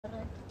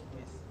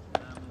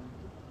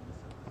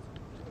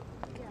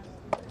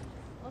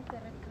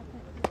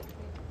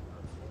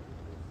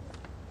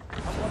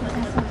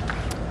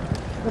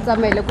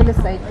Usamele kule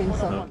side thing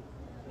so.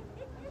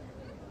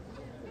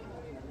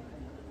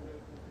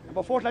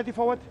 Number 4 slightly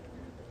forward.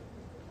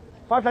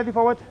 5 slightly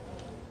forward.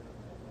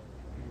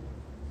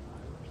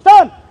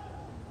 Stand!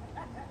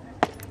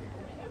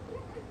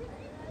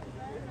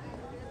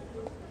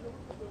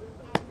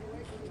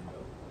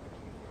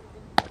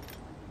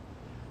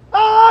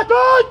 Ah,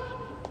 good!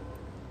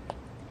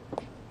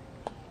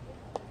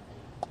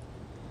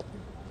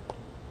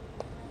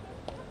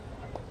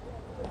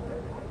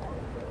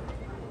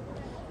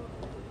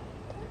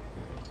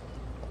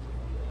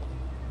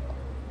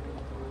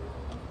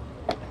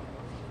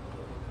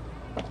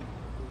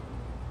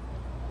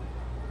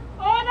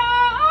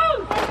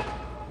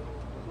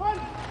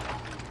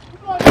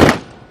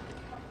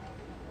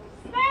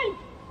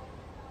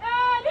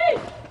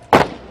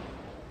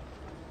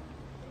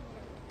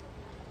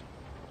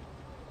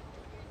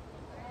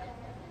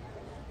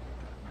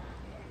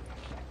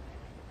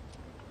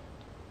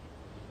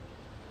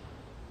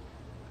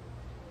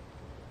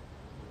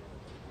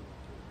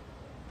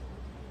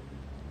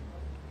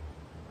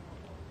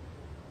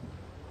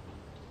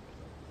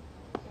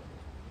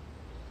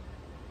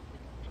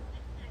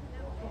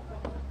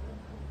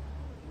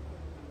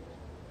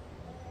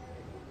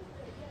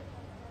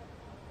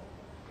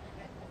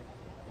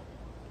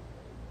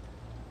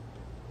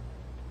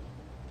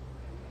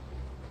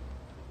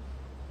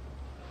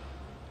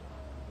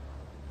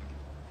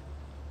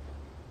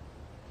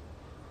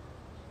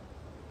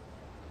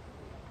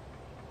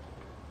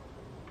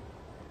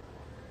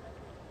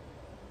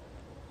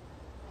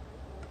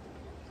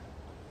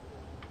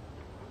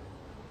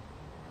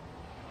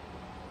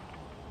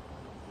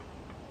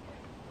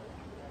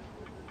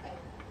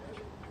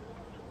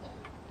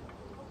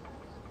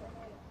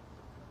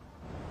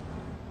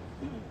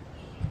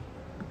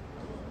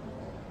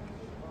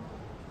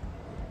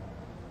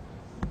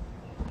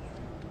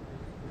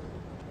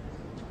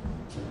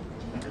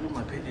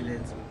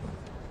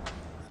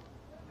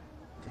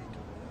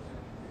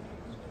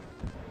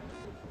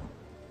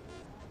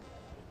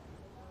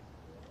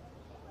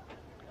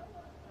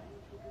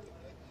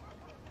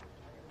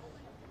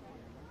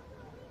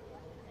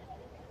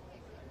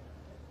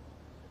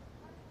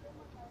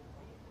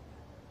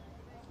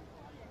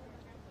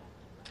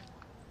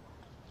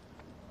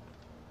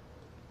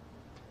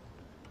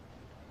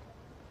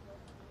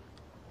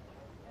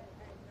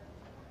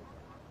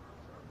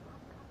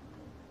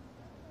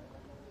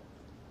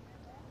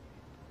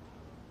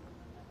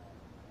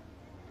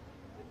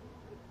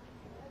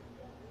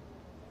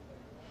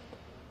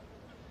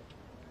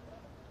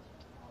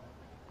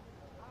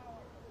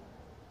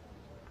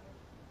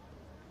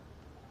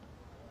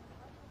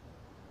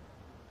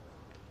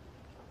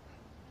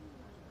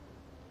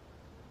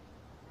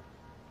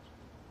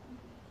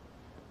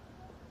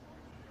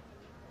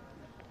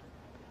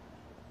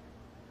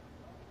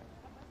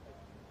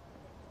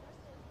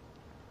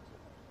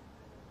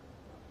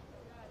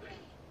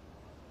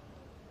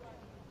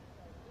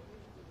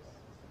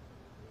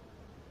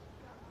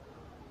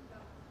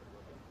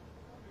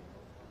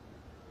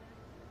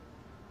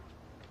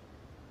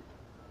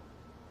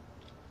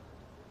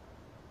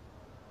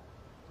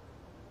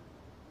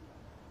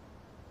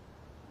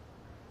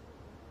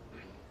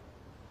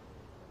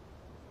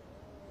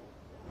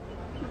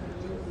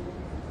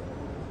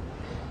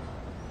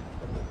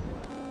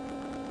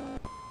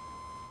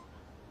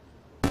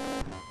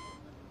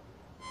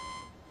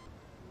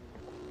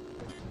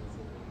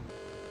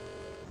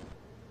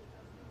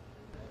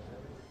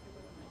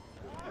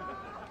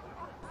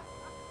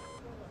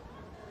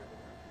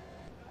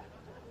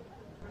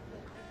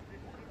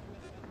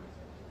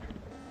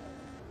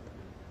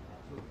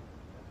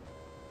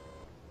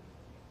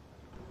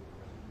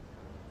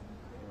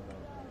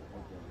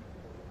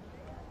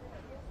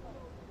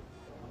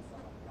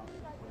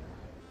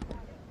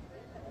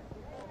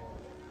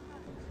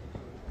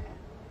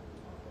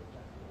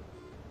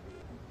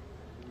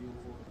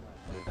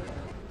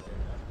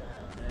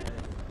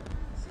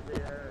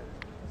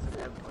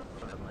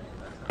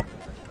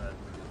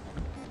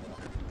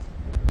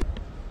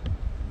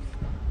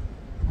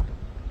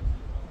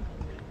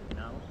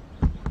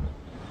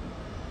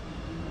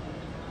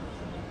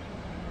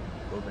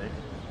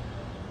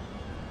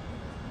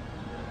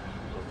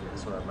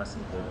 So I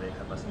mustn't go back,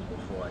 I mustn't go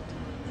forward.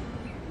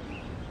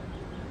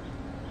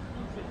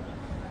 Okay.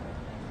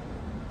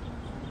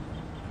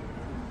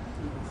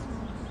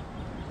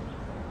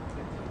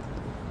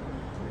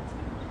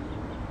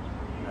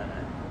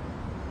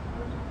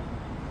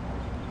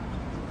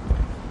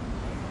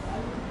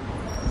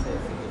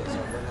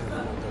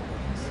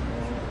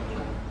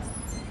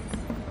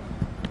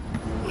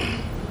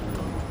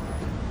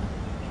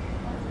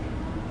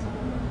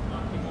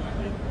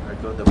 I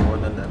got the more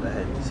than that I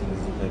had to sing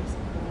the next.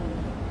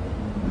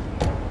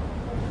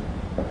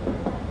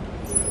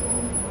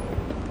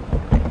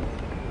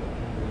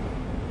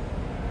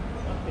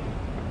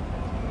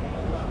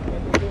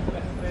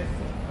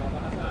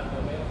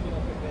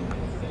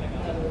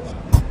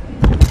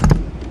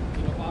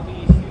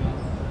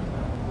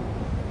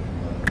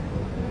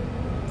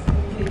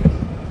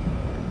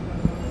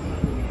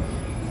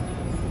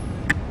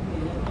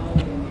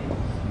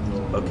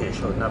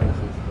 Sure, now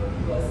before.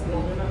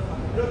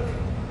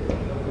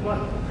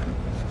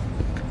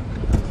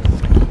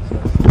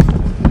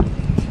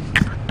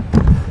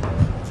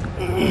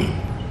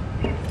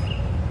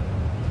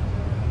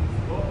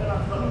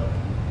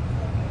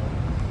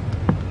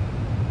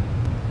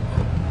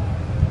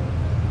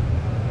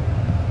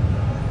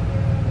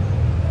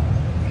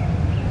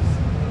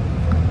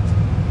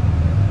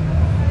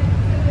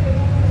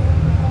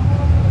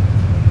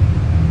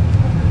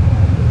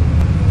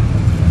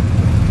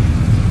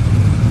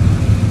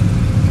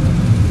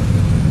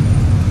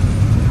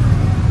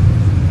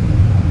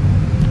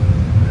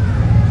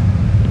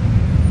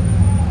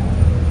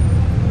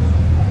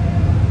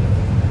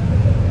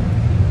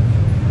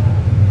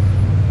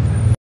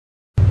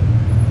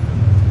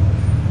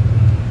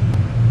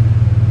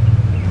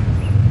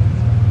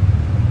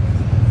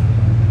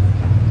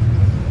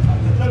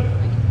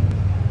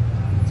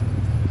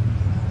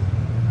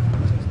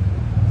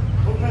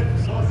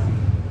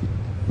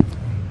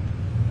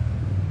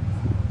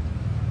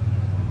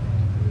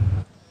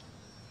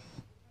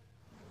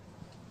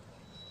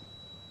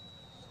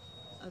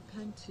 I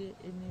can't hear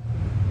anything.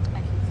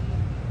 I can see.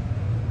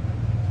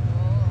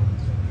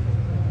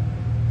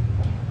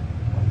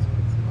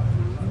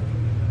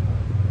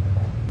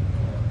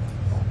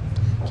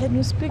 Can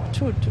you speak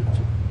to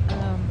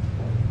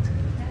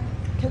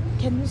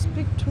can you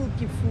speak to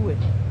Kifue,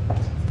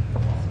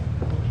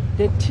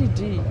 the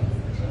TD?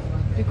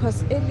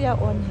 Because earlier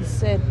on he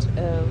said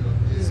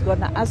he's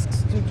gonna ask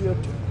studio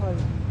to call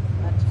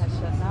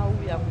Natasha. Now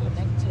we are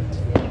connected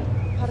here.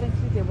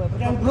 Apparently they were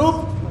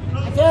Group,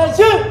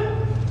 attention!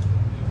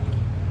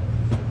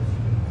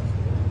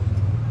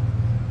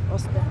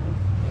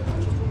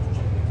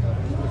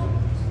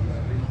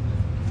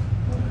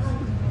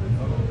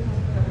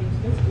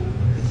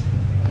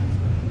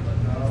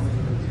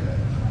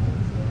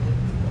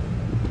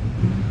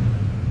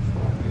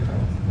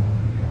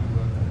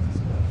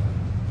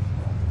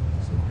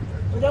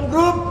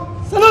 Group,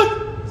 salute!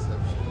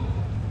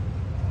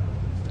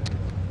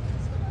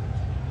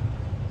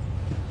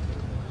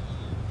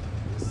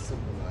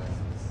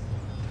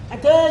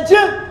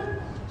 Attention!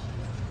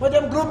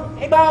 Madam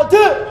Group, about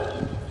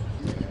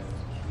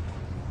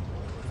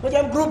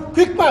Madam Group,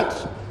 quick march!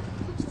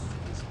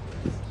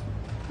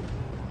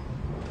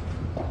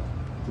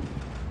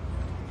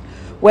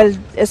 Well,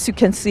 as you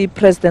can see,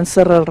 President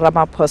Cyril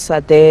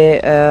Ramaphosa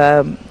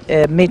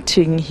there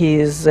meeting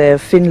his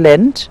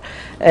Finland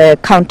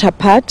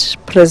counterpart,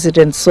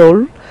 President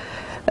Sauli.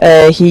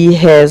 He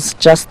has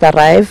just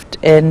arrived,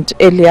 and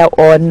earlier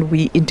on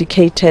we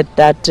indicated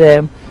that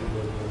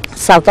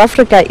South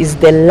Africa is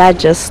the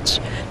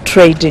largest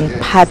trading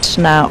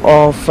partner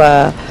of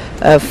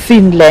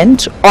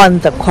Finland on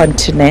the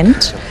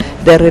continent.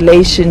 The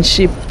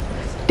relationship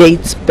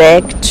dates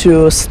back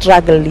to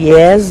struggle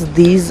years.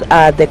 These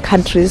are the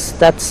countries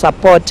that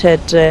supported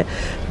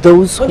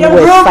those who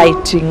were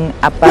fighting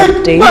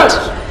apartheid,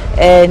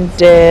 and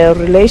the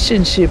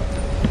relationship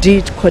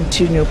did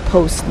continue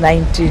post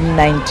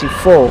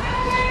 1994.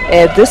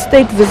 This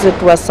state visit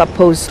was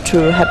supposed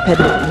to happen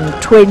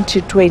in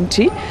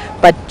 2020,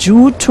 but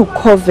due to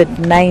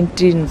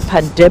COVID-19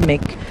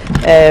 pandemic,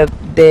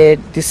 the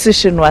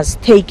decision was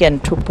taken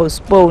to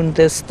postpone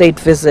the state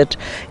visit.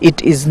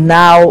 It is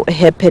now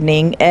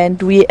happening,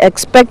 and we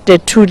expect the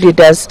two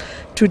leaders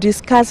to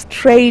discuss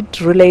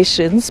trade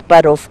relations,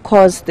 but of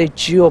course the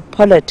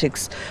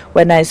geopolitics.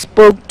 When I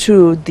spoke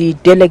to the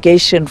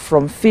delegation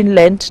from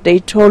Finland, they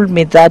told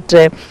me that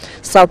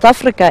South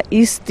Africa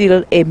is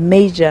still a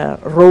major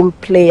role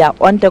player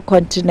on the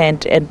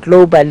continent and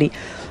globally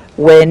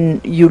when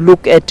you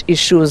look at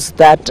issues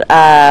that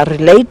are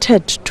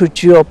related to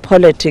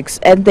geopolitics.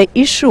 And the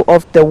issue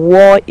of the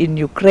war in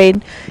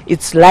Ukraine,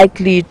 it's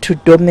likely to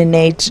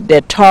dominate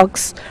the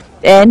talks,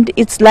 and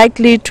it's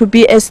likely to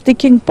be a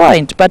sticking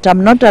point. But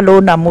I'm not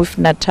alone. I'm with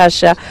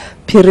Natasha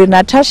Piri.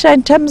 Natasha,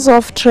 in terms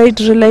of trade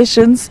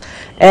relations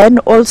and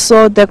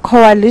also the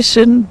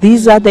coalition,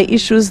 these are the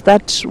issues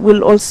that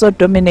will also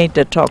dominate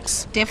the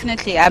talks.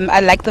 Definitely.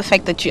 I like the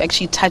fact that you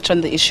actually touch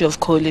on the issue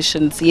of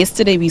coalitions.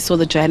 Yesterday we saw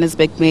the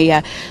Johannesburg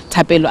Mayor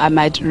Thapelo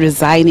Ahmad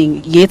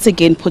resigning, yet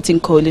again putting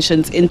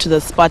coalitions into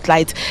the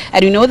spotlight.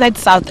 And we know that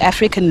South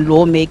African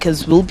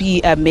lawmakers will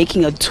be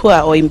making a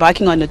tour or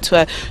embarking on a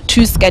tour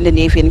to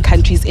Scandinavian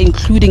countries,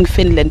 including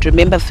Finland.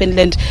 Remember,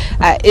 Finland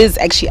is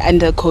actually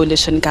under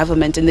coalition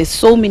government, and there's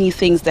so many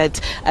things that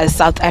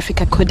South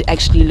Africa could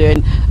actually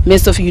learn.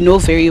 Most of you know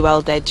very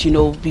well that,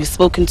 we've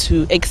spoken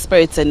to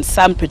experts, and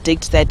some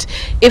predict that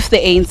if the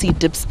ANC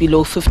dips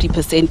below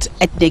 50%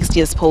 at next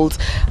year's polls,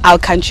 our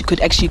country could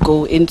actually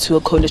go into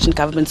a coalition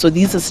government. So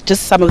these are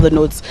just some of the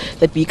notes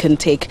that we can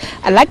take.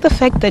 I like the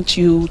fact that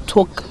you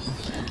talk.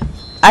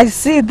 I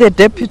see the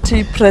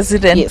deputy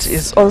president Yes.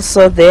 is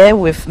also there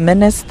with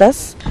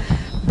ministers.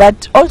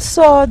 But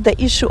also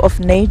the issue of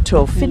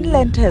NATO.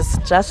 Finland has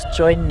just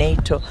joined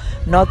NATO,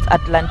 North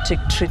Atlantic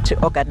Treaty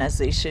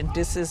Organization.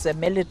 This is a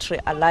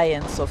military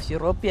alliance of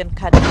European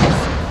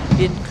countries,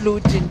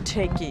 including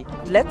Turkey.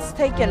 Let's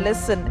take a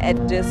listen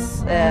at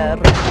this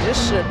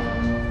rendition.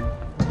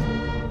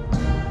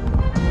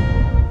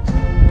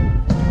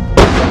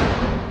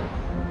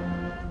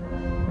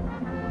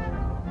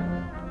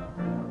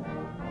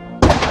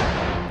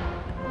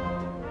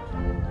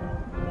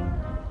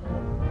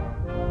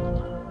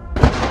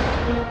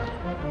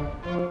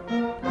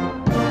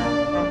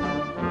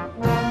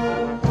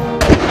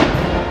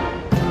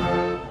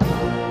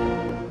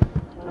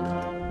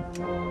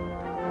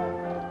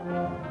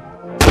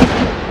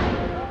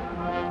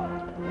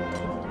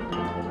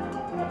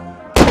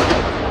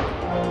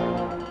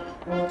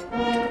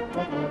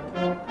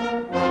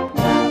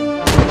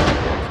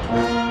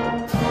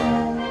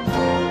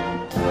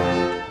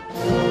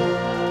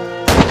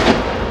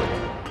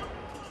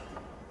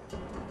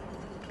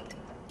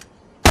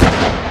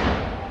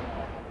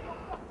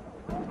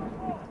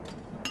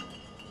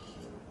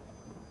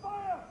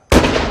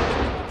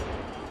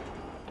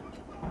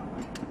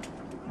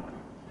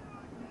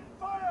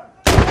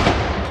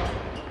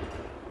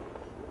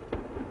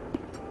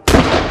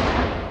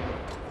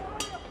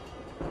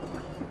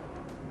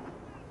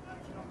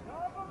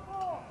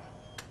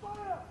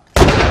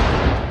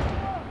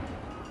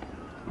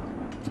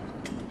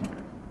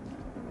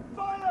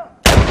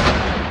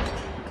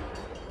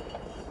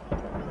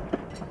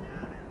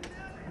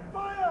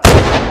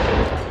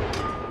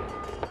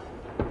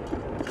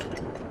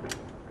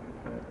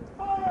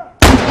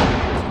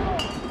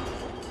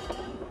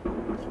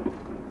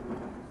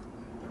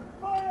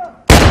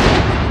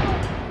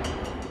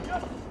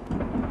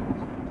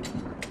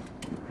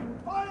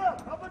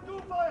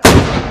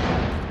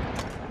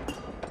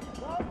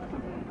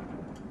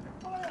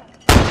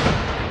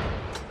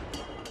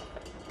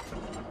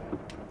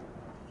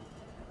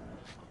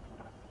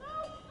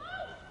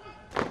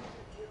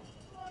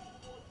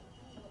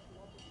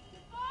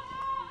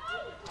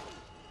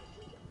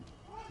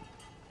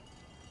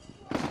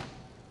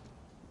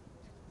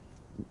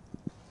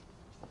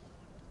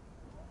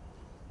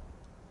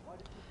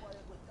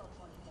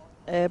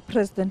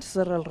 President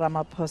Cyril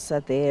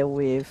Ramaphosa there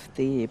with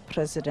the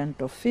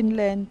President of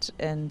Finland,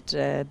 and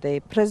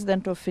the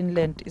President of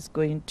Finland is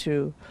going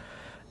to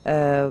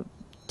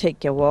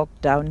take a walk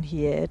down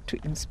here to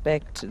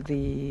inspect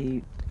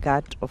the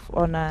Guard of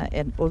Honor,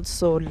 and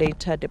also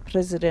later the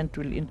President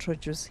will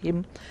introduce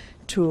him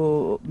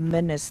to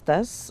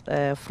ministers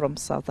from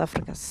South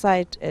Africa's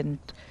side, and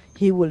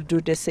he will do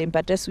the same.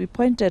 But as we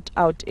pointed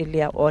out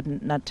earlier on,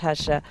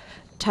 Natasha,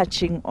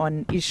 touching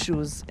on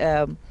issues,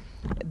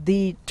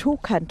 the two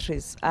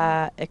countries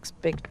are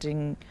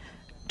expecting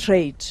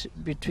trade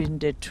between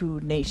the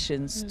two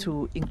nations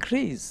to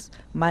increase,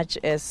 much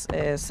as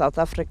South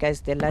Africa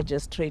is the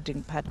largest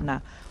trading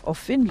partner of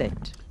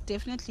Finland.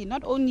 Definitely,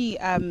 not only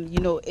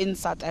in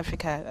South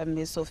Africa,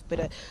 Ms. Sof,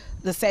 but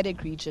the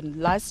SADC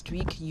region. Last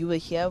week you were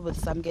here with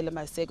Samgele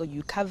Maseko.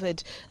 You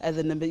covered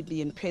the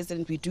Namibian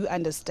president. We do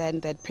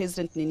understand that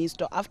President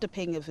Niinistö, after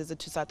paying a visit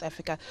to South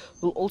Africa,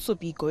 will also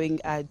be going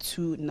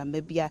to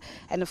Namibia.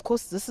 And of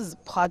course, this is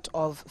part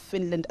of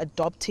Finland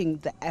adopting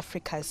the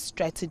Africa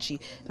strategy.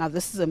 Now,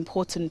 this is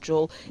important,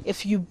 Joel.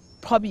 If you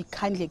probably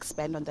kindly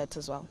expand on that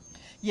as well.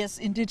 Yes,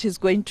 indeed, he's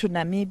going to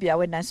Namibia.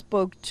 When I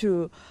spoke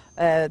to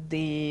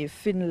the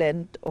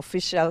Finland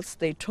officials,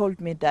 they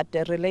told me that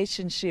the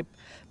relationship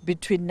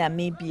between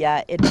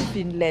Namibia and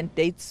Finland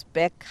dates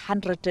back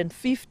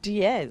 150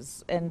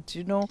 years. And,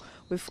 you know,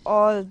 with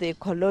all the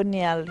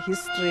colonial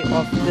history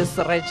of this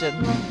region,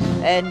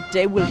 and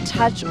they will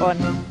touch on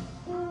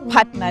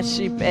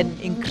partnership and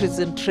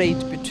increasing trade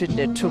between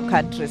the two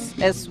countries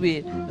as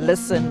we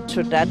listen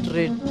to that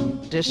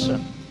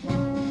rendition.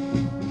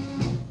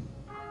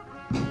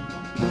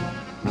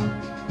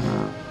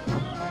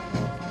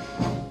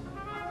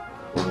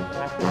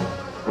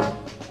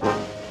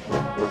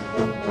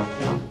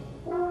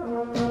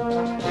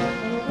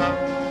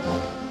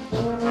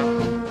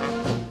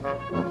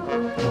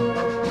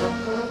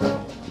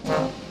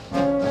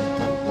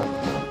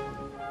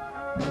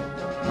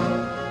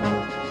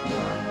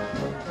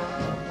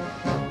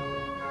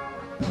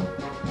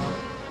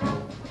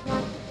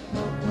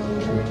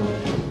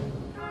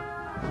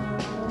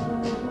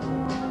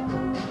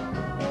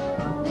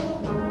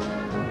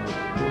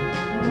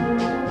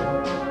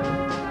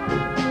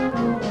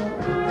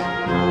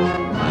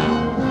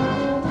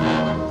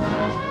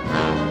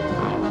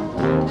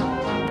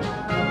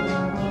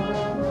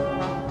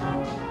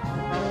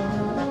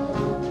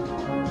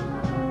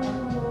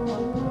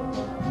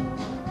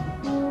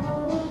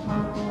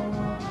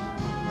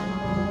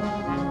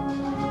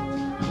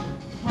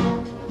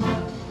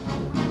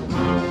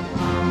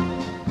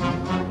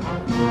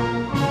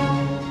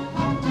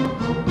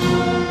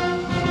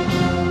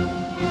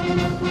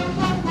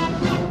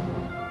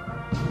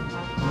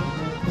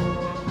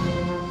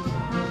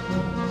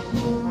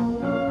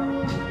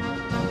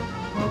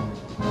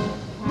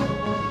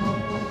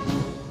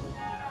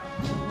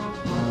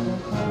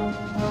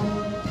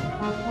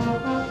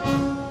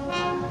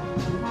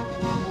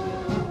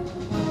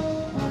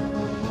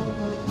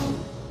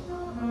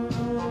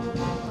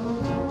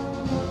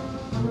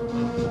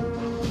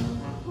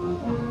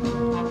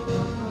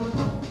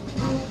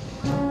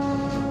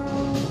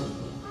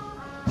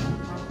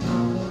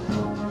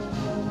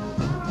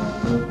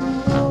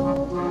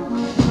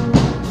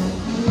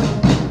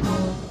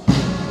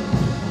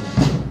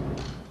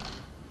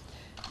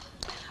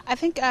 I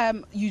think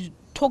you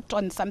talked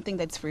on something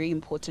that's very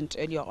important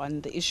earlier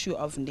on, the issue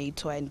of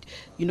NATO, and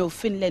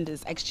Finland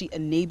is actually a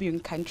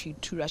neighboring country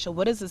to Russia.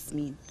 What does this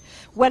mean?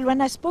 Well,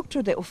 when I spoke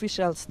to the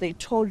officials, they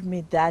told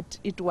me that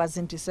it was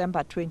in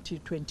December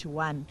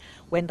 2021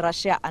 when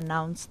Russia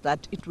announced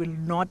that it will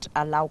not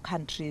allow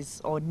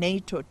countries or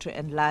NATO to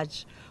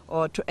enlarge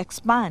or to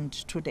expand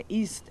to the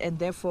east, and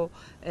therefore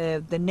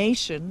the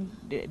nation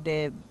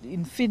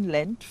in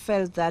Finland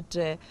felt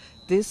that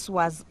this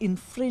was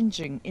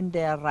infringing in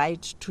their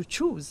right to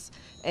choose,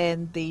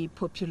 and the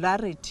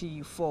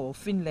popularity for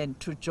Finland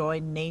to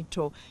join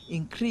NATO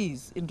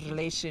increased in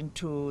relation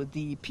to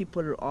the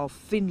people of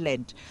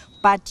Finland.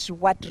 But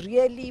what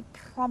really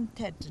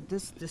prompted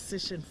this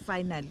decision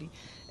finally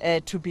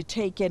to be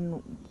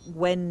taken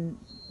when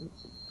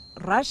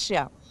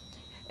Russia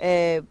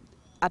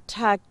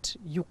attacked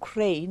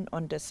Ukraine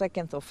on the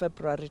 2nd of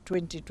February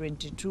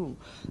 2022,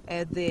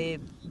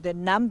 the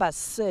numbers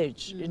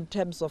surged in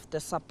terms of the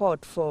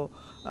support for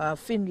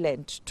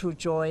Finland to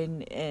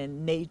join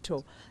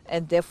NATO,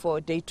 and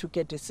therefore they took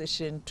a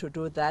decision to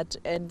do that,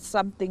 and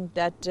something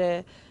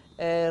that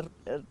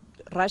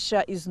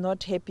Russia is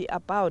not happy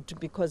about,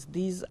 because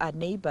these are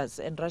neighbors,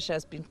 and Russia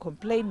has been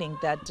complaining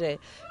that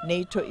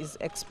NATO is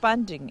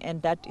expanding,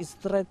 and that is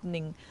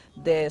threatening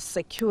the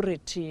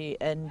security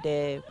and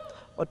the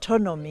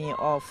autonomy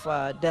of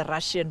the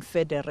Russian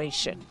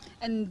Federation.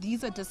 And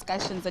these are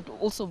discussions that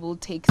also will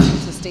take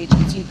center stage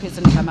between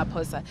President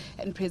Ramaphosa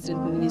and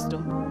President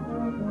Niinistö.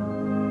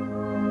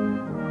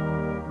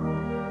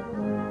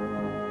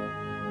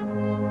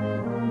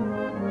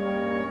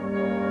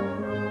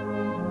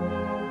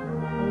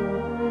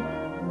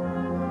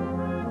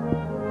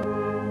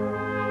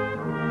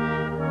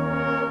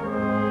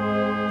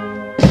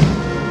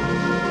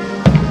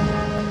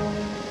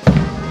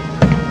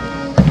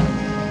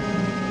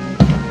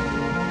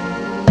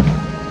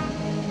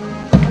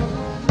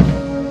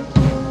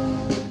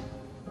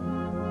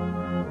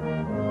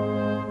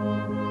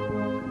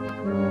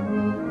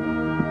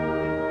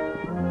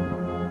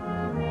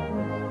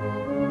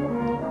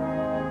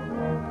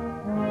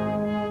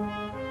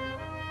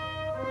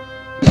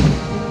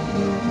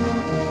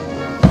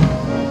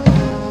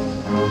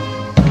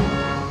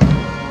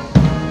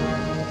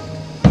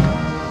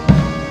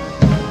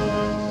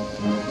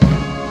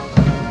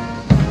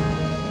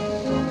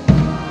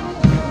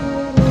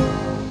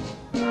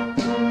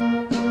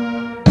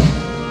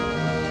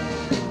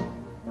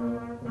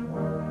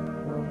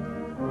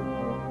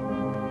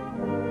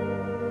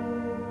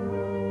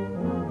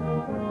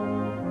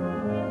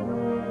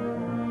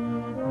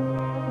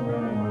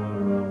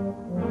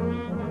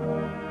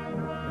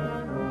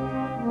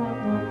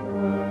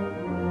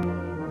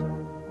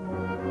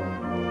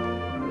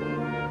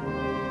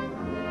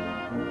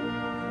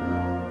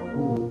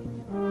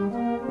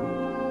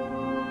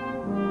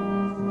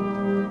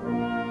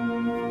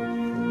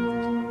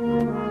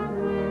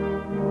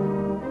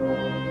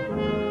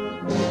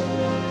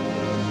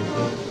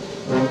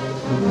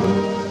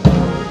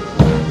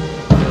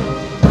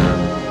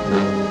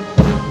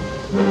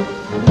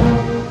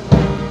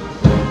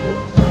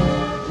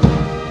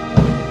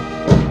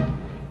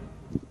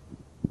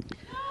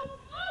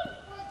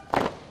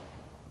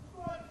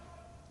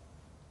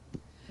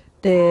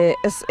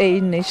 the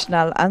SA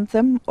national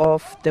anthem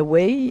of the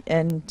way,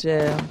 and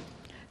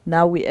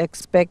now we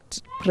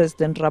expect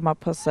President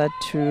Ramaphosa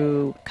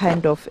to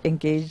kind of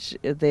engage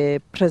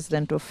the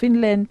President of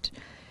Finland.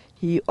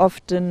 He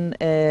often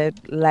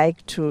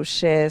like to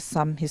share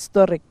some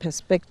historic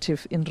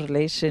perspective in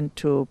relation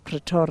to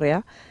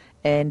Pretoria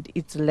and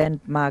its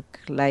landmark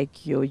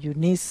like your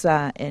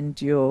UNISA and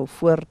your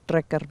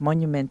Voortrekker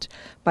monument.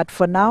 But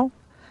for now,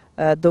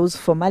 those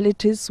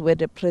formalities where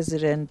the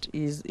president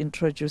is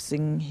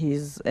introducing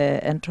his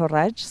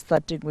entourage,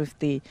 starting with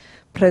the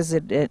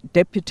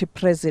Deputy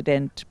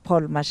President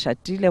Paul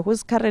Mashatile, who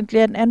is currently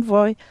an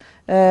envoy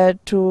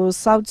to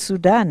South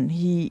Sudan.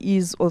 He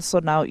is also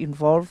now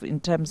involved in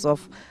terms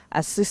of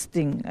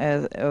assisting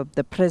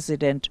the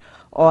president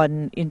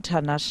on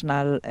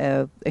international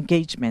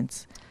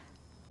engagements.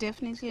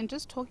 Definitely, and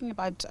just talking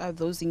about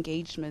those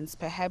engagements,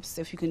 perhaps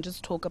if you can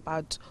just talk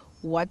about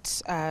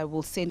what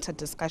will center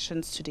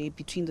discussions today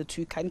between the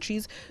two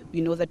countries.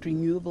 We know that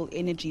renewable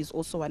energy is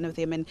also one of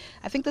them, and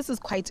I think this is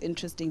quite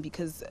interesting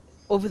because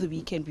over the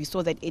weekend we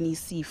saw that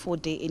NEC,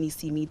 4-day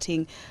NEC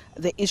meeting,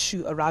 the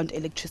issue around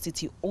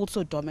electricity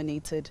also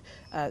dominated,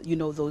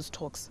 those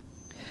talks.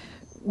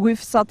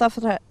 With South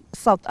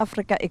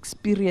Africa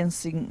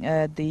experiencing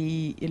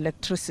the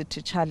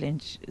electricity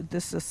challenge,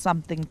 this is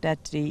something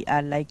that they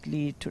are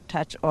likely to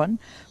touch on.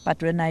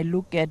 But when I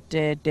look at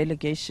the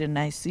delegation,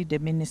 I see the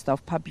Minister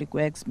of Public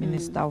Works,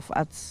 Minister of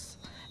Arts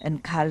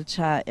and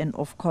Culture, and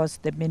of course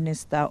the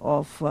Minister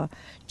of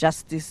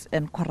Justice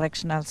and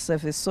Correctional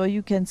Service. So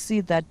you can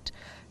see that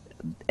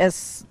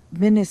as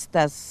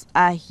ministers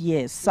are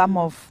here, some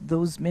of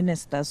those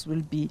ministers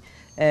will be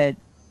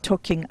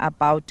talking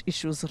about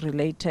issues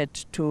related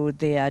to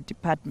their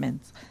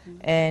departments.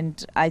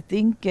 And I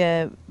think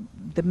the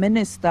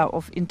Minister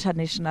of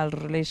International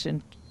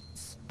Relations,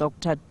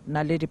 Dr.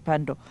 Naledi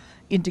Pandor,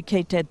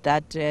 indicated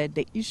that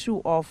the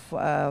issue of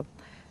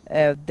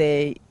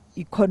the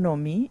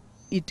economy,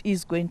 it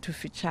is going to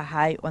feature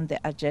high on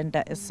the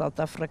agenda as South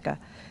Africa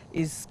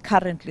is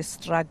currently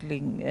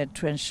struggling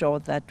to ensure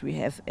that we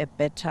have a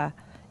better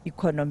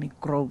economic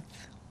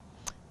growth.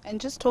 And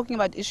just talking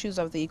about issues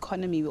of the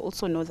economy, we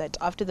also know that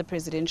after the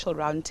presidential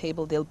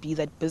roundtable, there'll be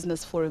that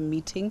business forum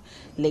meeting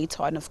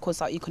later on. Of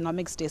course, our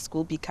economics desk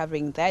will be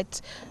covering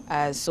that,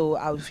 so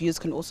our viewers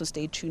can also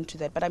stay tuned to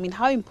that. But I mean,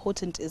 how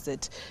important is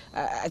it?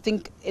 I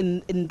think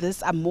in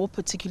this, I'm more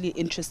particularly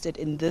interested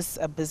in this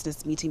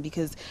business meeting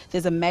because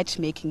there's a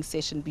matchmaking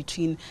session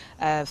between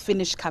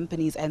Finnish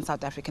companies and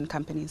South African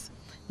companies.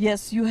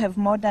 Yes, you have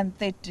more than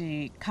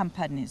 30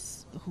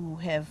 companies who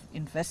have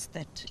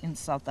invested in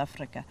South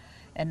Africa.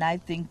 And I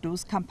think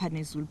those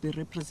companies will be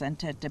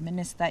represented. The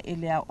minister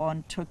earlier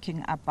on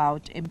talking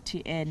about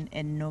MTN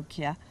and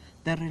Nokia,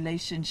 the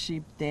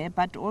relationship there,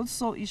 but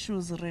also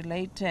issues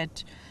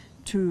related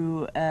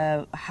to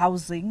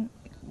housing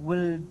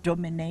will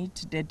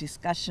dominate the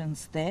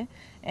discussions there.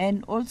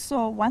 And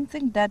also one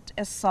thing that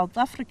as South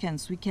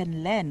Africans we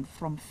can learn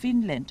from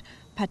Finland,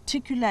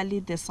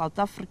 particularly the South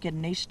African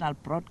national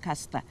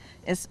broadcaster,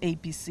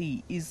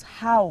 SABC, is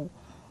how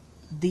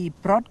the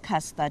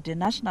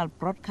national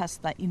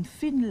broadcaster in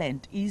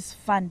Finland is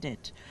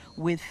funded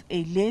with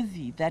a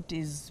levy that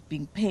is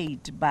being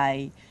paid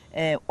by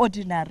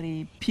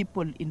ordinary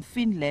people in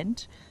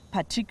Finland,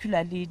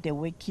 particularly the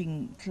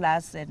working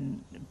class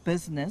and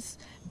business,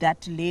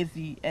 that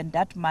levy, and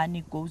that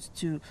money goes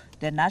to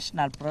the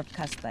national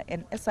broadcaster.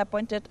 And as I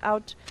pointed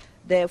out,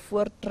 the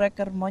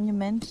Voortrekker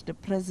monument, the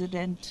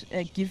president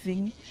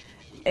giving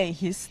a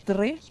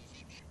history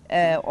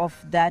of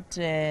that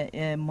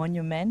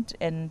monument,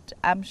 and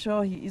I'm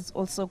sure he is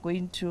also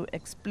going to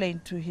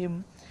explain to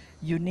him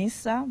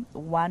UNISA,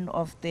 one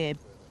of the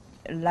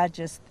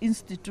largest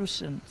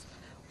institutions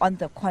on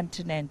the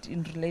continent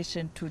in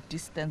relation to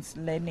distance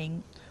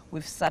learning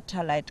with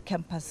satellite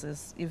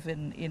campuses,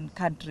 even in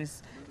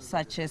countries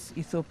such as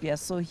Ethiopia.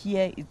 So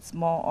here it's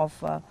more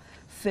of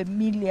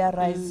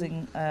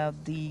familiarizing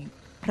the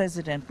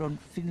president of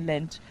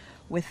Finland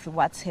with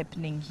what's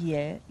happening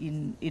here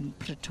in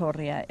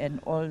Pretoria and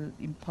all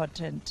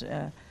important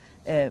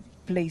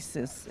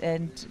places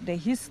and the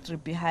history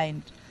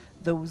behind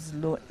those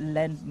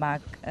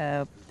landmark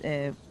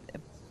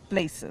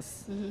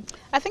places.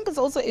 I think it's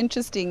also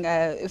interesting,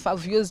 if our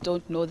viewers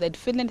don't know, that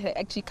Finland had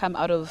actually come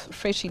out of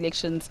fresh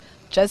elections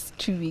just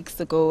 2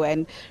 weeks ago.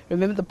 And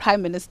remember the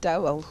Prime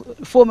Minister,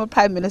 former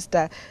Prime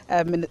Minister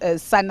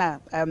Sanna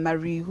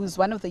Marie, who's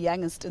one of the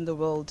youngest in the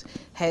world,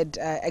 had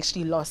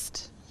actually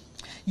lost.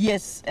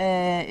 Yes,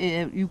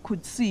 you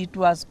could see it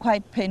was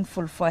quite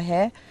painful for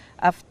her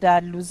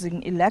after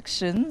losing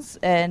elections,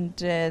 and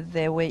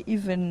there were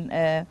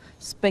even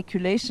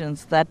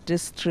speculations that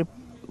this trip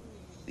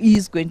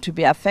is going to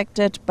be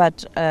affected,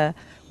 but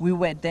we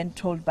were then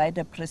told by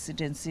the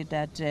presidency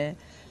that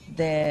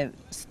the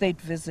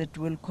state visit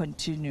will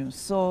continue.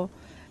 So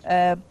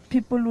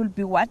people will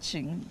be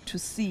watching to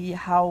see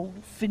how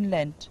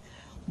Finland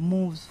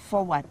moves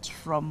forward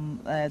from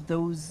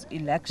those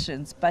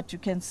elections. But you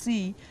can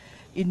see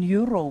in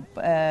Europe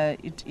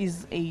it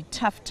is a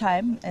tough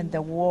time, and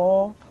the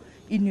war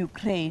in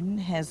Ukraine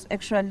has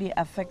actually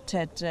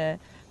affected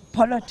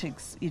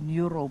politics in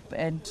Europe,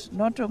 and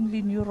not only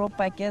in Europe,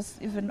 I guess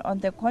even on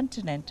the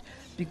continent,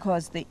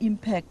 because the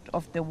impact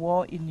of the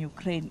war in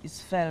Ukraine is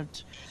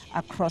felt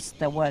across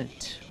the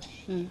world.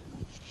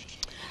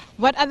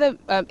 What other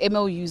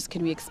MOUs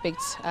can we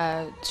expect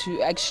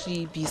to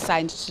actually be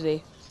signed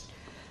today?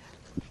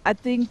 I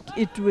think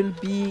it will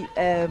be,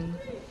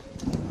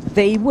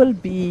 they will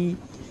be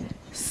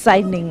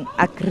signing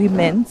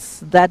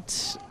agreements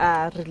that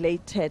are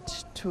related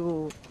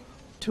to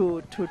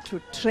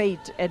trade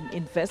and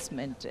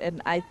investment.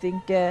 And I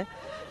think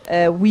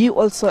we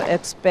also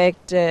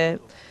expect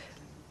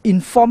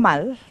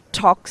informal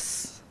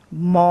talks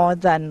more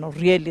than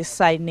really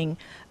signing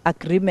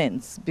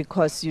agreements,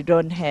 because you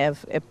don't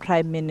have a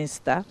prime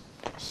minister.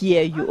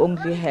 Here you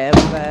only have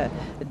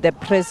the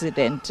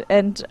president.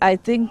 And I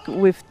think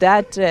with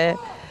that,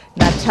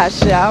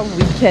 Natasha,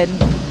 we can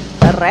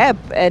wrap.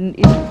 And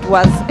it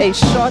was a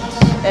short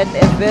and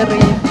a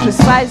very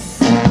precise,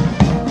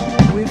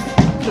 with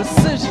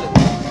precision.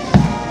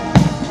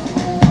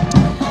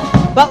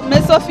 Well,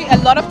 Ms. Sophie, a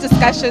lot of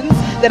discussions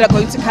that are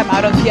going to come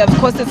out of here. Of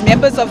course, as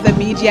members of the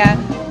media,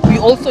 we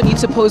also need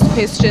to pose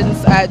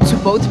questions to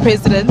both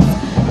presidents,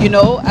 you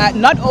know,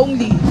 not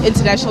only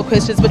international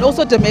questions, but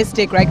also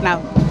domestic right now.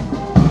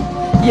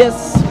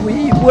 Yes,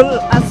 we will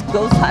ask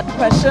those hard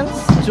questions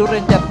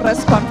during the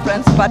press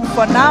conference, but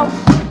for now,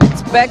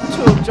 it's back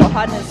to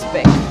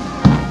Johannesburg.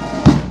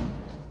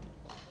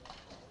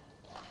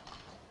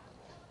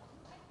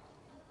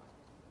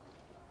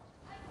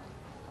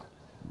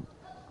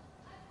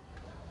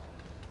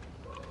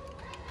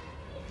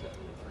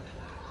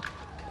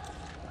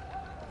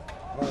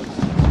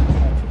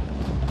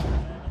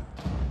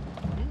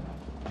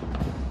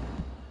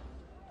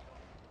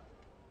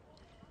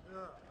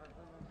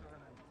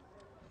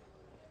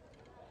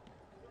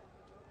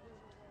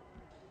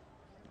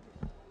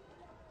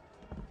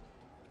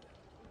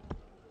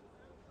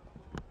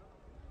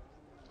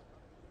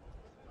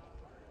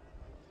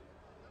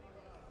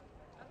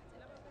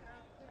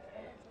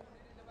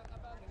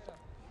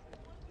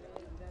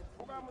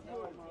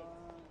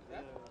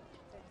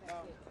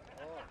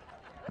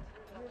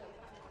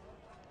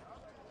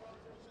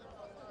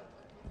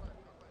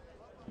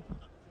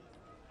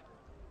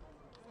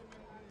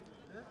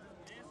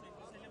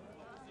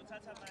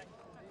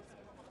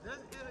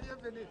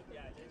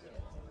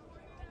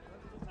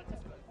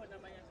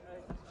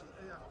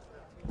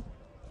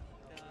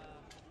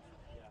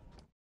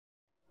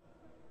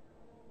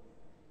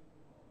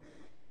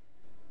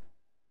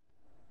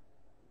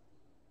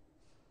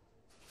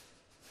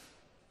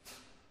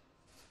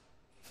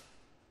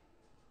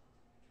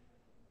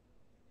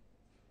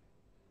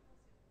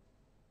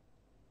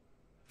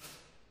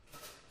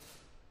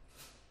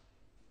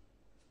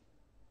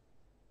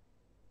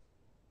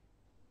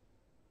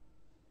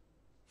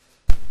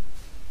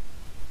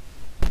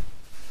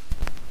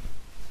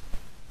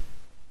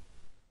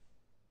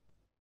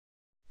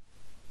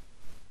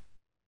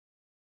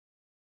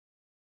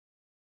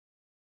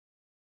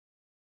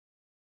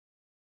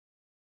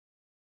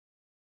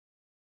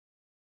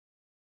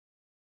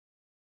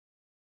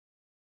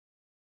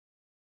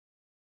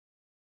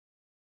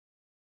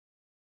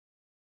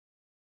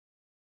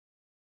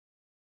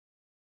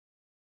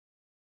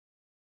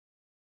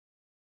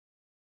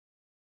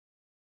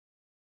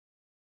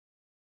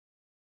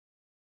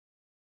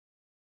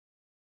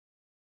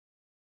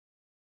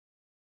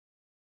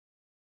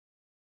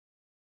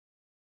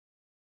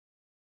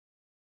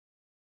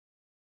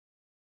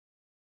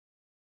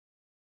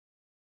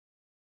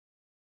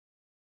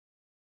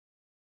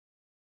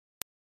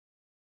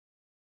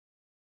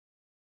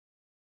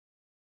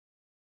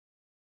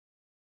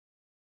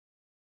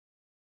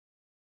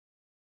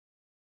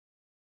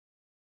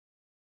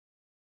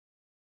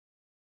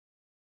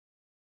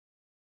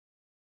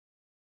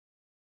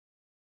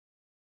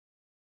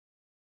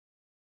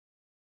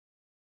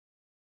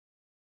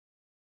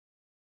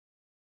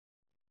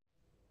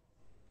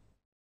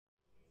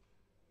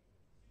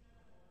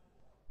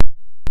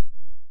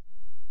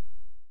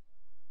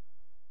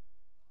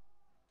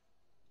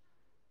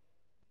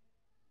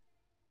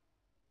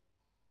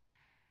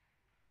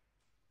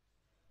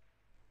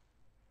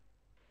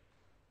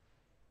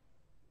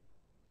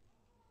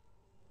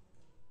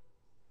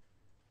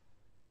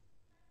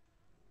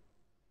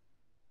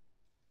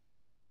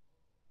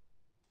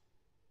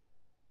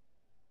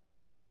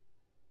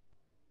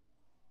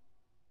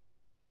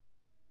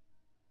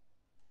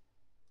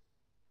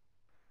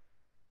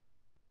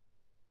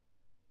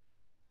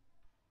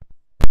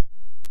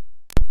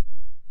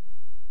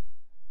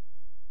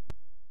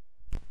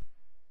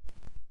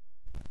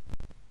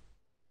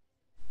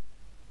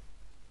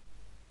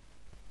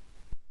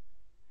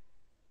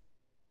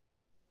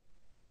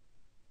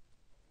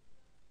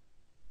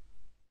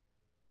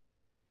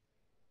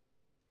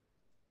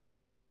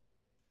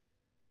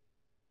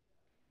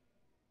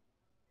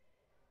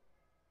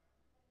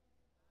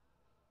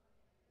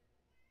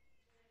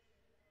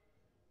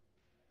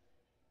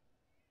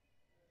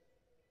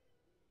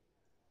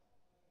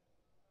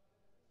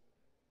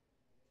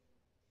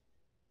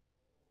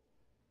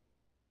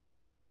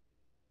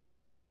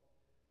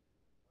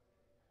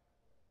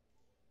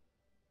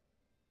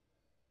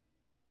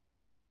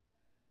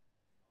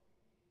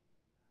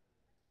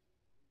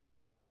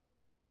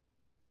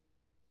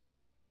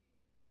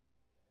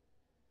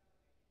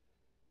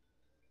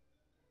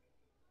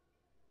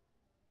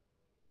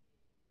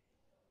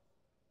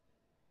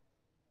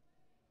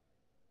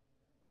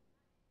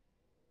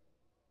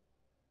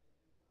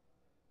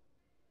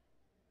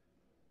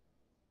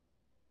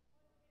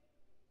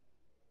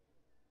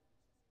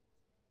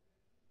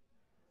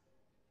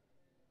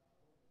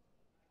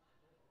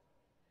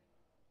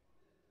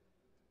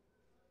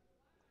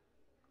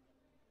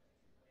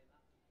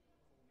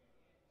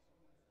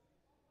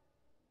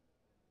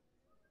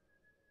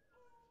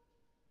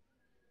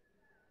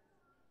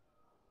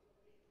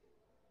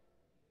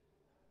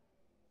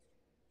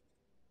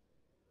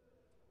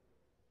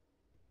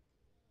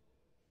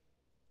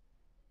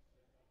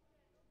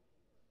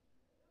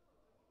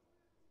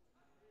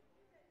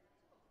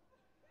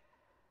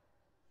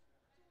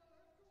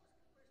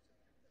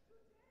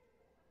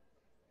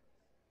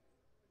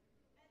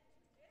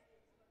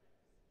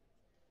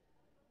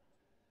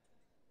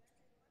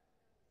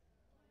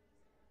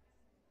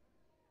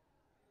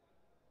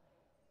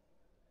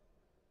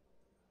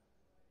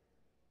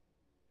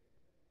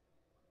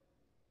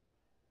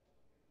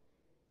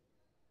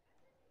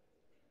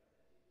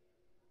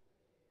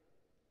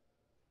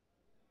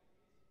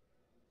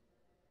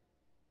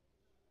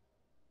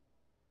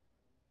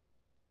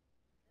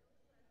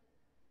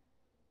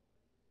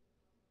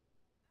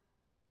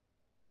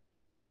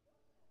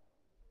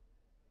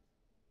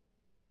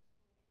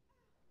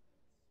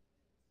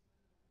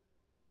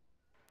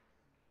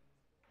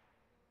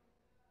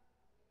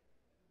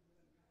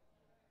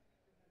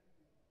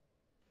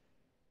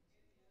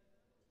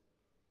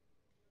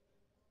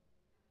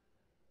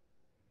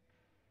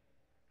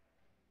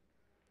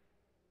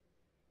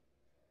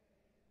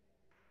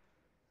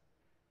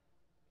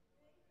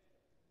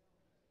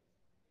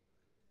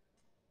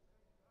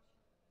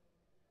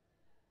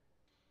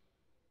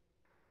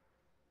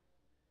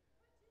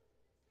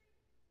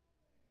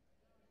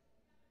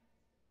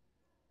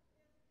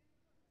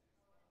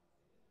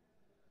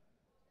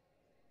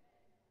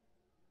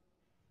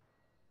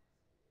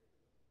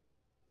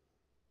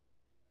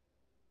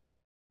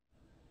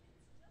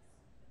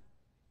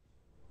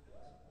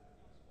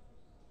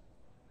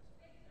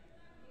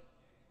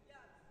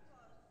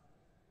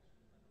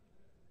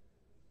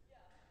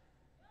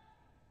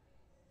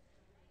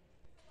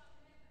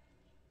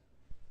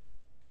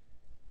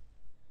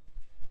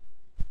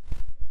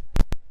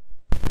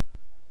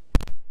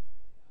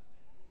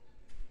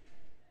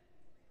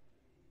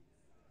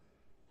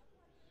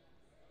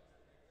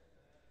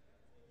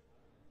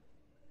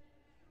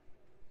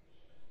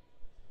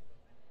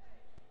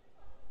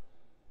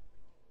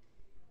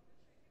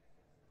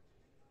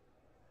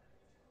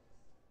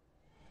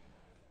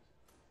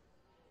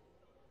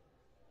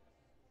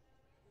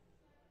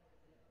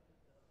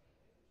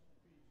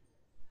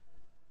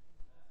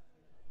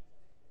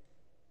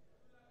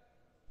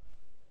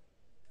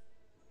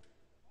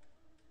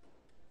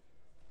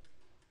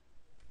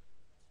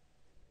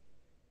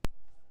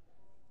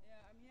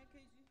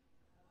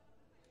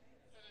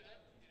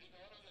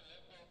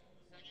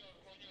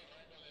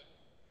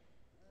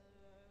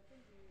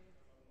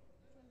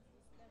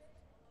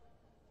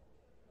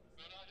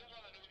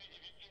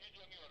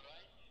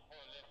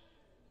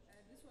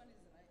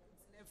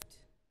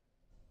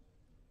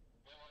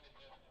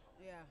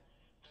 Yeah.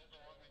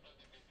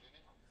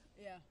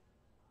 Yeah.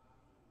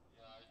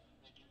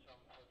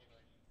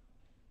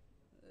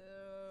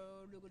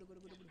 Look.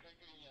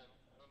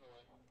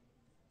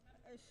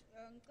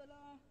 Ngicela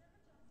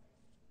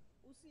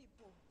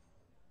uSipho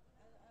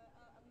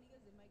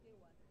akunikeze imic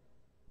eyi-1.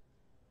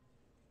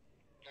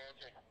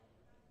 Okay.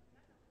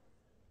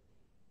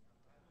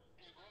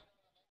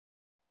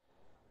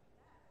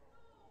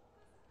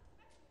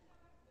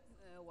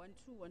 1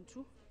 2 1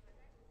 2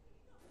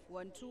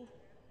 1 2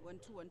 1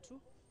 2 1 2.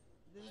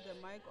 This is the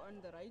mic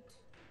on the right.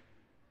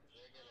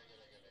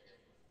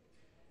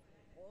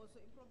 Also,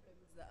 a problem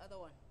is the other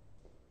one.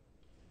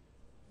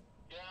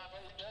 Yeah,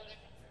 but it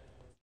doesn't.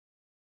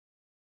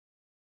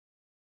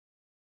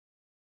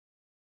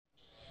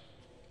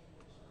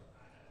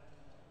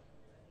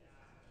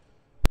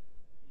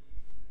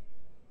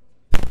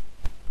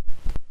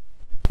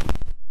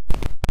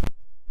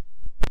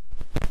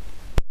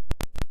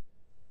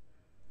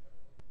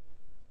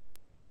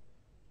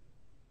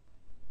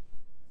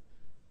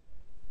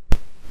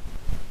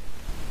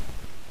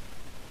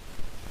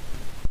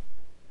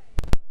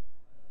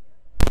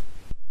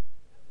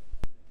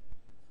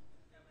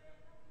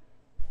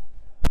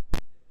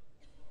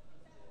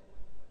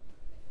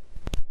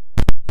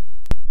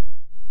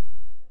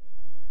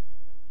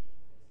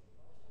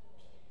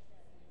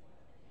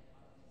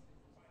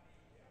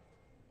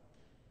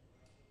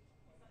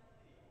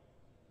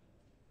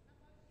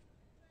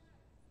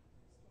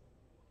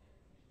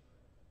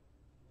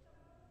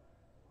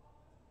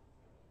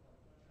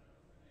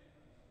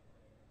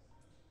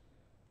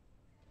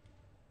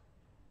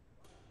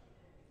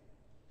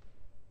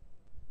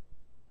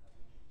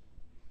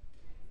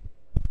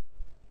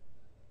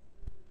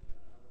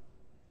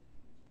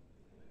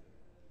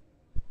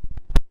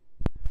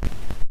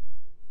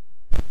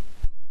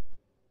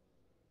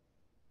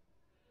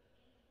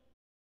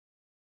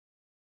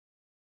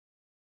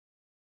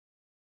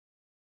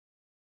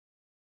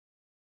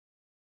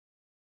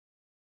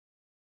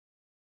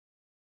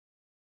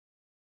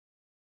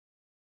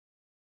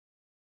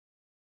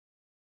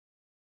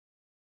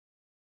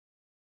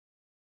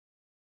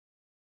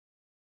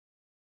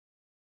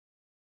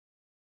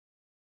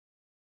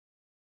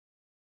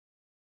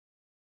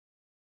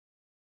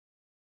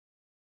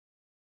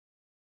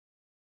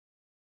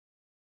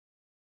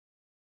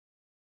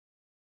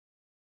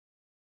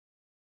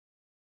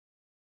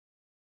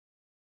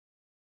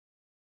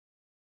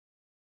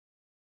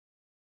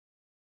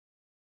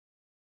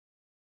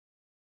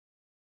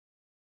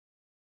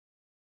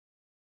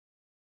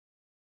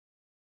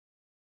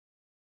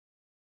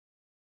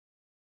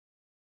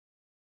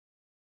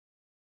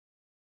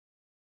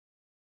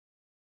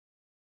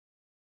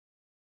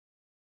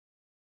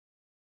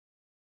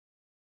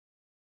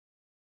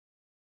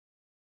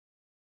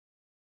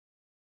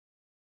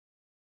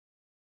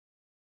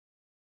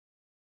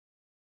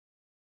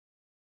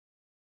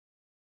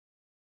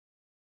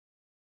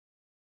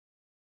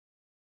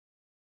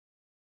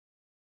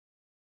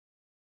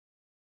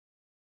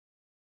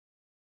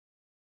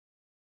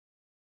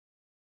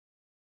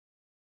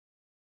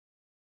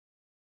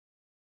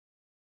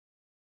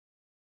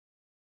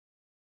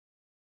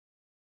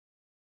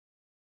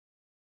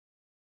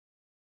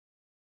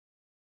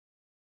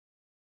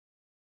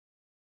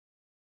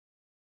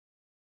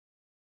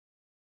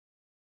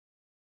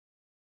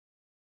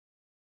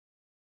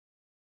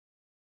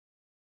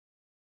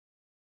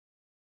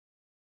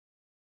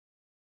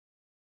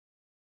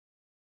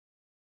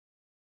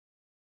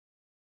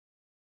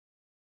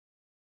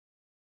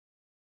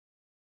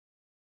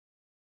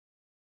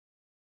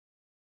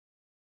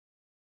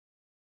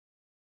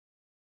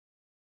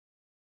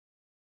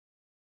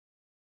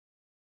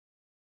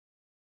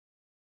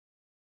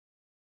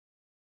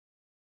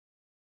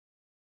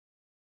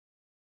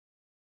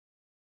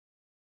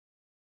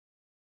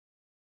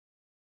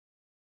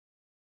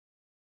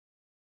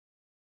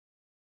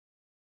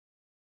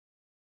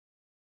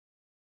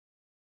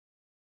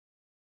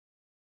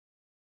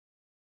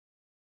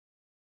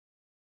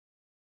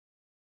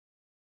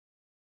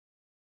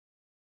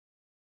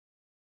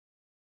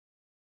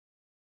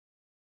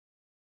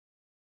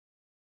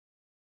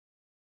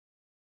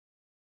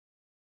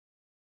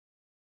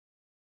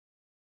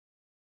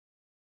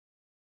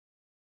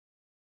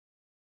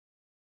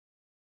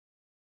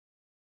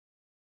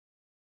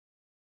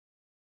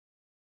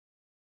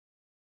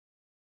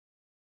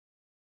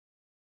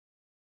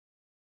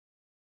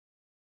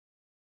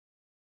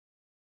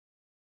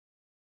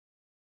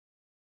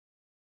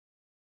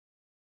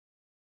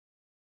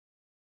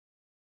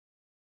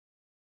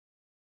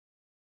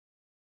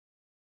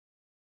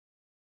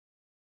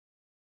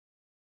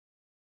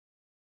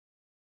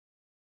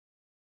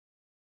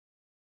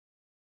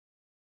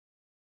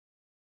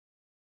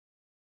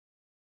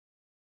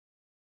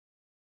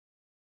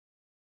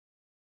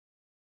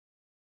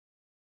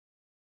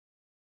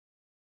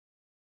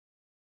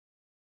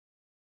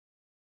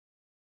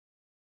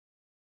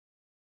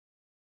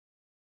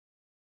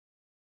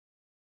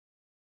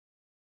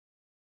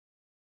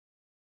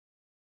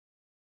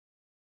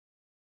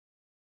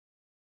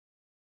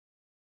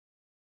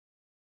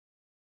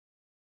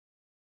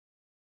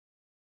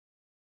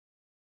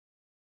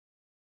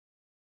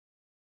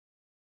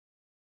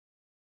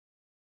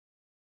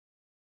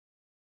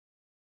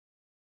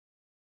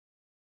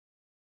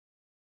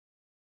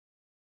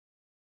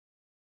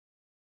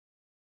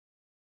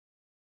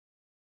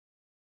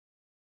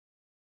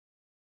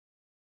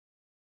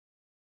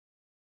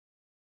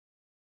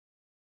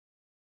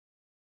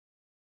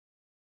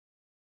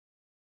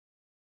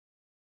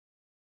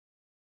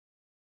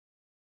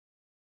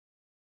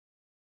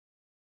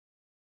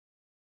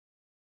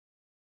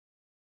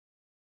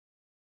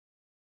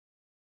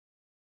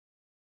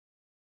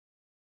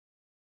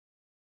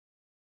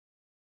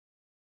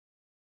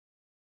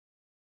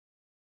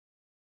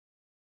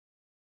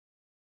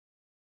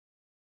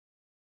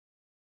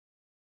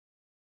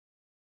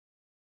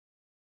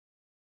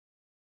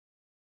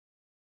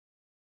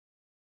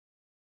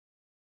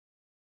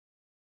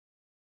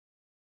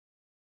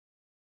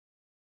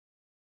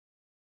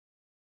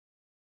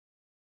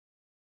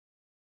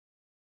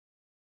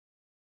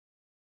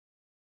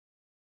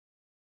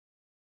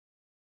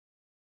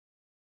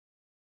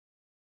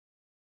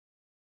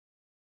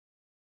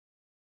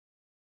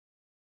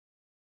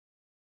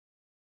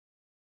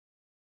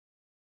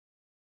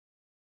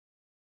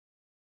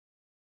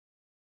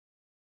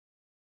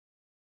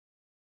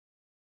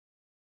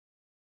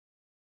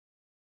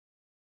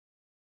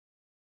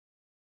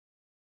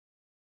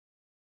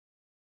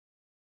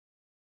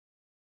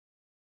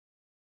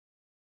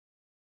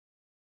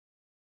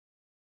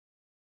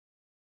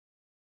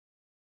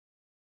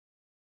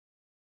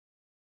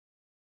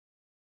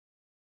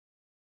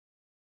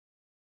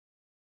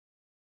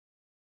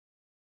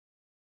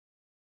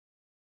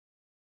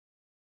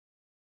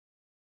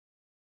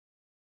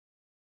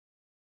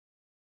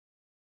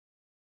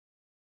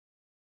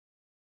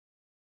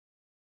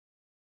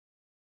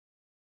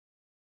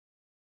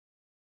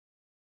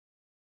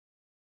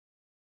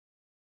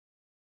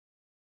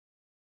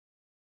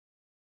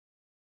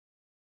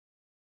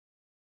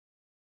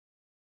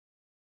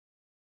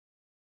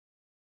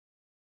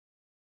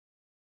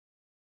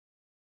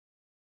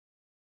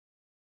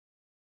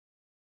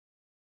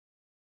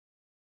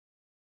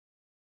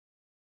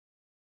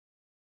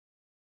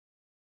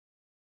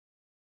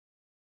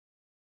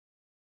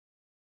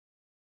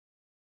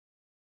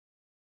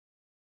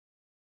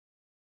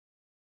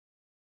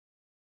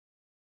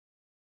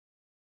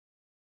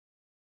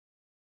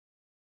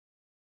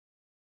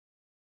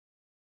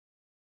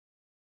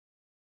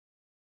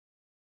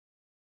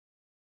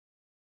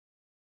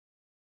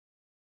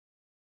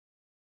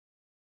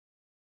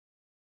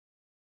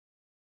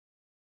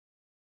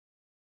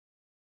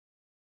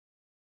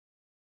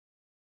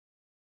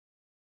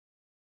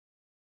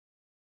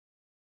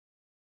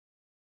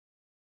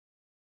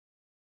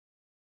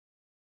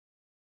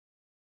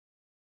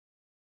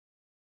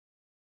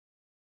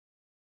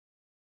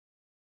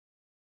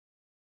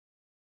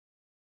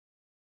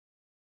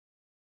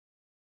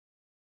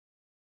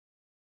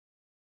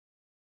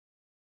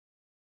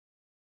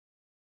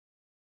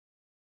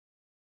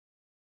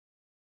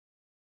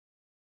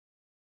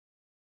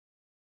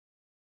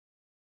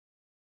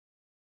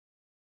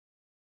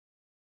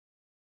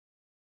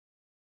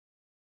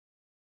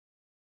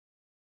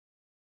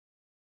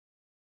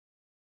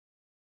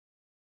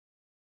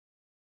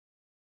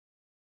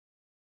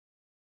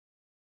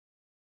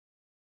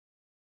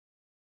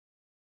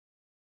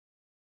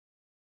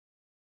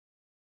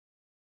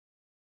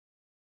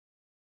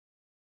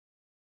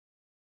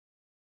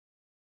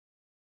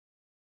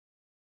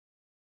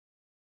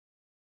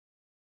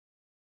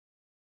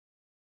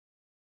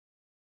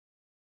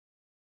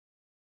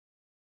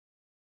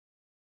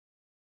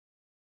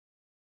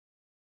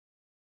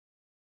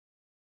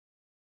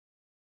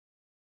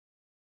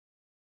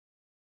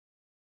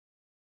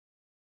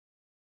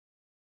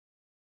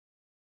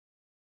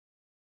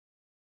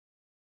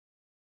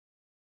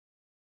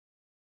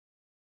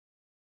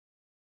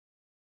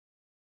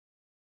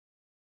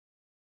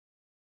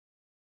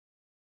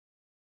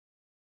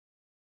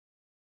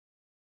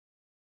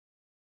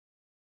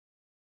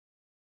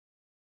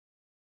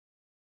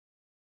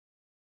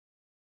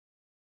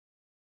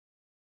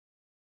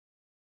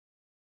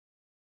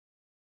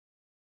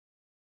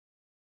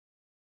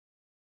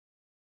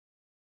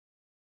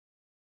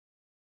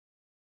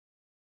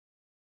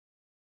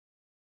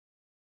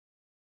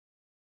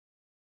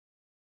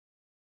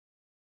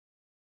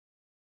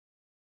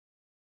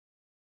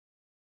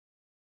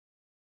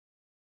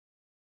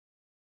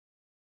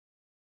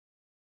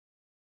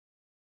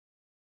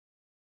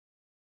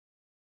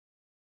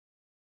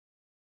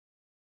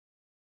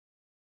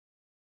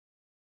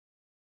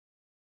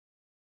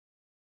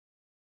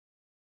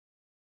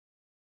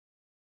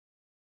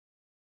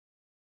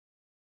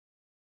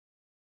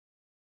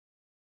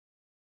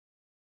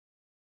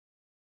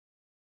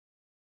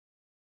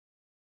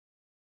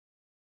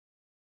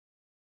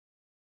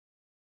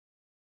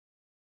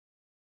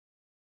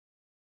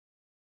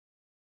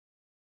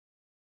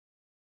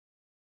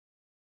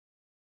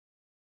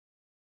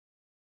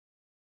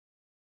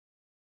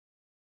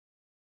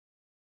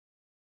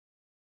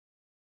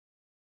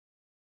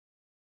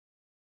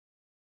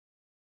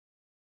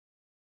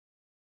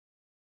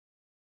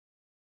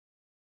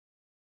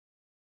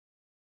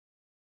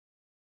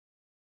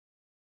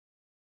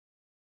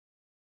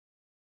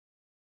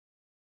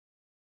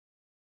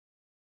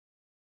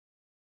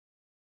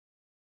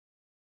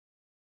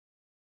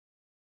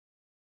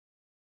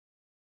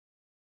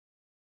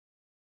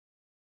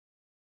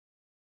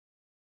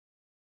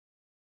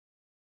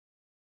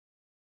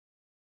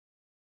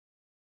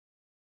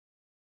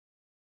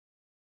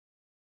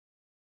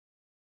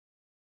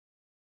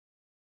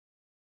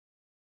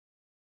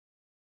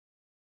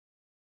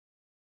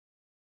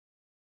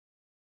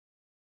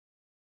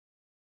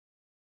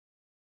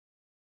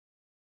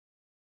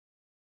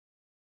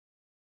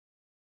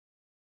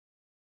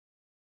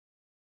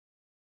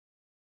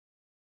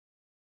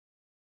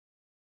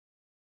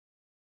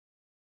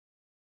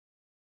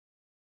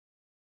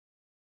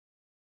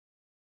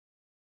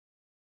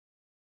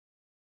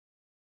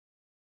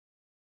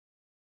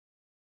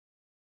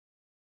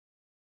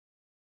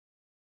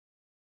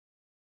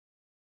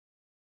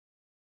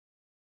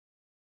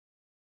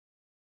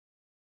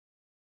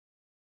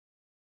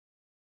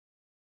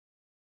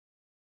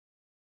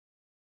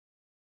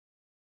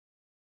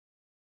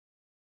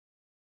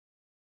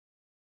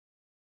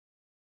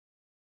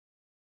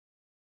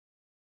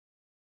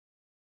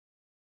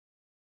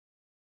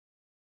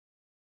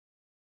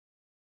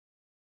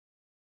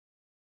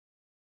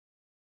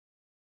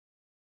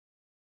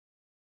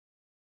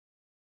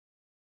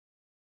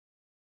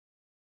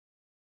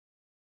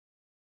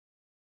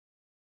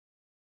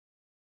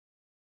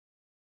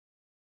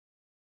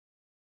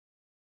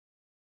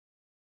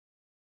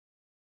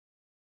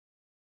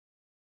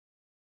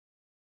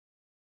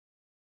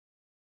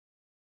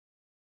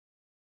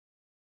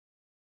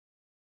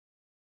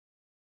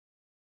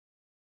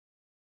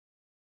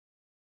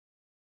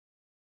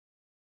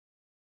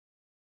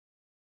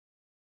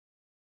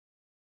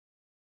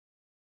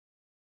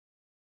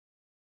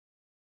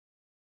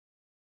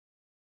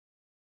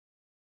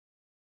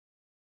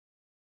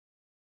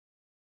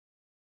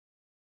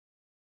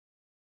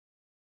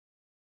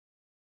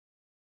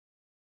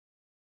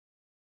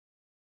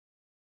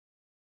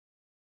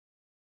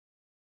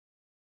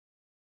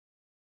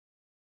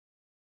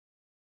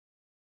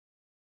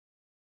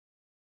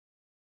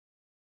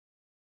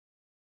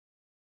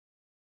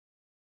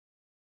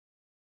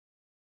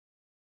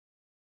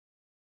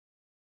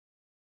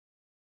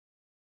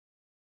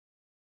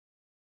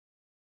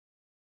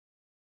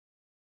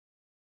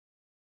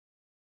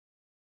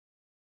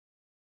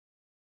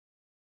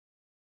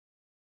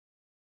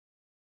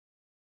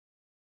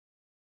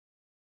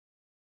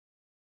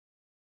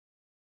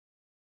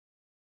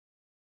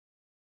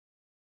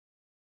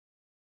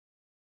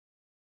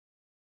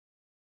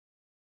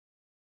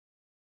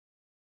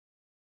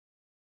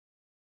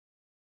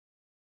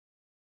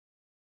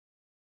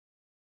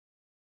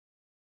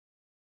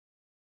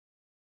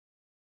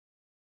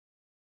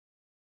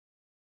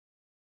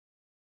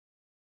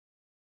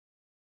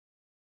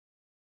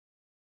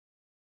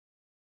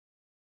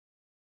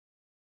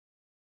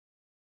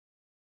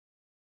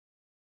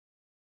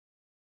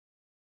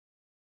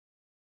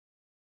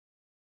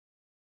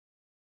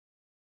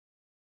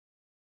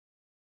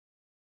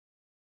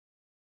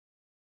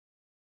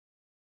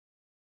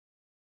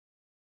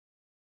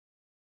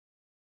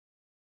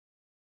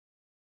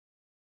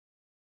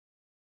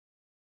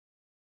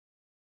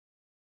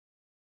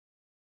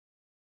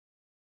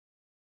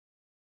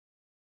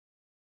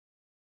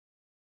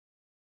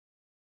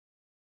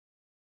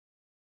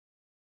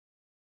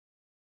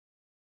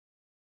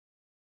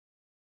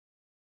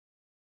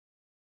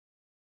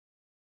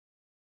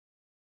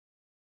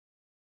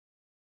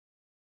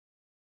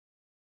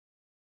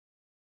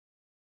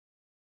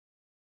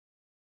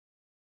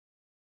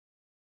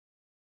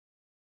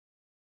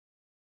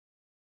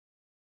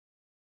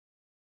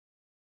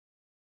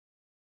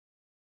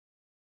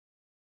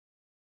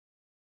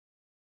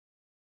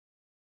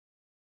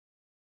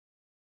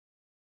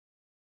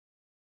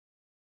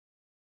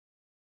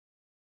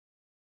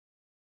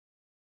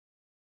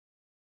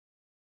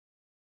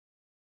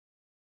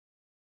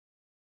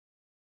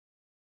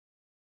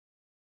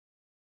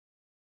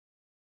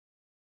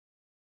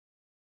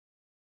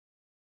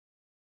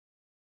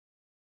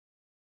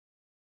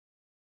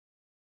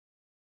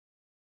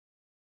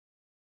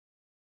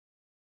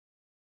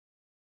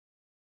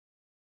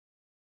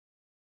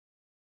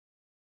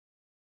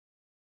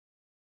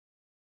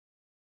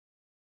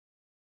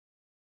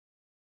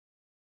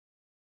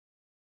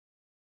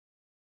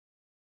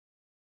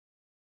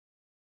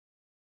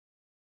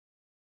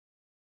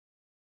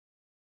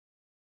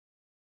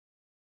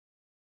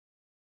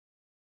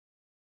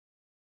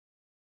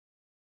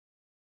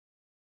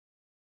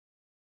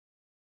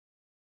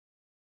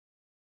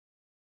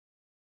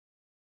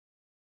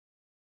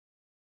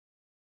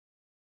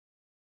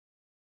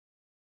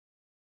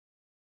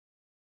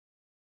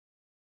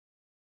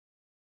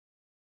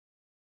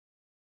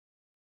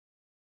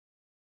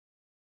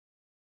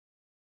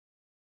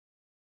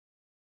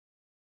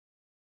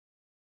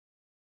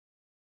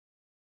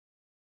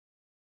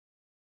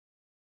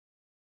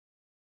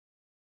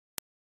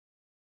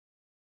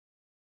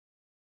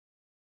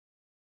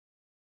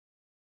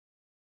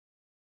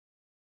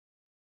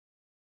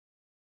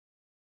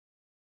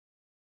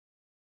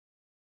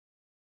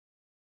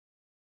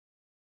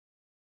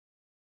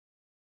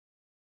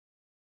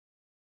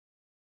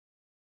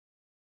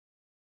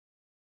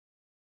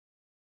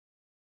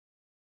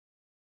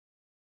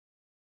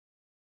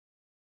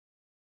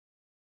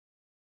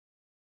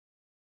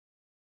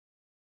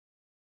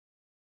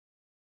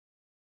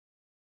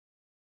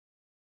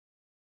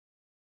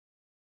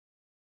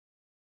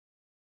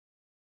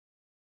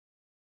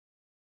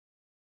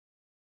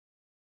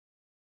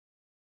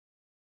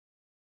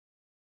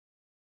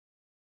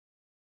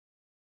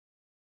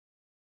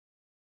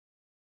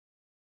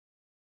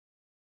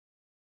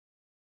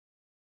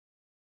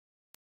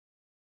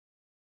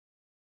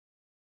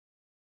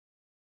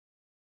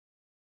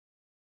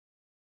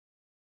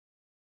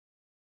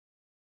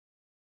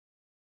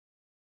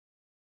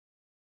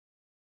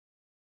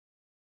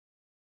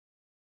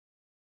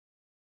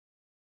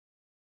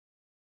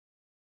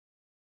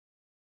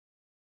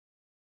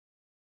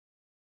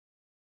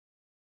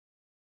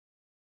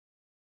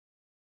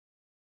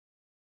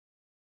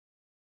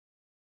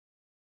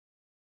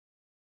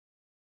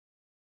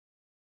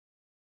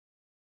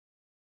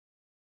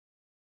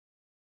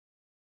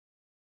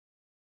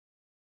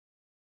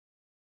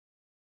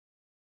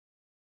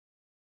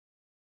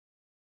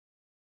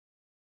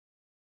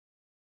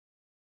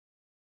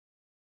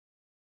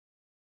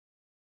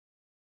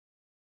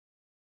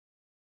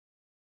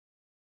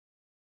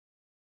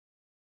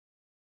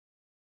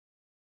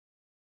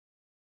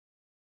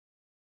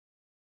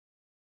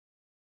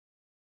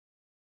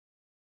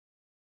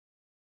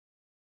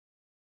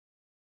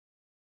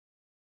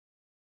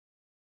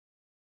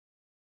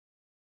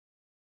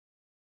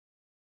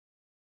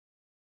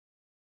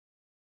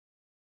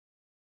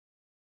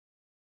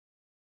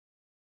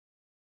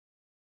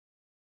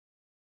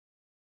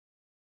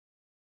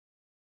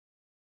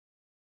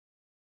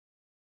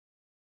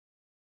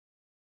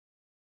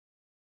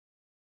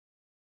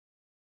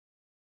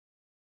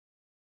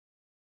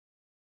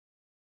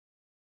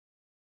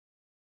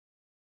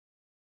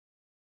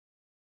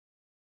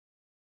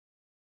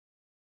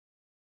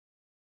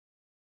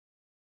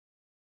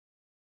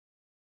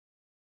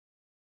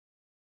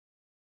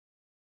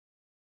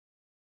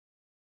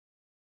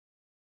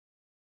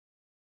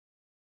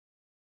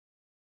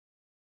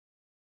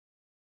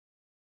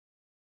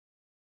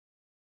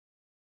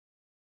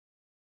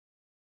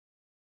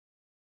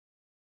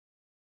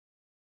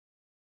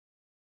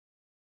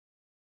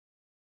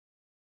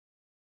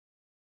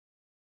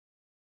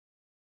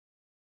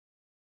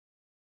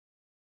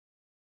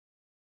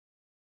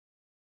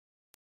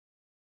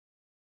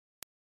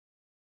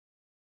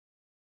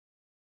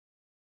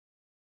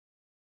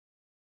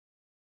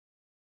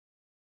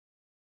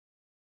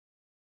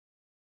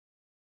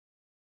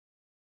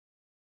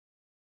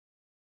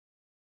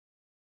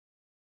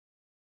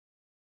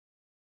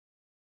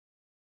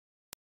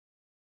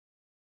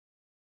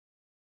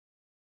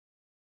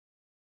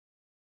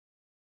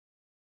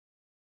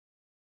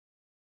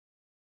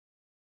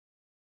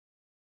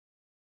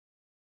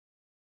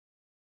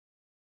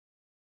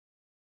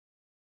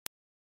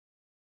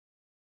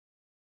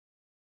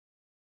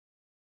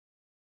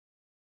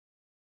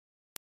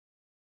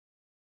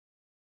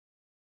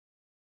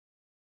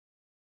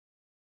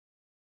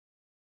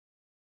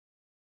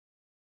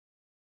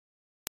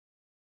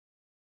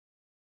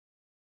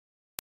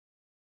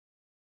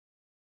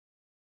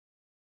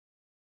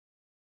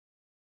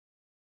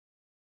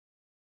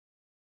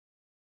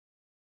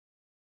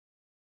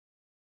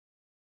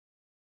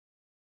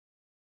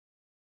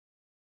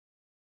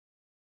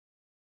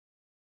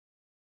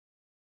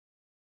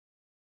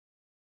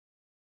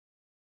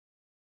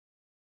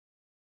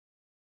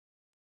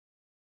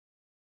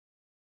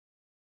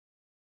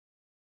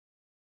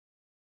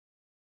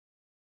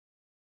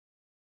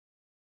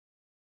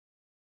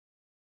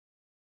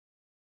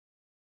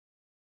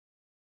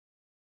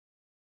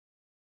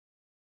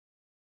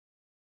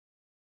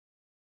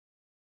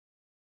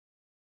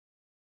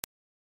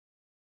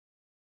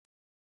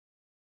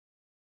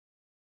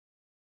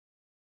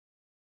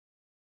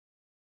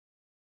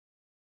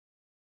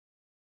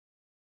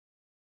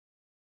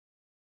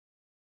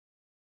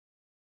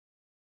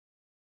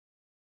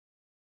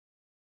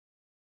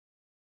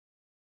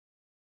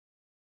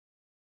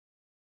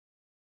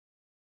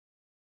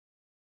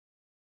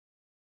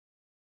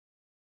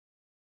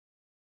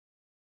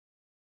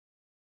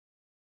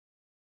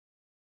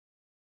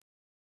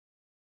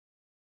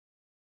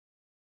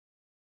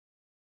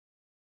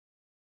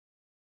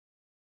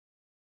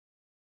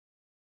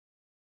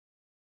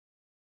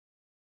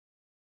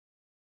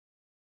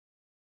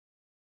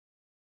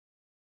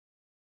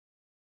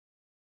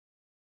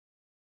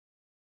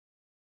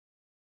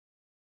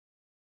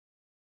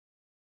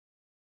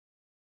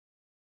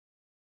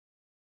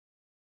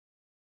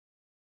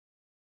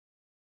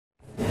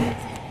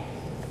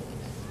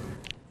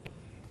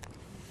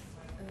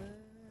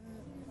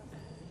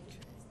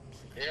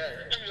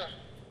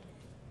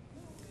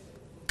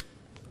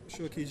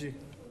 Sure, KG.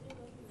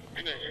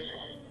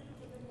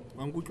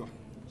 I'm good.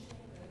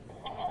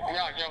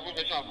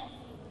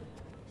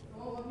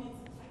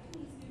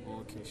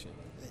 Okay, sure.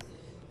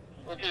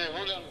 Okay,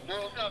 hold on.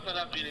 No, after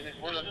that feeling.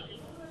 Hold on.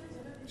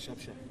 Sharp.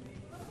 Stay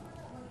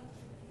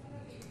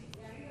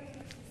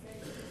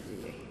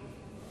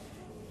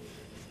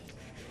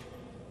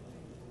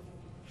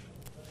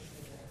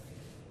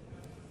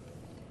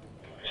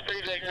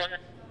like that.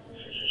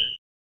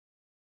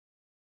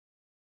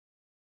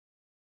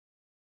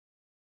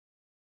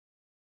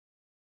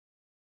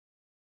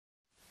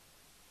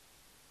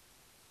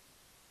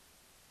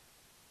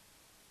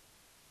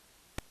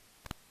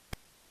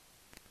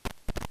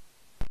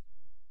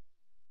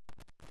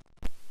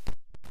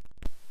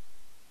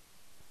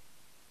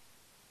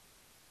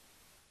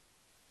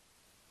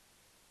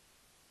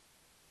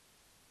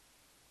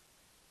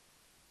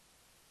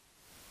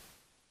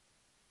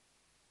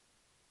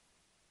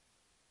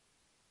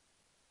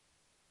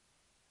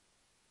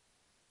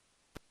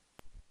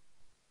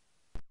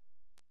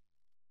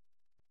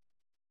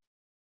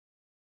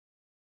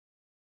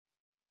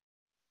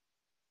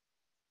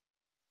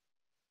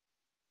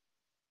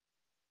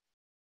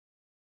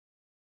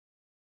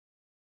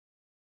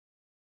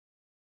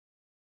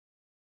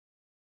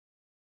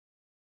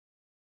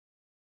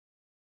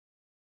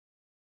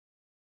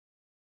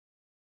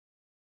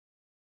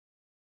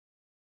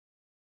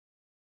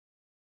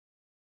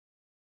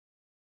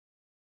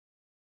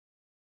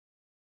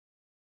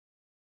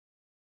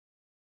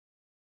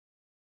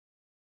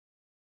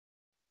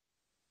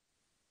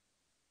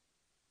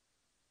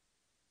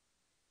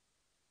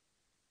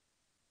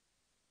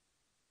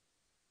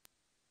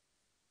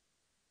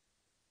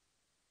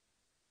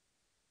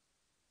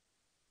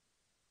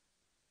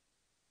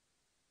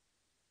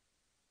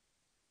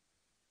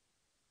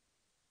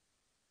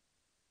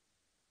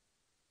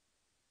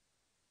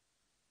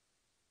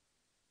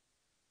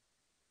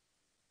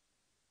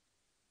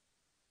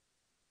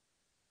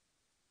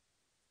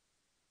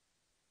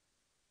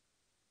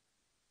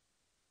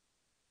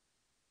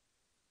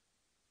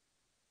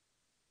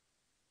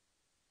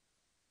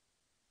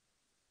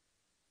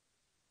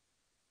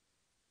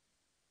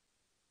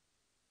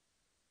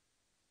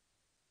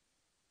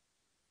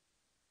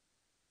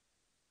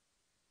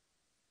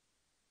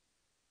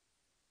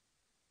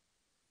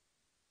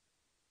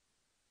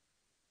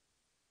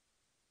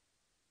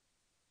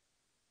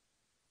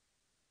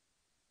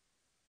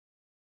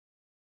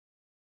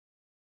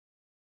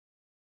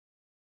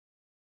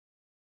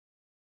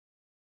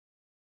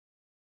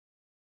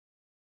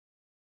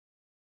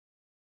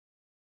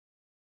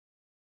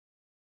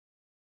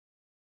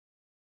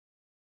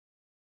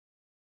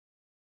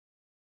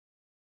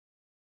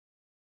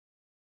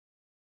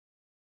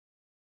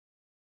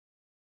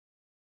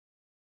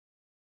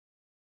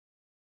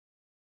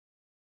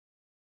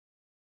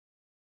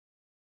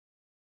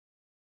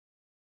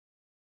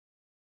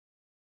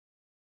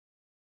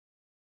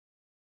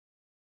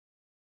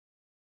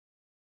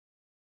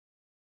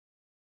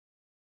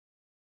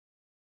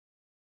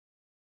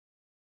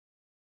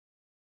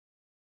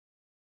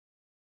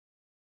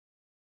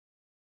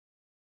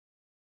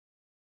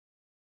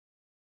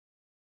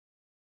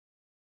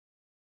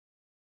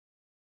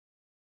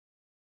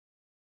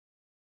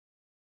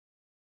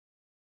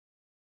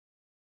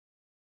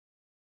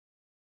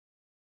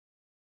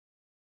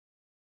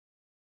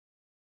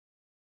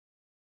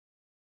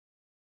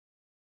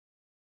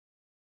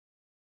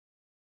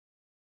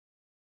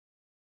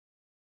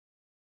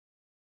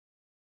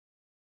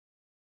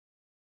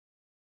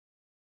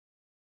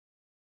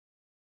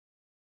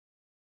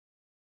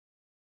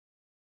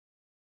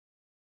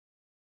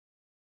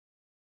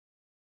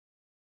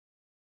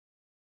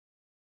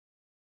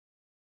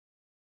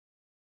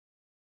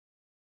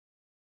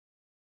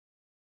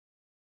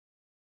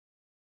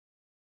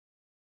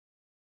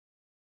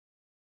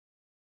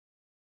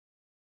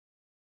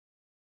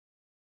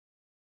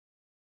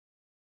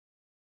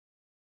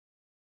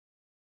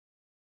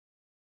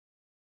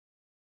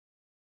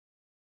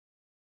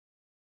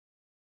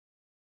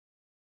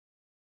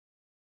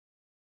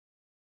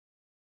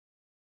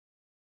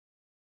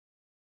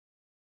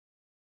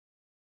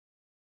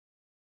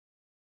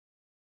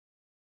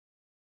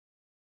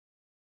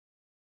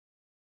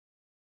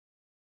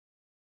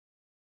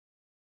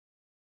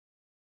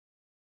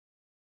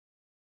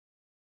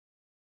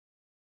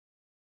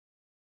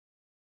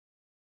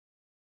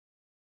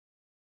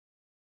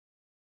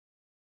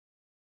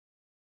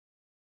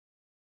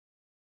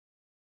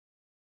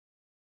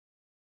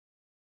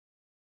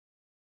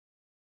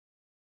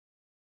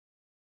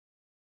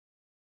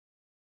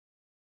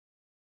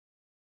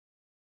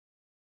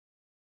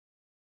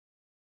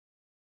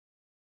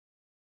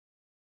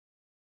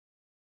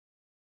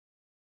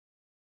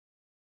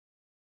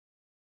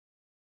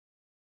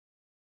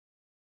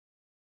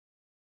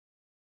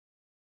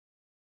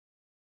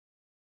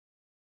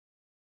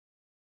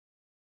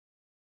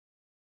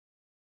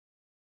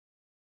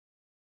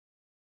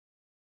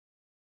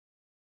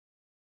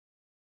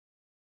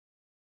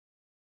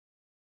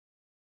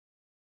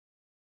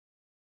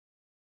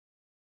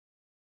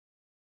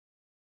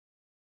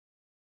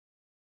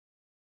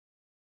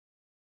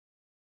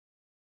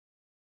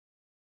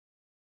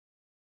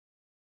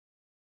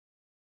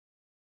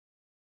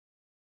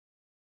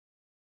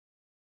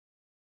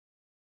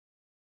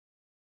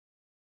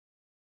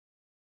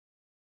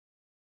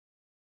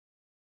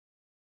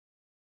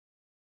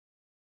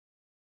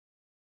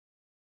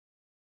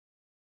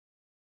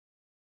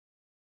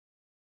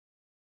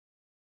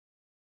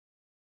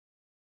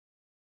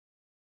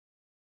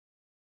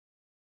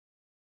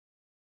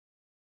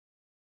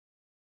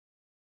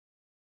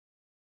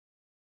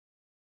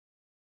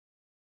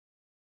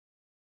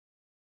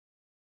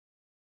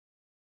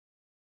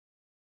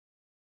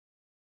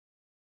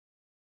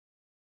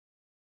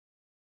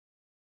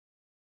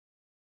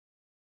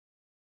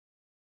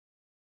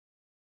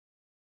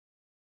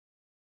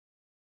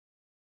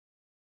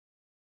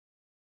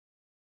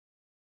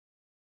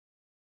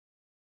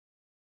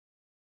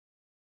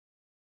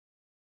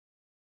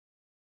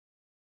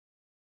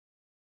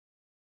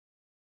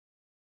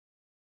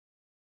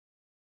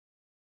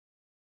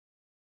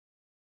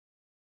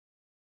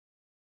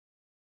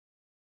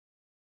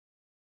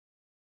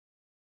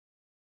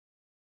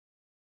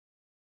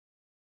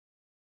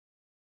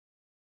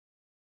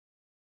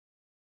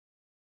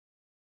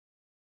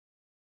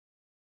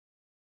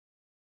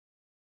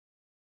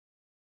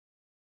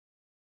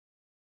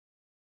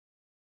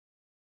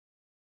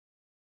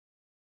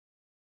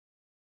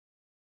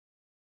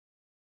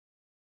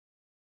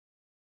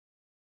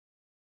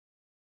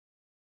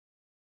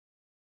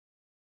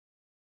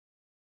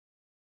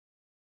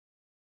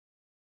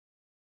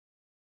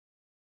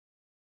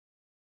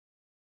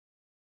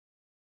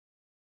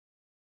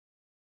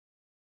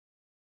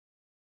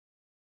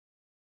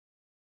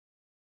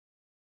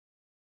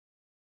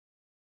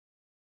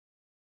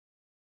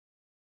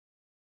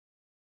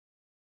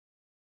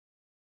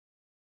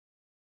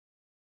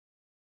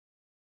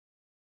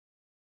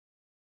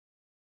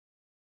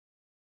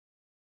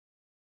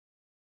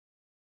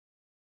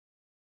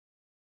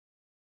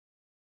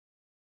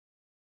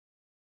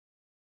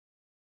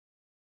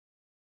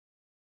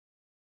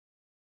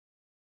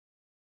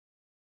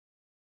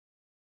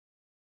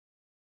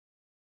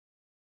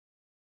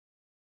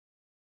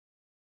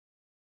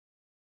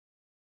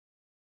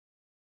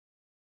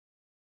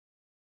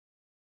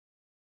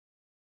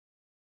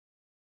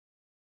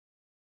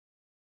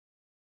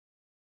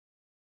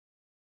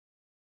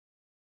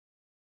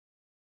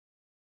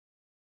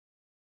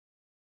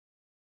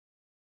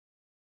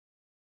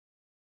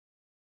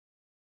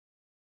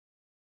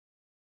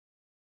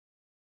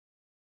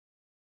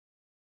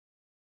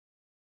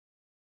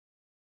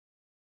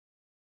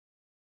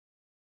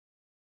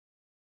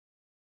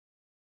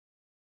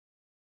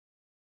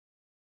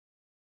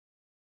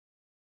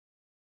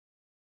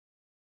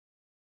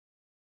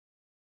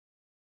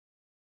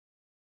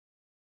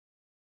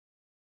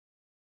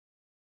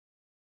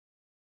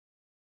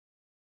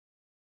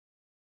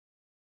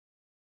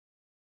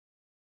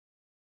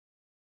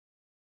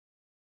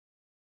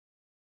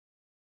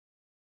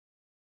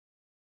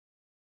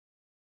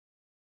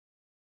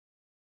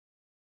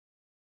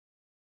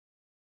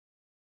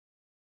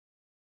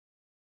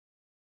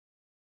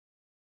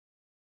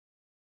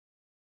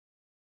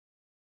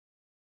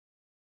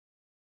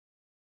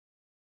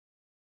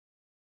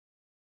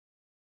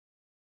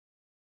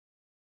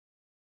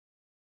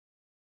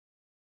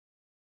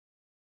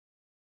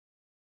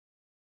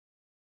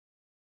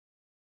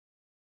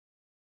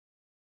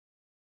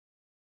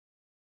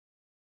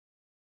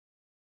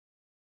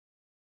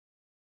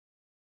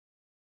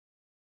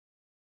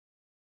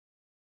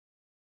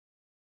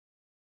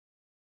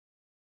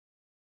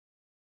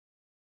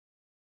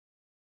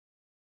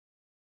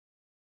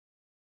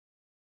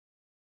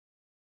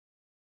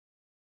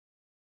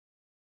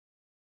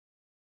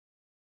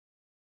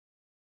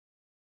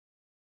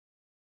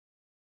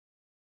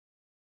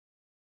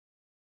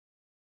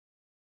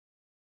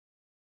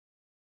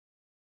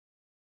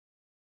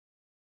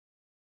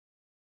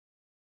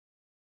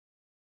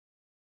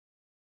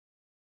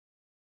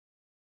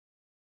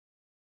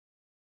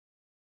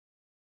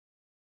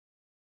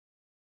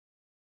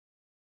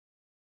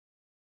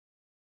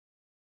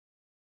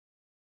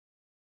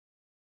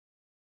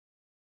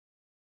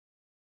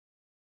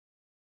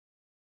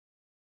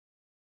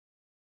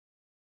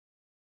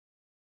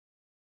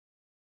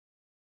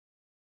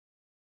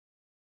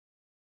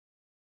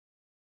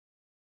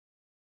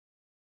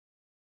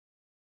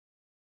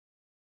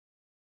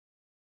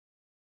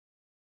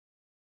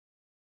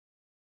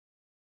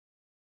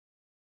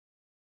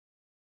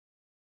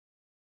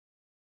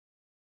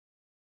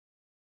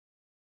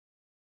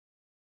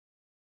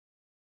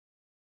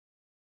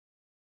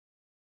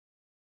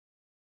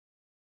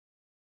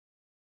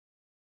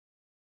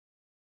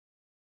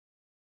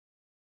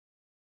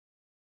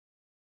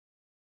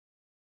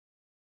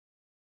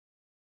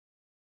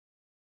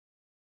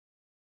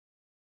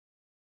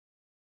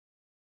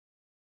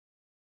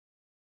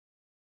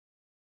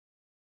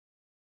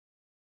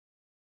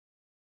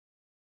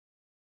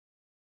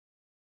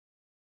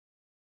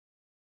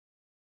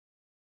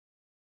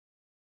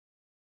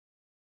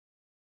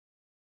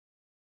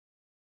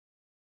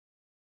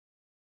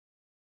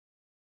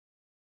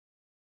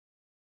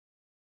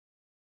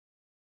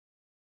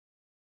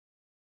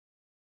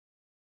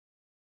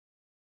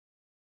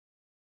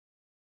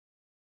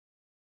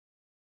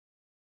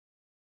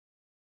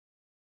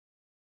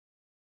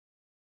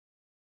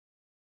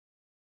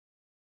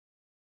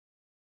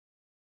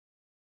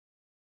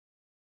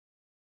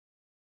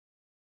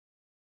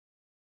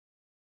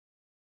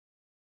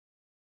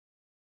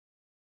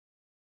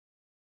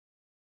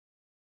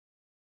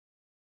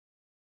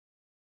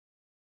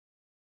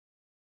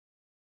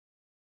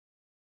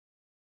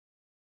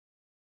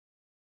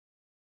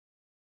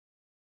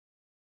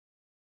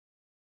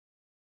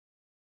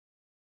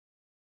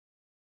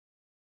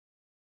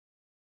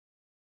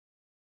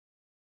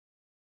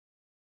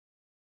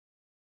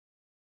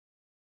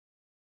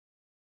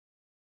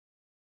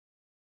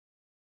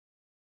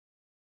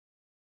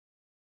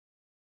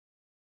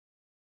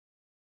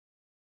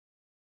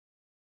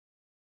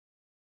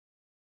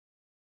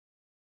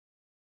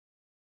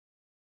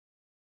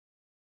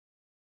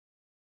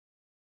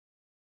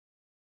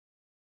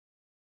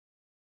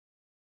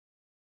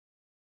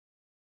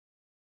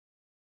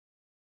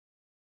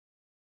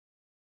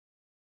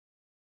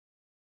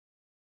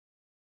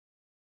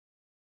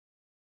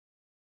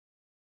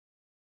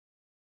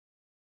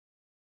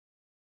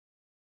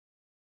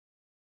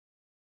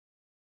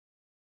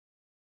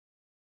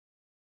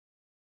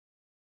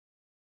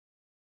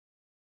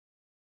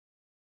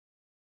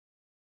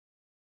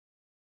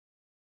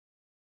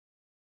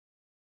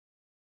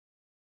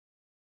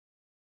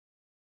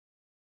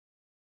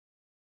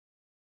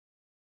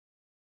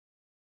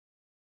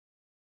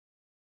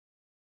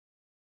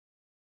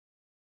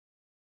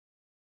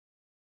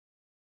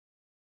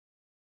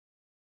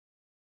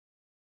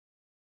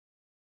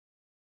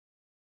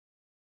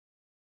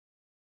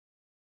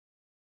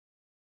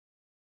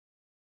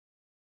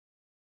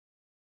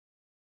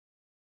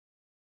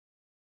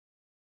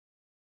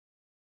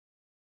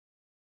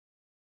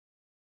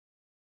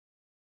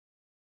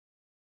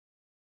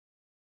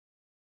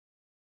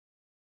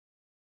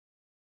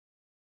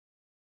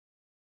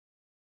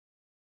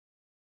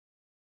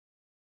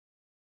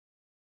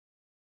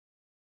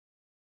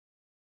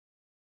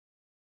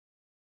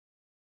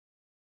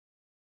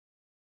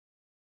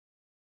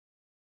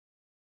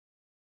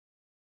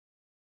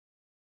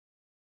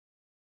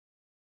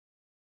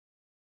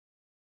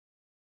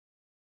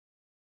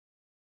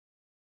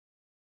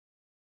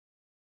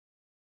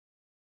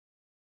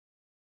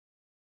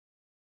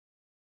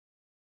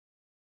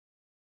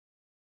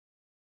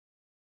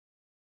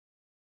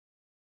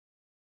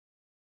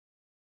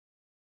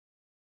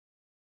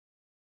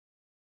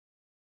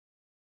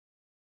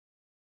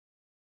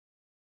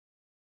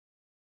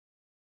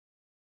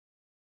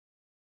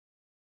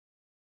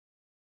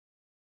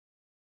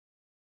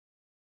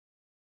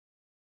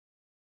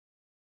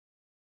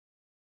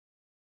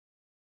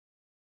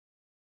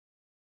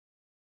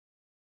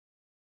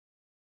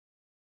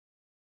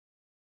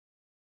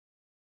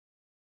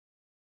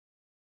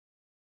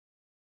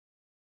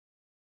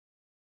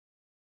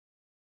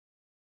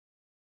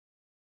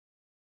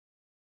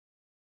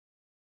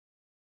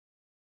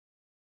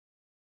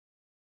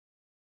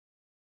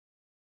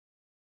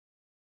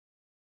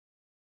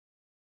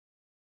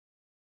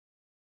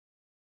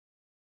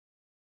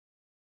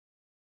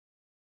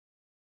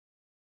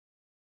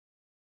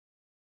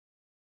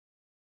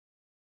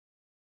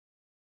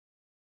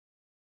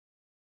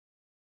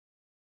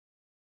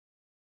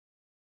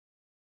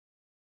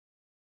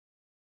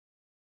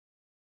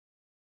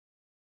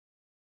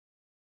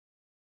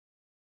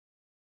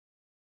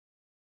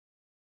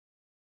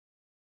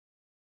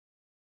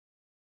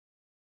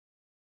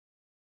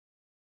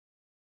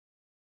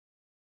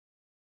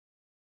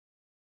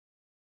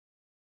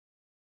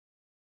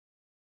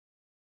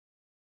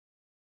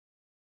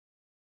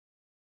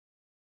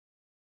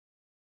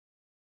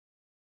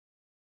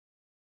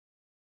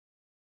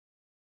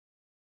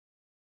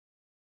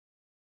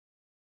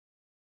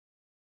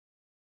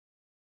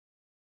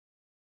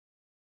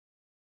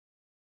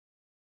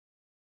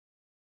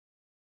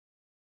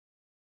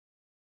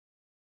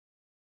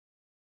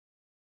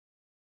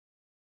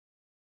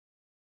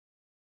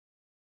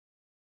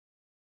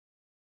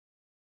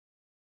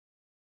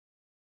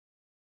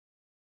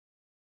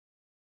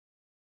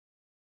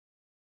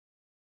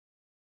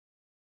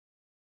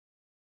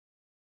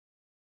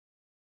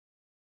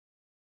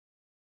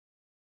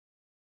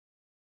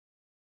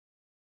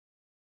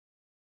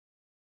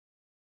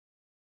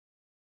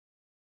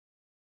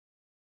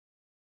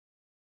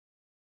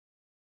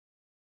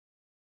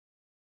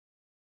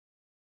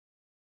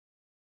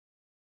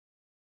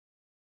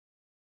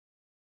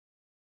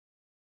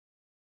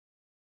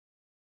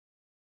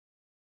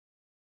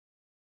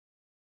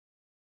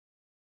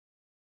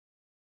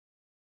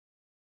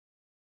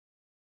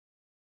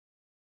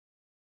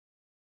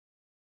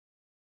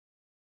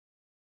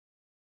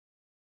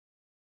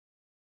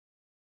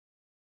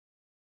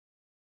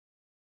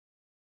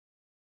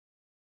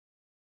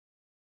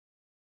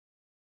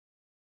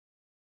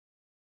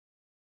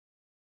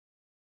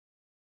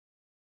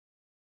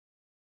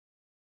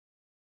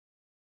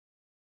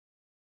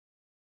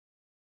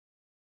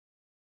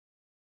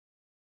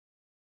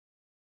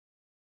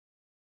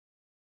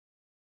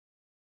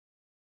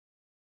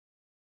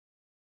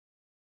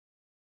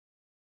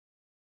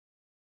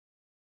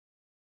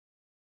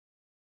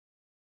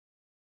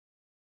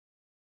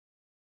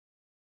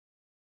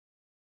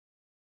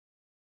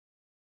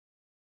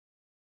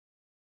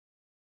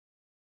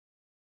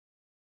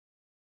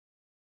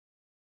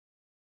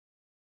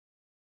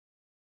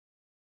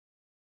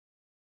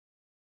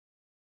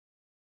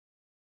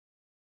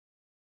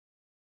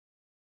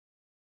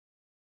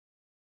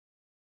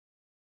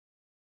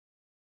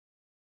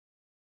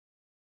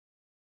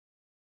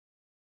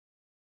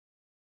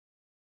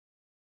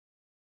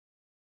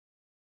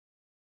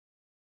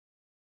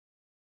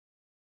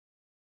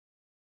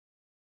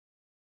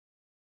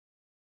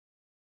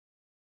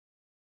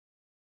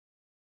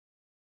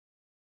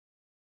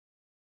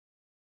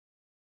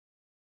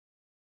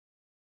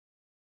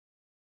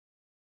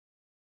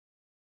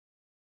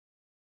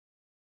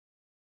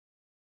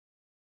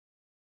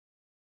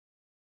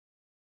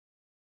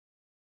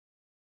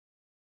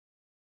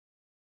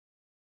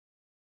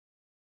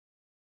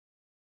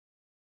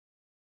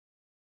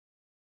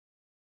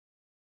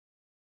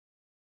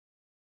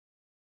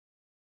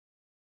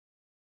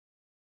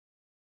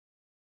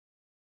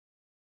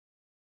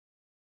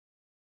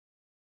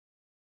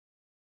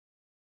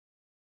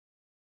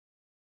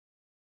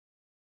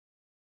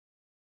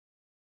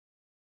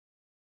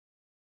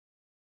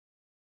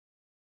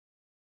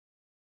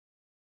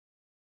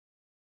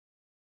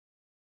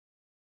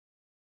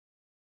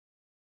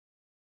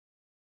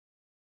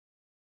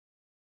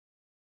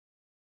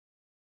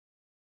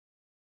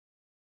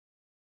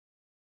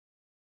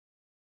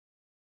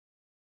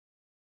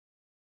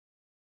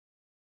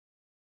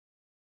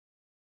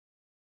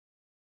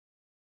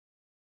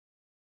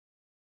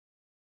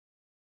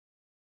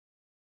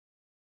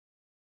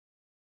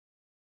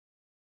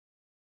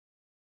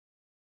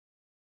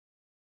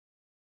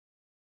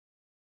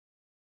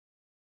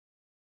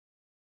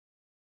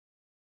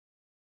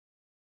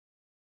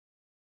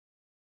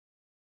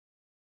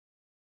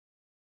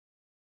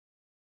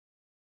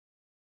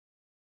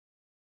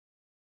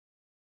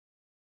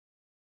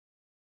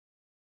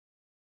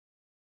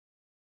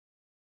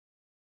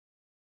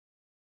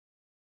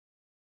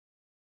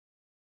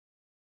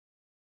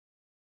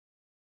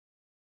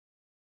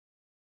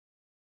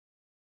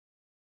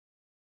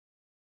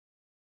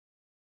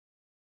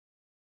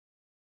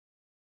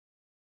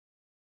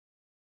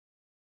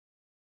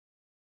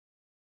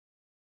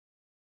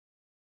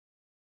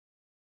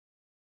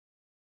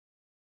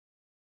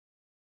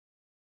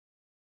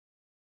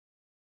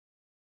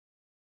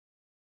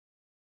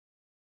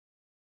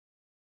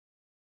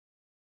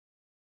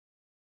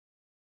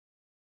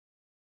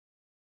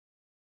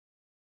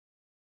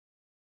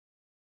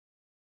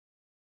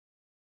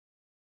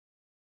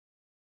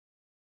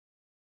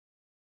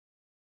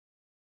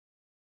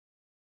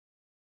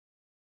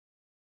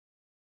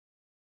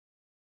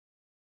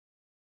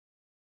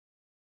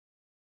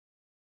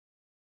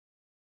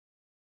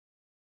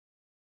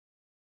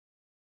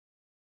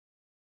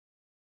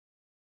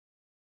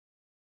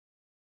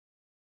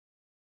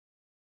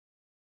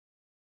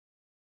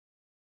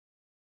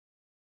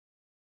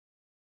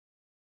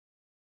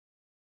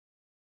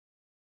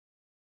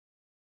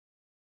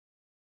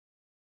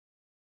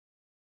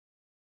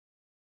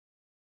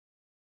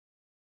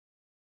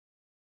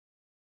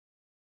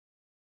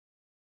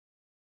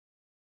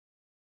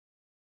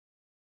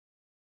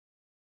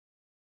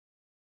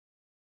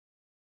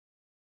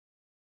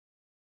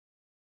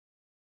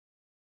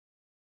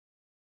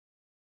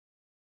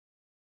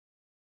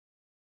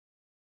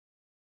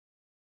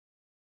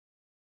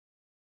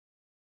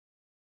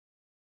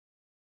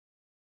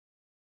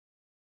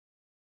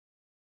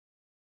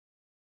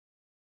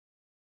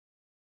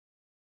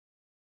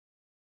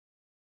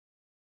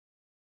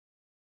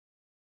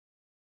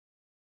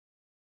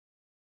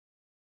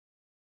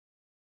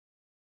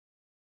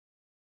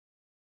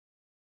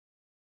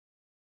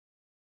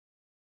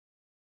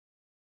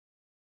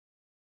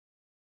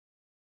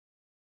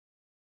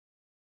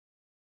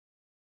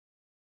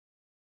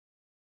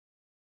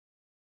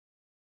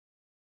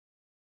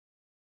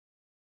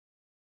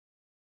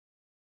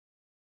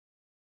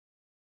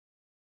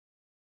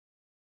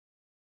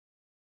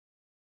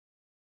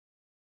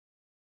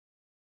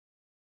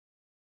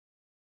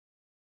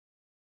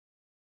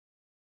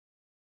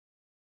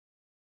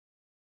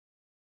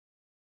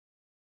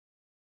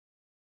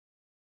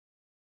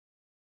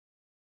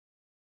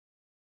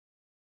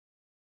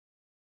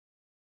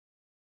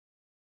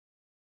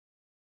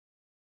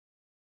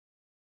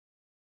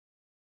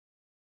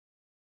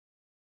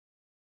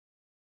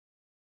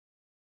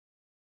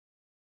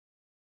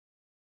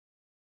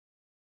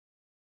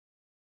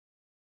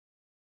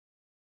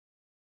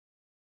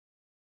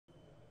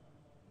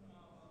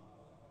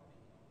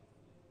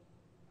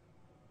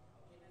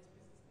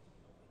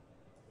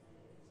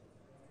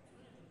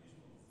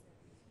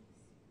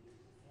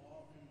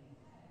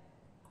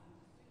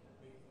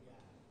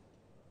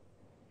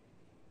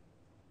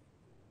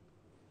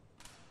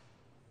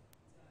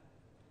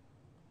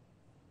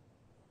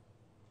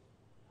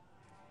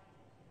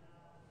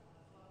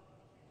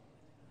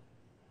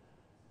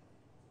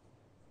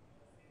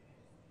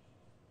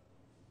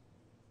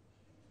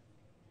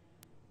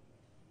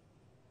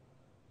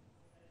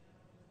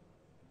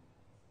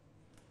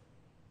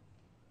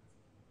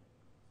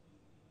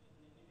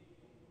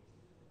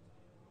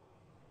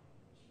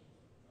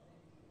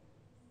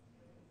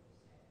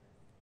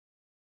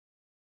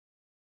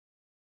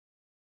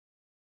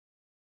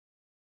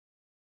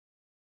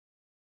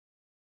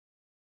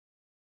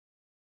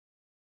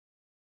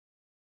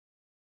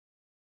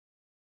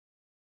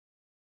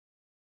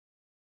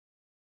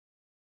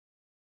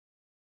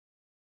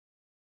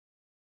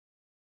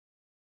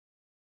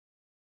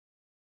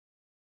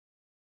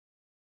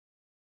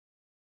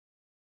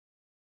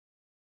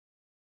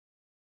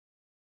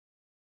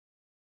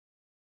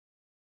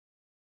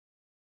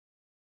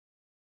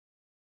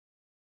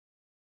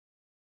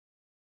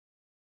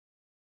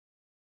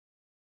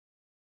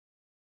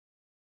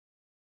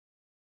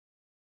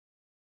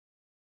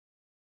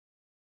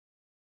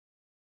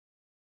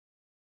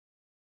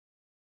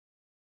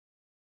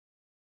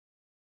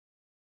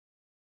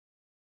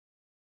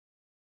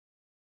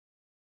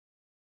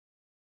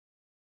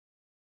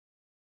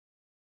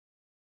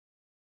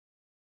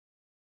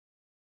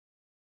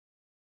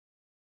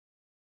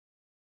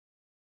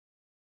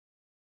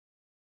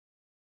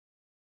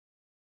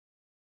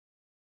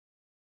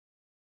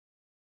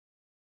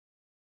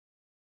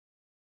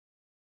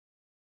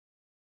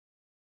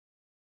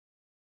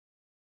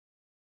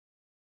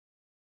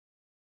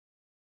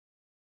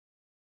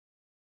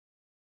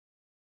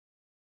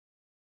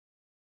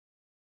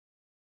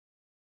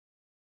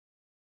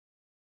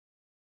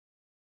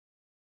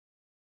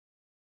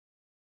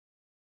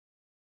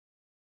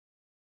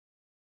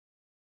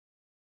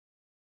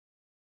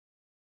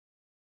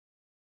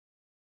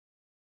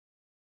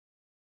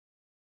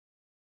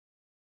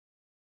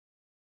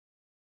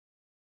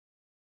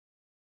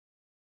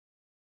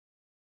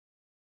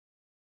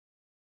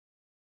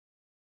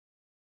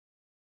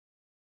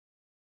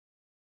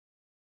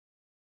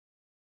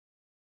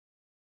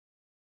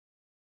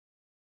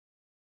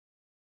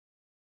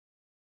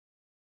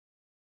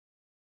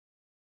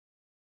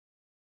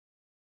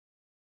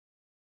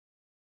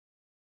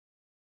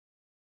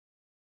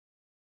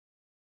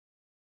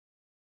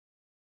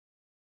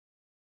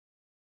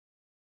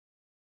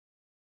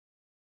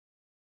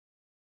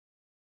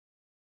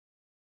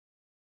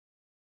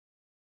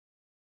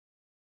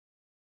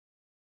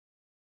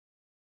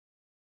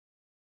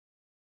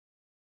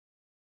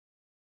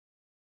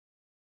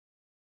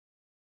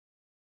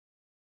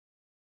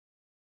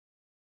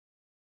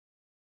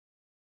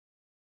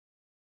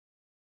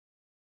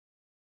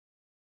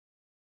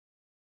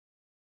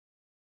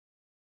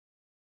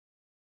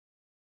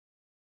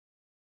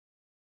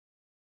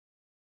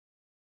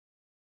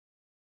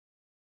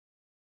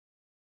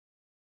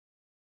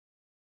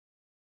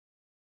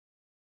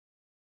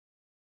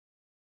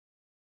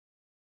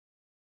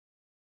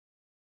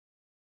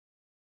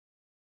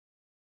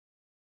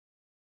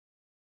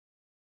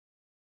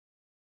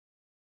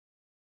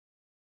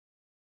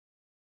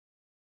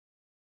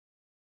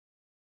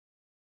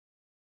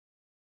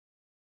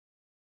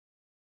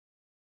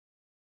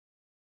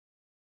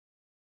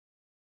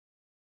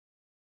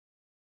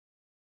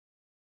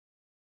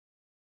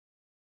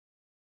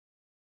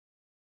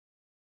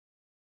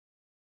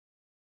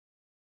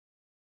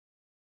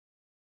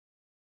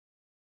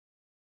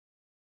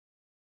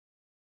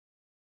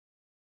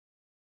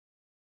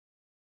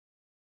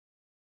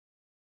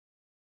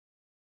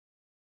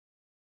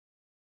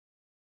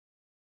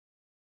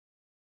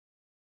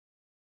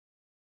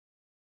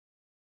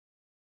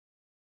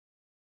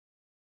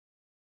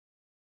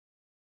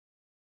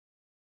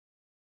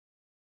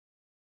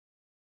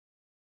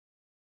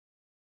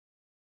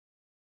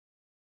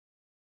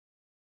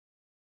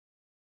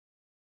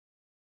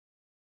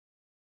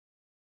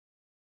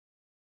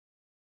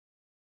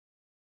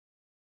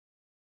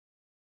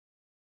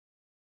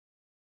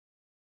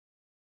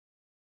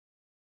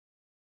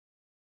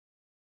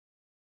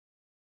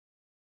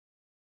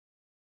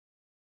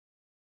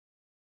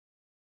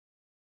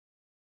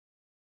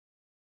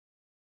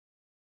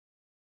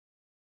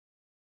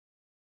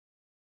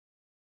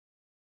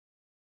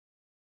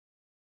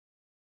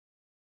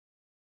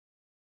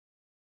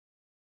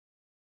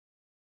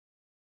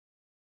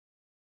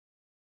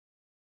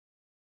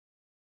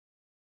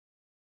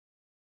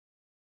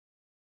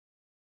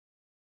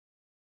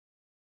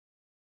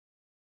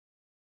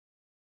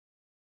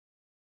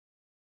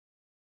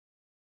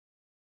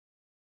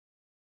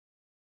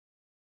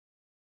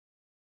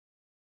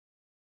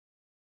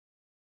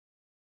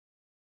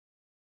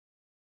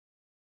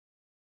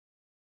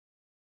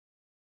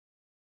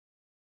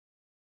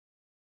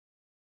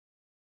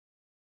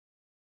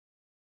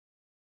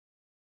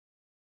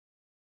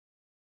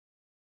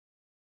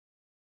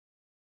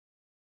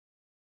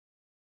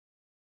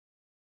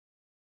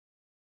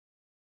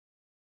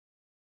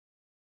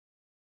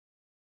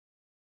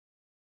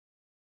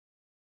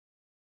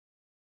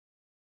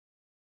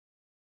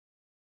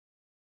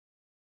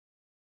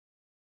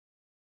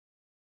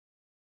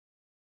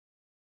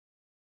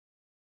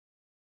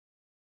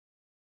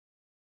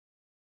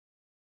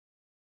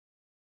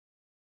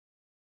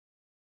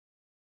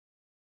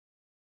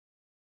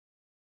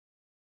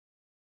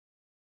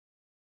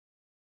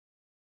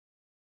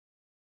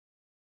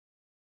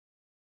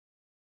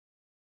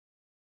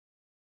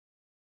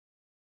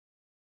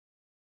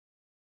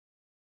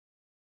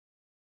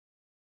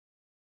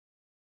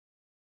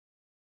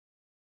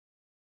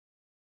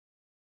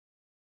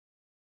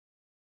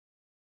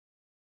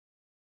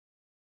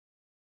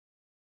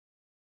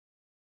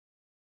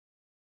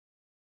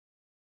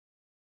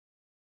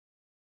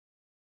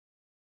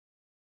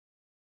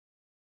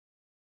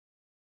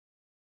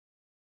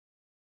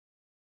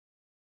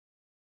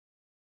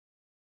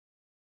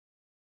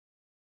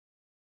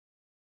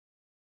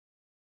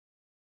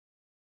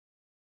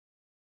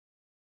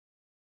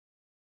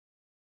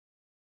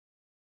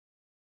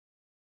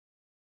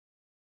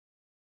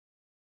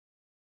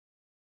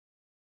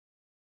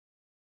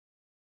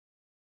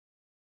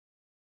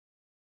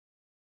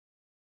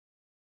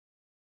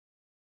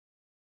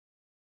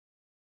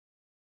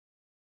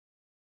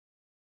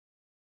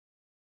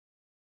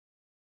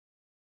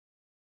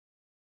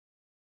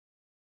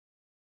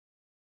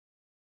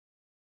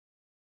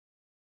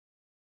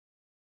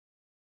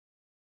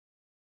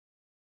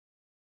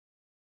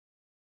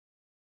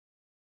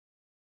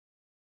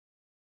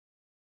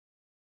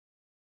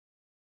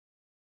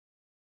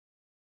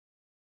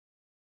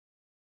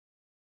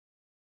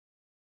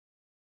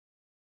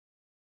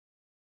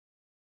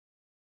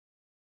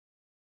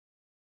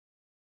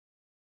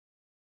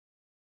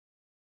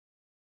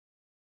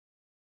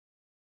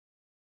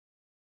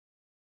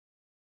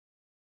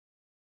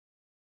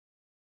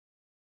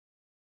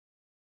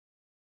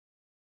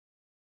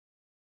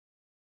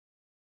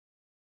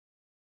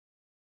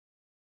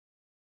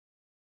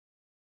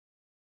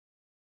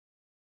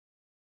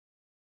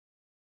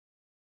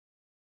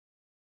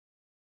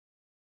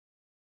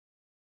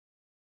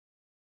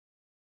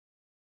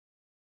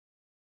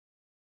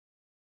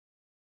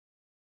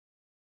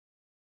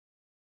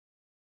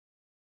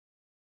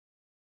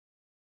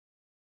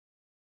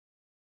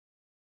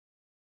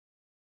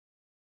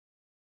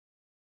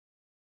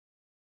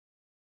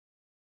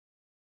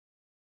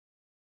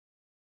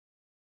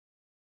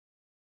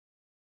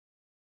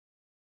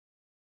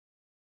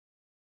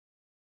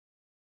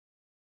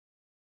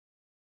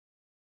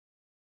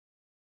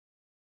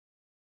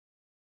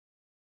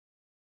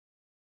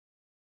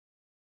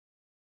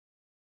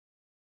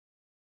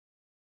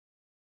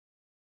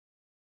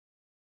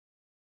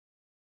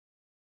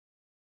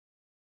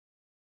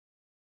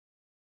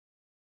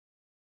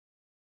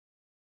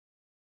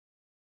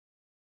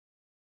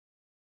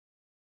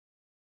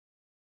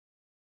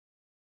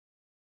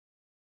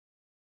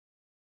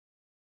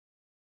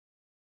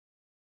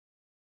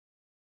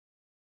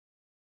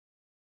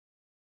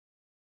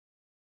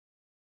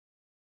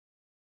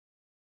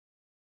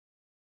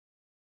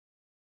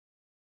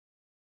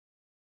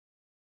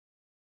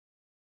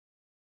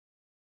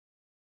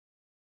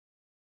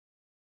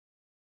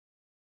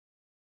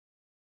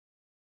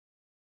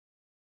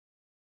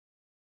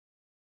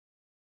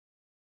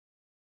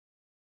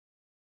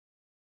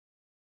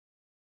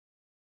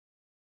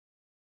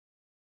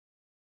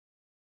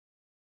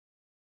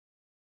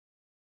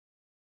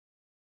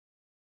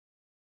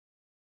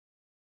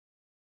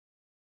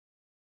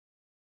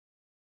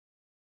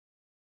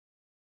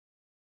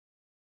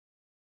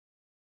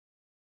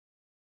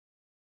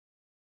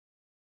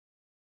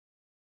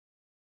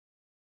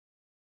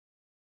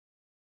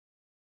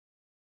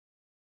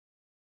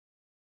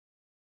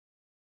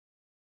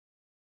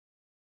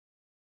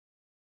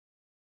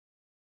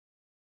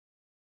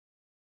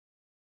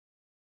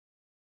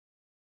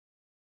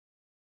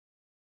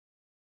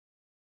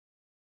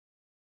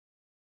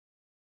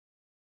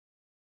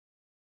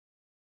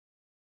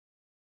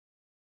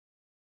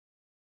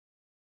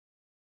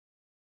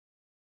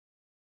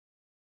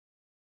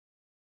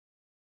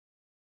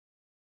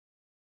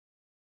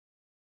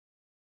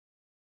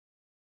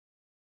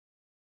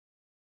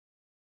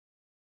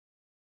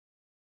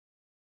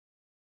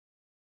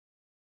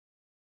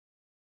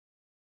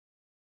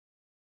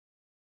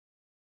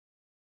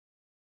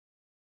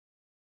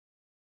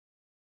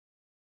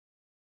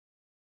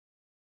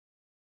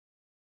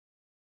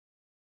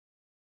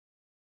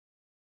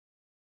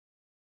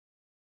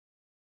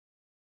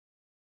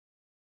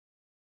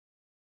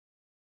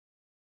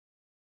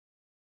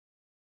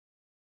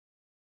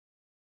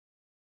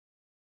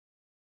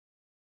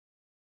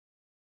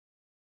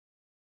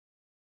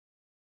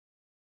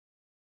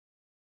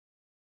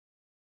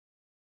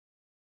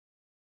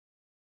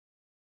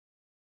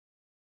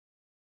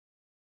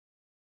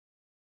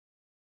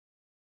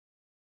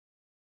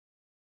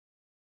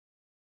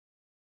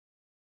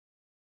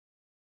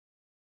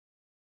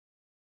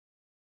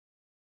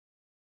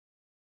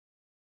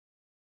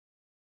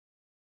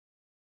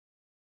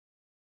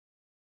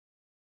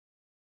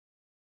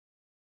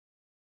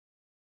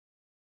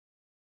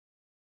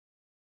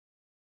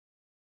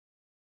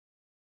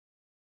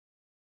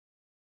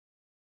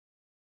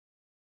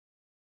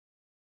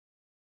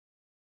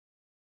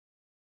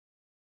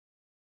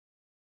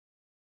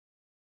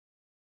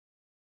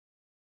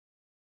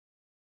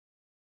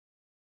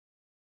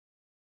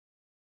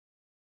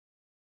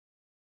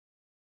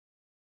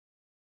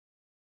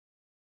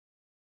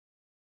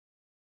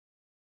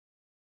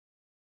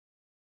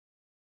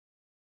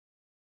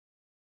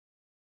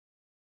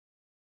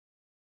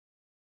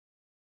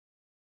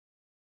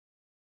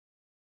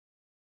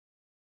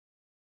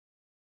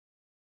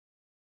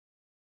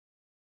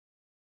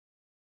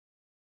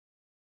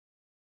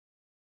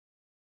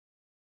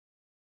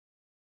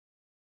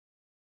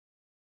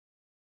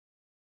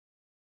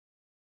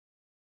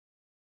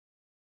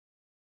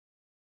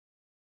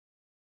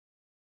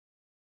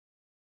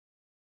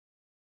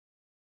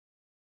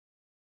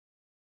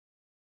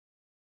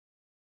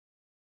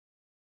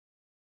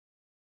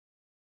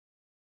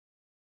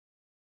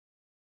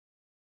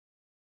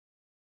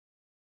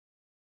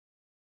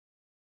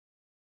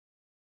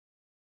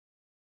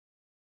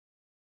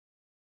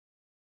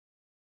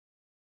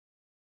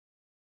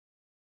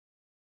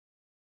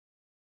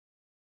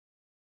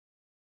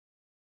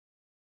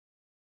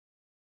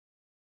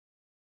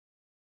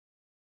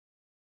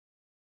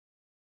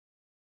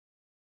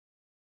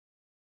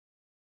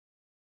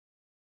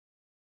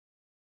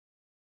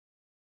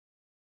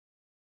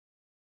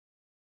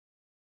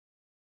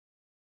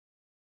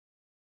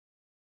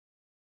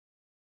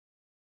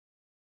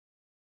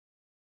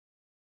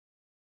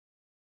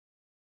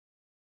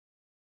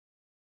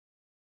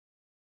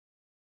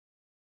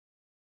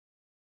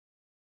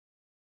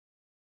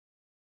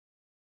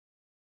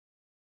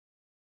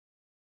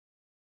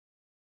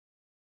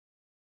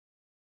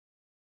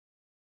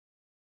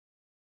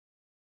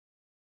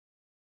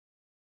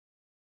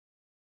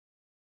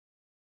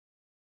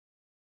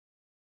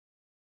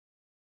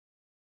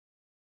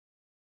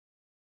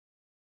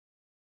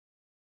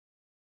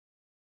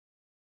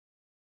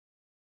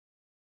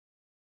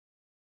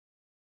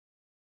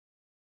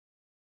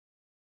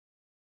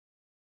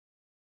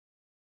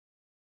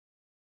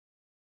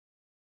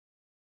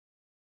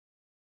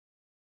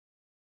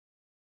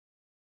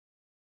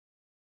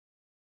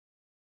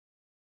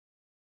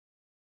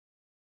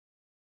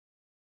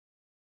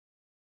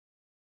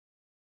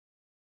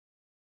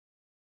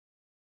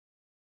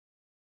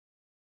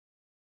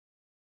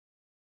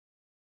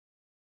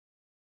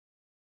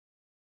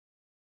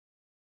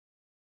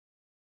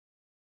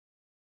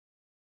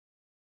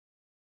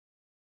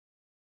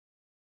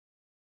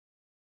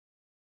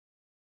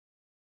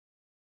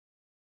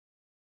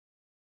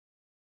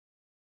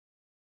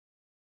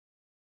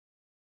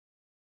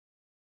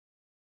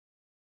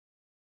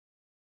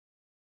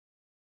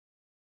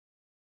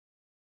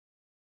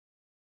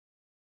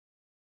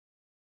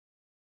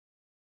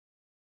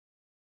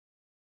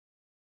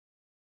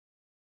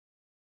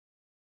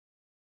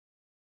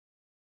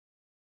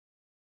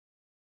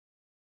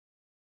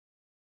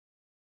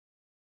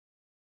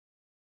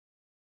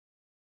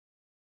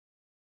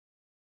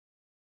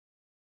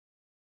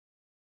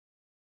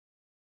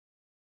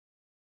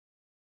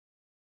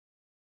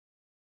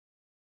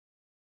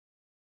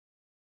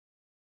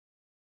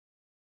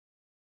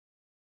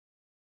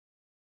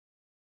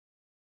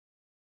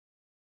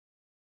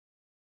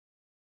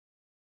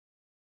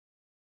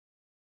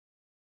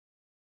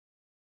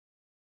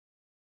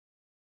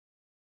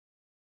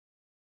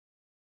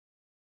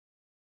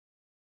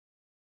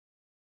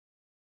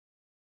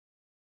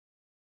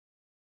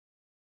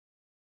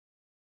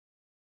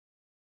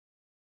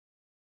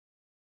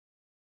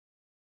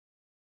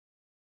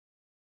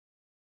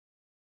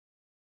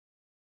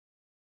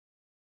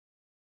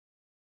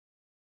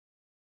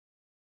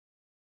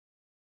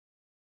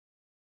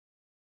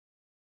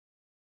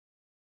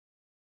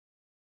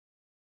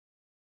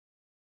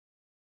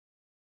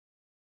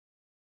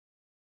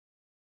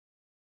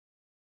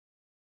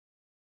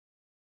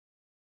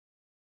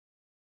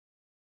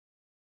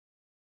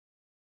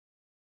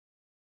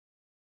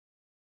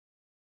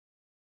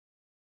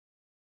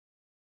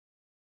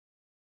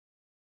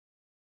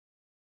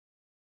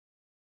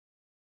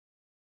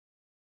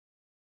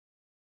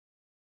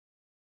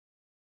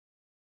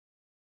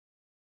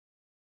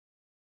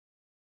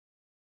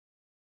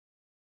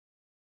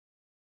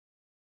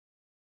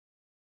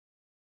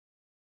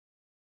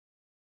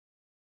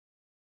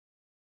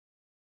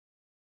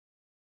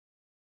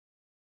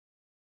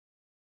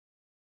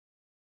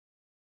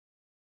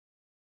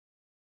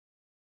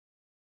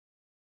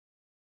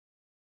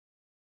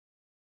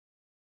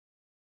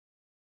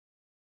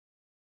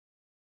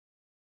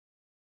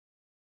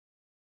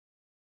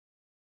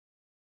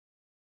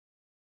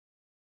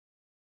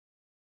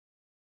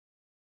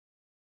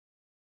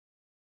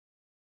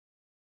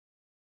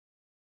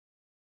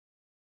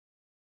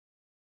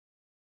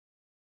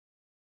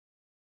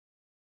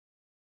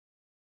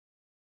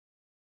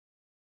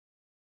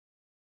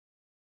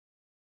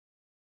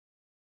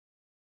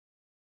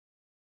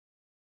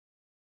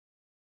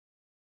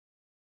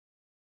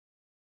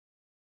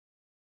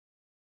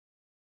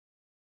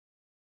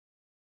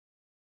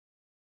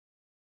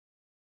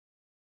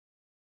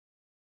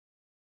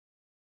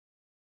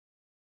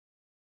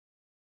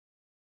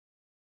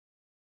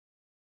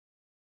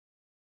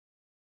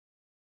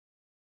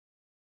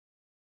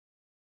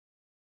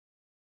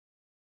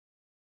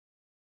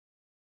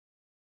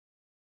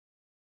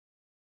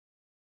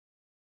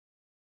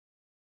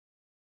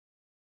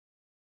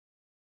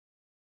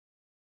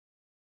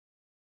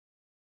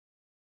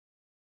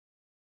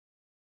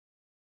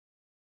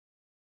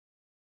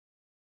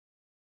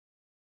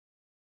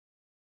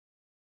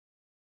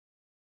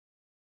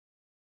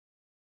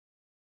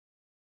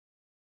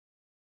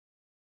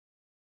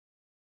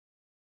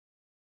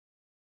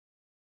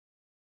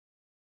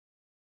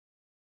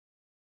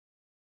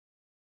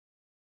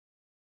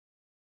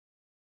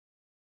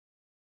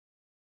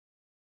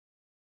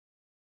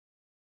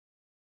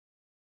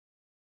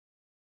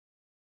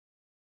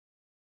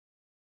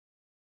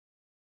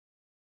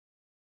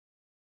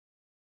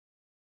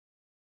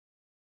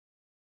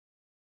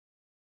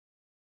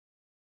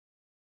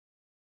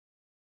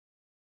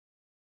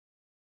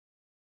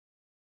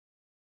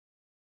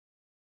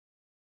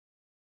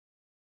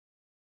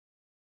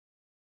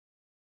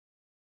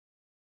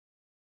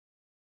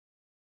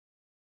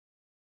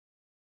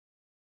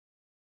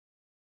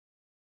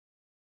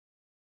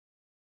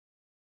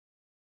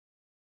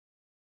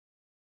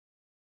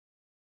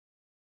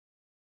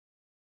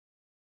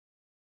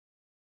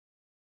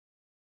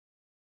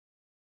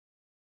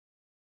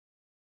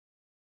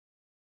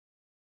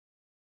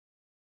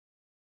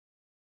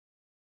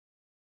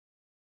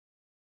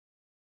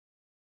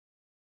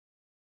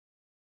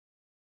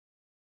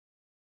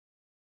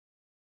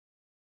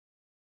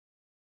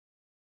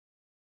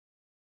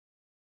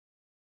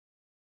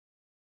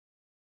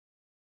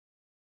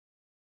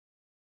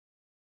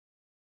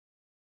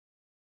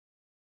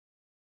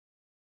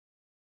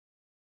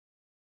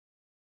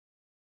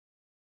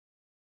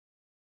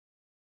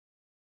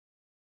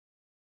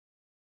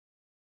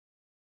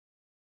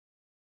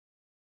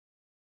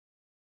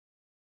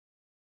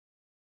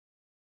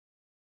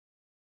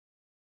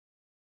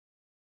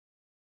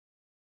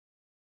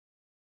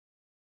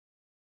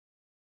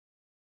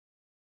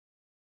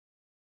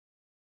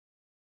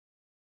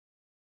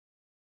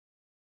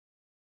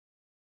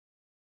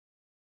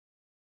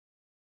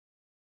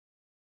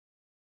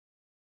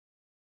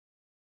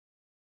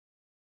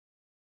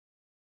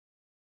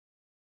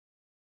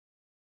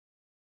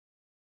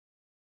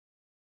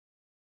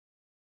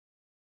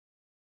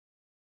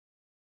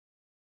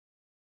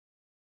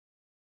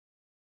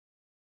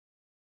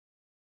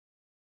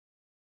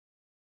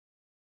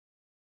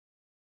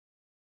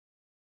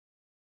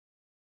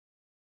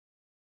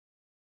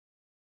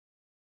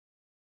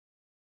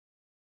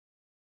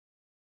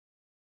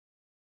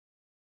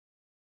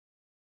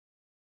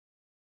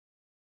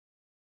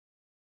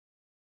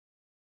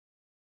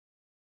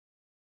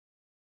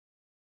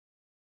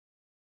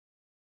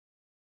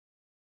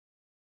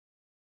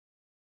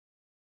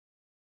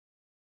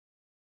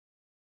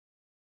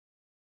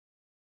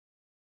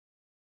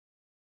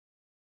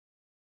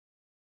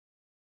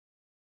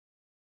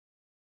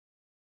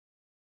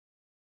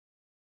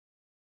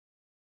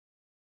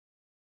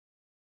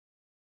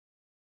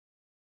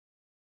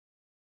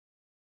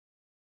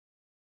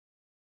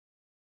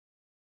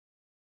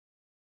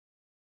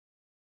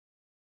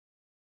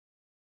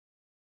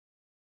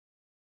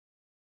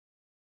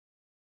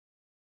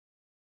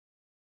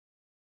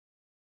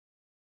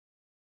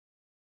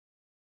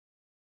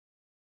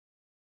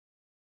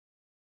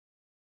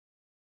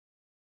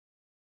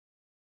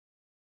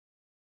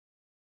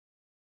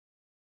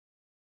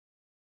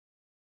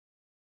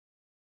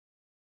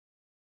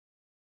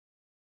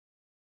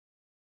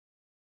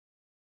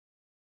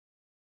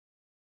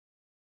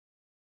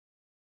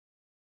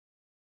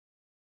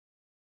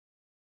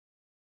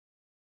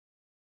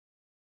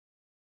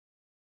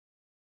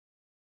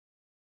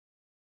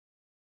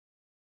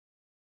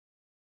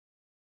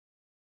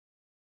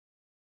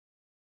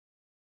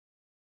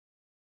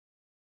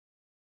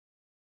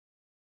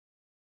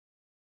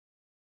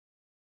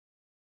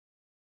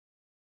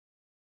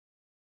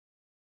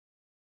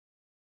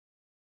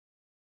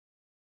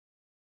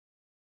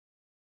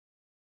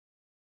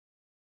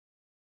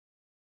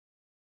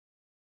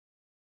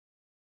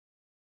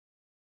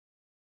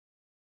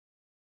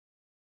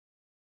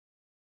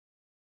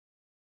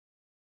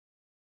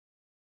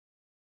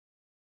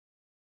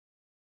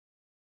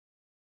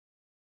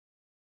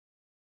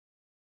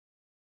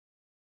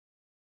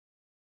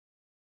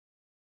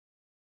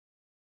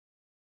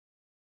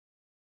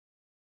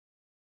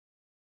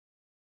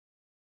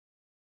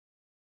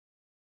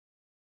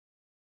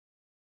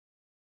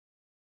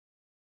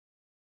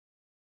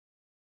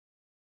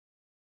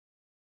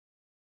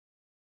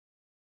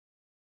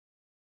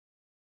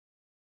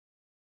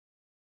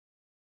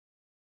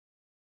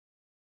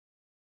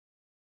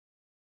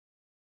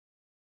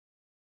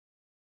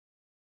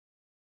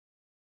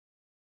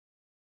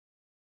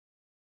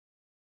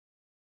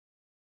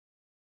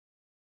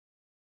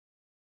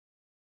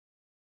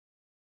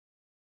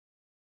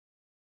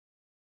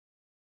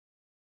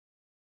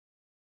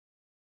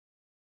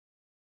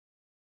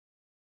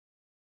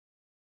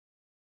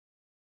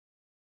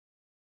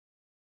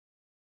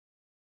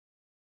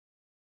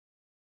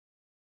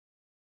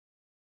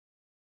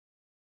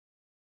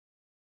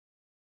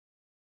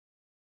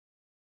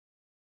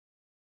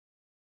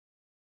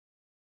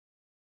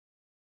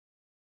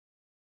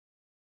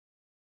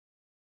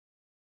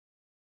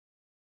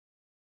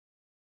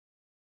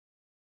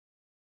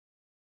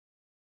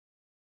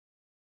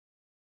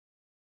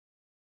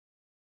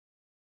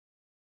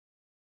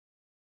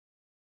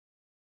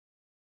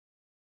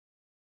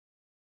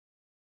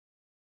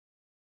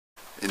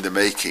 in the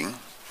making.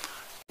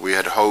 We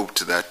had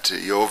hoped that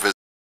your visit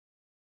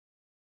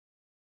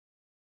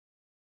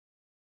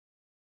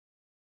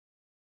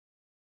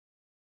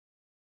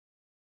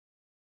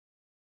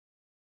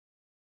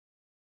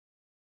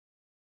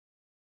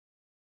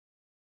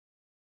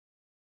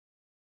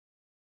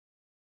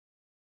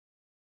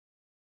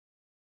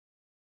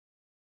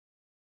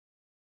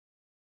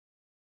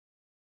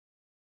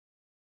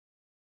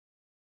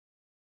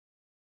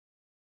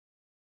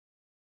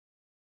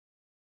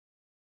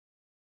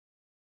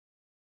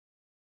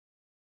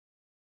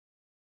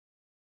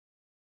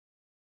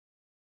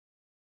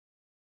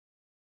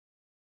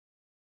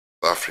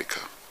Africa.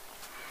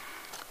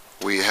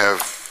 We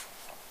have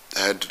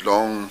had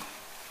long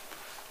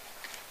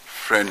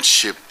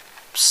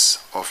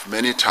friendships of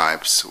many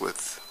types with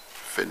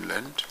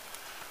Finland,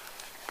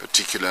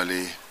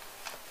 particularly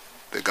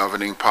the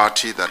governing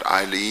party that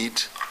I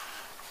lead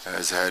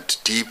has had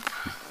deep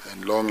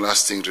and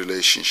long-lasting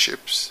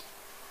relationships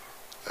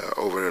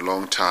over a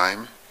long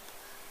time,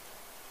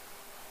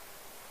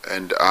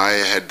 and I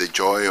had the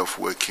joy of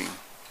working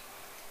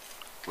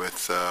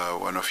with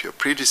one of your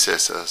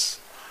predecessors,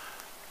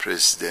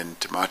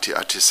 President Martti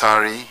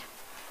Ahtisaari,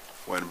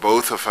 when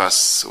both of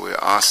us were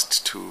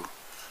asked to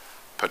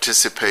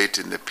participate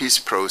in the peace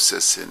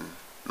process in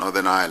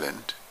Northern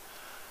Ireland.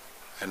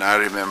 And I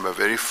remember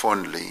very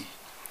fondly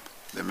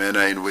the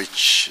manner in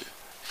which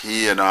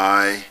he and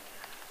I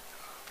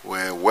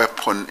were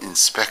weapon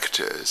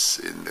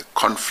inspectors in the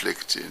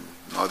conflict in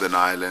Northern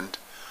Ireland,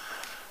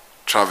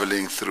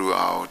 traveling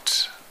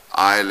throughout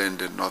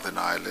Ireland and Northern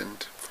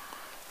Ireland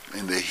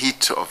in the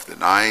heat of the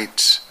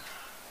night,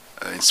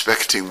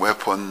 inspecting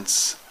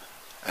weapons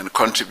and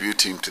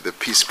contributing to the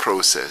peace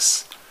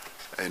process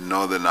in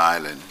Northern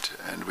Ireland.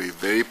 And we're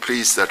very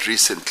pleased that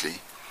recently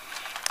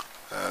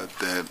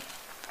the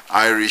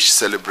Irish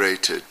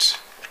celebrated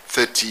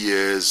 30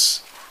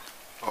 years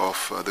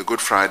of the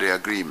Good Friday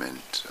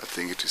Agreement. I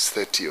think it is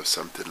 30 or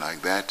something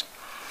like that.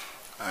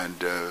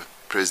 And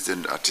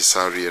President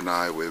Ahtisaari and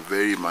I were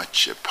very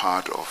much a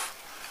part of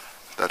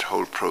that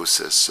whole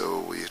process. So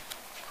we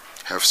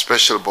have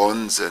special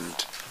bonds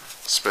and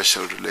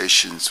special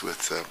relations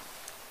with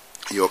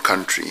your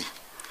country.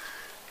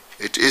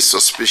 It is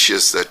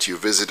auspicious that you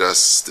visit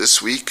us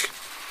this week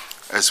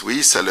as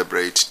we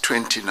celebrate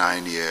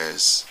 29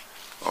 years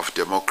of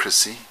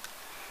democracy.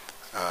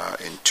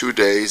 In 2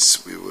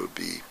 days we will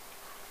be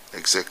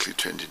exactly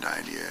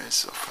 29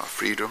 years of our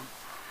freedom.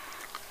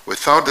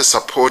 Without the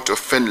support of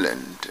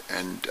Finland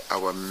and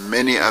our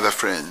many other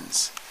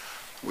friends,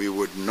 we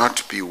would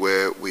not be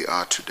where we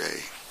are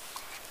today.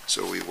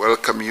 So we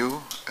welcome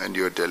you and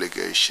your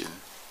delegation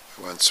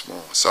once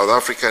more. South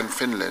Africa and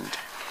Finland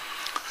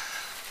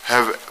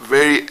have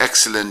very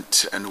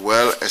excellent and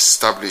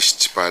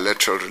well-established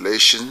bilateral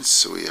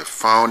relations. We have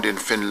found in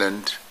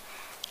Finland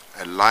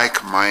a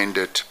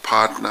like-minded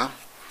partner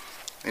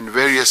in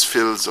various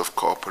fields of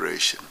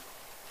cooperation,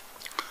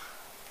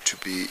 to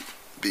be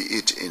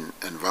it in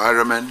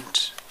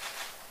environment,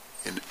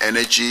 in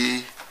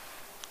energy,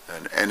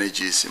 and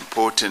energy is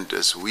important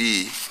as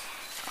we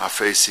are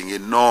facing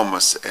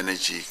enormous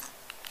energy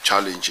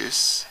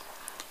challenges.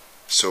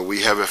 So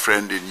we have a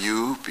friend in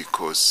you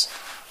because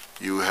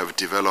you have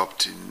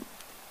developed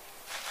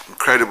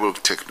incredible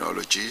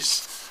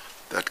technologies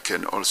that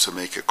can also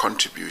make a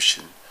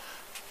contribution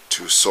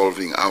to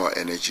solving our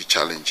energy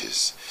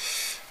challenges.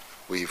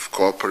 We've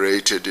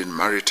cooperated in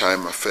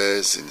maritime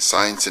affairs, in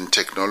science and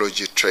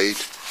technology, trade,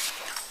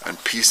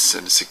 and peace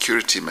and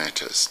security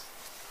matters.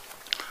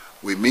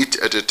 We meet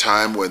at a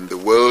time when the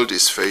world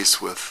is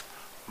faced with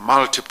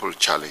multiple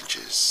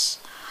challenges.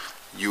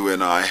 You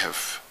and I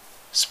have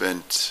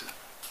spent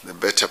the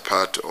better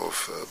part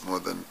of more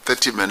than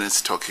 30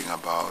 minutes talking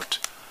about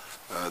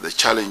the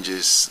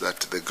challenges that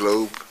the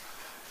globe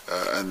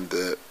and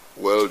the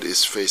world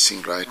is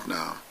facing right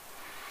now.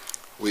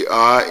 We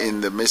are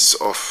in the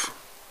midst of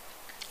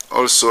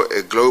also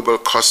a global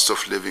cost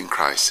of living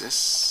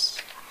crisis,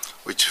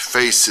 which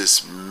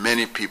faces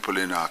many people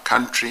in our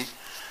country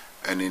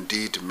and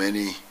indeed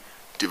many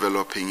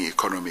developing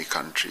economy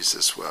countries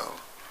as well.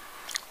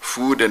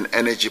 Food and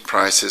energy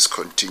prices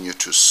continue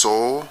to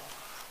soar,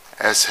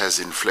 as has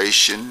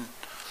inflation,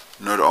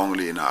 not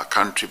only in our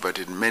country but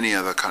in many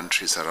other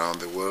countries around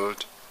the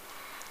world.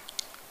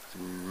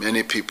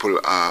 Many people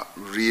are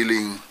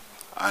reeling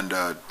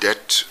under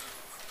debt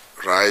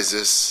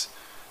rises,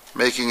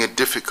 making it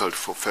difficult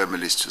for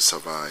families to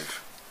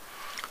survive.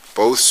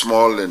 Both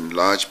small and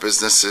large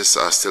businesses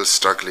are still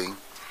struggling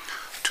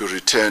to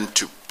return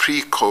to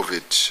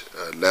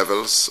pre-COVID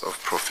levels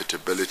of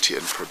profitability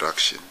and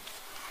production.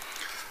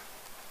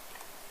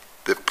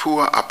 The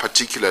poor are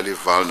particularly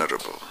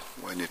vulnerable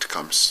when it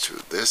comes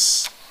to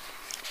this,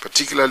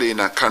 particularly in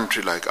a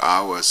country like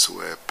ours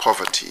where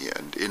poverty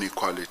and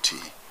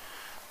inequality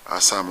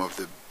are some of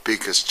the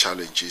biggest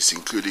challenges,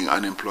 including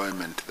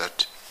unemployment,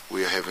 that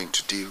we are having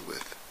to deal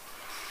with.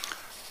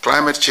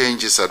 Climate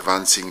change is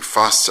advancing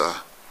faster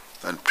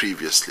than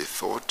previously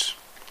thought,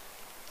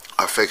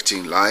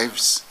 affecting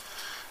lives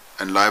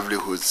and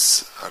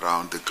livelihoods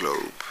around the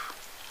globe.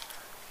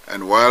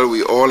 And while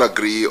we all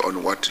agree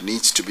on what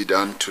needs to be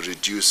done to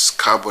reduce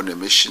carbon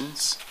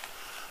emissions,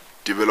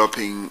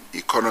 developing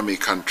economy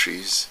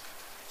countries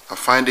are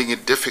finding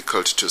it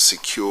difficult to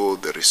secure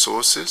the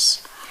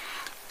resources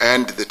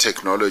and the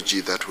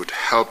technology that would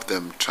help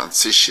them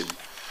transition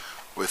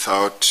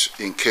without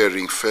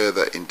incurring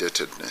further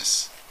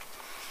indebtedness.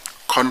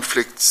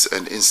 Conflicts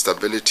and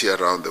instability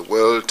around the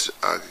world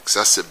are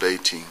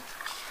exacerbating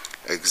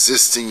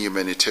existing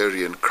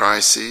humanitarian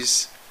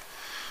crises,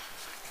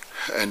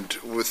 and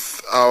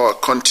with our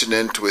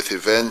continent with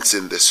events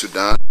in the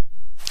Sudan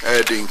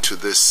adding to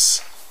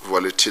this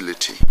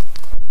volatility.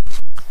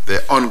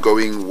 The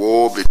ongoing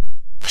war between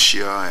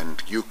Russia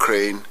and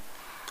Ukraine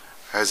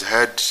has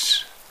had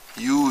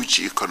huge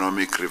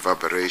economic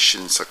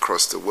reverberations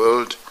across the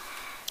world,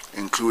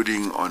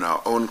 including on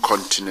our own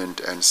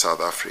continent and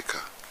South Africa.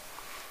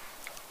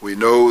 We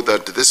know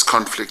that this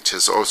conflict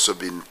has also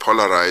been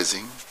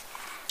polarizing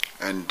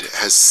and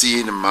has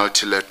seen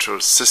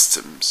multilateral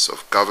systems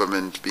of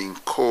government being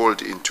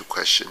called into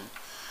question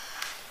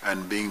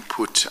and being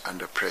put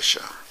under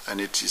pressure. And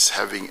it is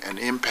having an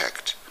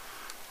impact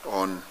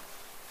on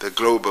the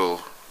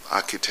global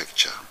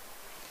architecture,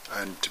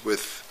 and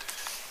with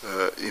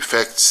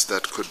effects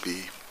that could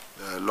be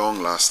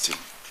long-lasting.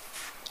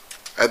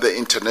 As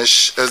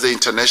the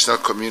international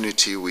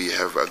community, we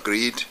have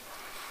agreed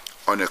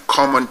on a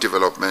common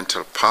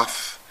developmental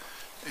path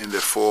in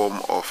the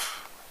form of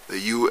the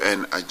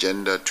UN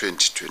Agenda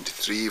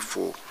 2023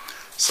 for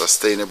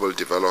Sustainable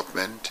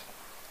Development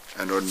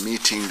and on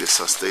meeting the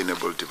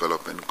Sustainable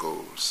Development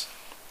Goals.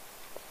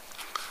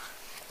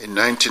 In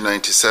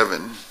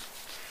 1997,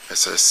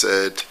 as I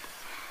said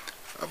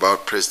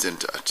about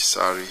President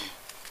Atisari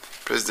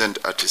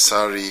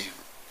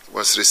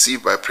was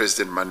received by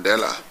President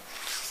Mandela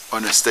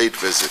on a state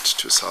visit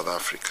to South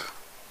Africa.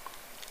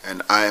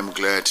 And I am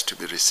glad to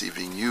be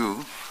receiving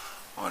you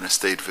on a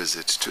state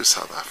visit to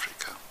South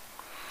Africa.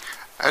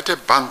 At a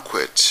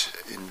banquet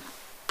in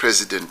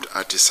President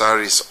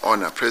Atisari's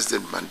honor,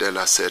 President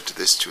Mandela said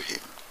this to him: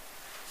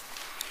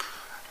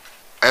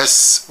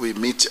 "As we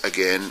meet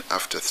again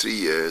after 3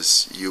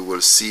 years, you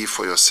will see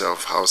for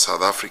yourself how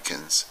South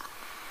Africans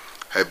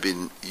have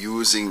been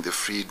using the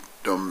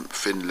freedom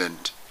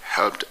Finland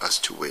helped us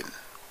to win."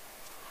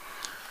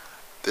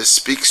 This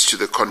speaks to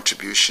the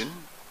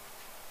contribution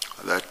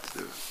that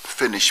the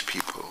Finnish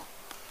people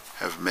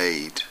have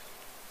made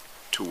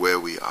to where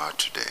we are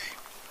today.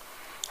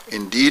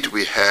 Indeed,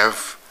 we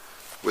have,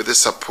 with the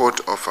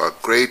support of our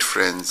great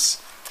friends,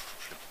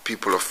 the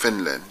people of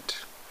Finland,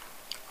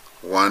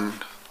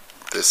 won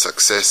the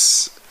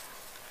success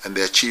and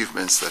the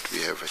achievements that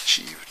we have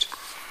achieved.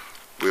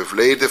 We have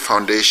laid the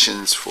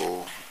foundations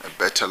for a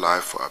better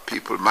life for our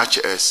people, much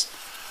as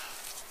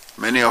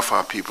many of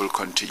our people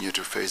continue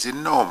to face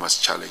enormous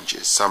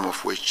challenges, some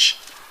of which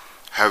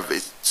have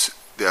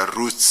their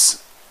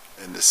roots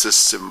in the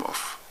system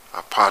of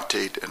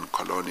apartheid and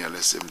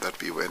colonialism that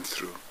we went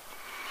through.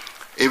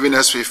 Even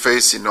as we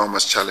face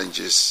enormous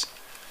challenges,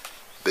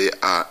 they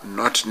are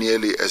not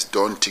nearly as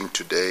daunting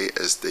today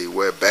as they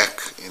were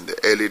back in the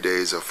early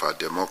days of our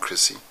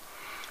democracy.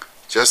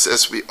 Just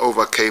as we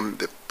overcame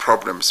the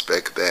problems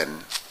back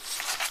then,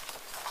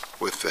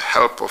 with the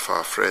help of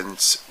our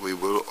friends, we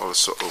will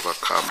also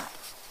overcome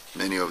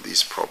many of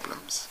these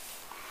problems.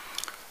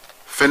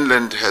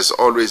 Finland has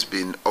always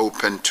been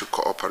open to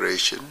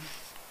cooperation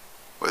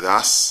with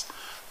us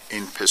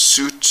in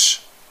pursuit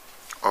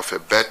of a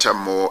better,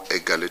 more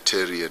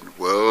egalitarian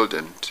world,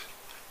 and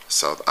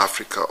South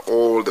Africa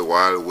all the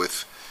while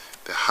with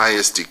the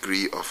highest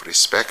degree of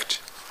respect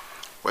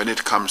when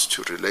it comes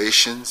to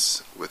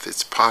relations with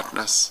its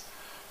partners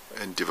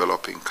in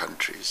developing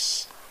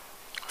countries.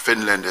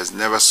 Finland has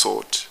never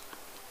sought,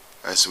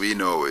 as we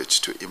know it,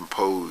 to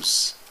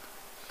impose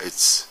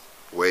its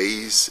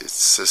ways, its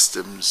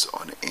systems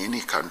on any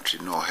country,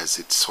 nor has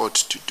it sought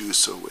to do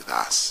so with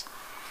us.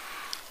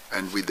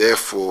 And we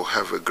therefore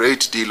have a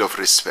great deal of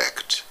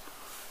respect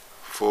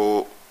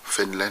for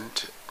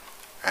Finland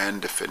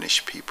and the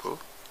Finnish people,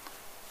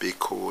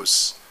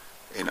 because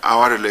in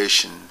our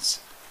relations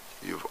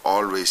you've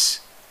always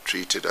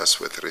treated us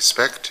with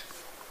respect,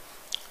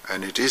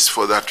 and it is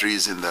for that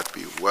reason that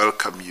we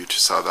welcome you to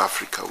South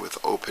Africa with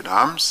open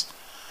arms,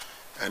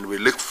 and we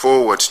look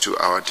forward to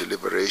our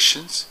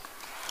deliberations,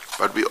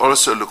 but we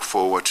also look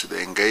forward to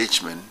the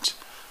engagement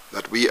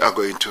that we are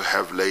going to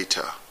have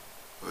later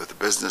with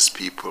business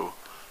people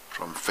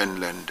from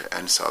Finland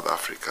and South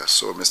Africa.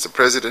 So, Mr.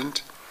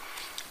 President,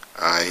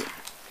 I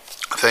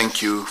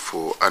thank you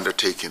for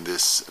undertaking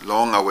this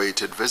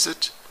long-awaited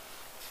visit,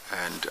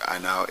 and I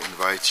now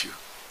invite you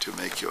to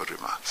make your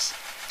remarks.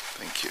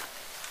 Thank you.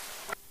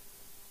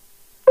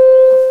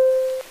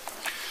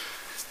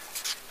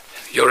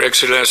 Your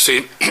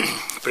Excellency,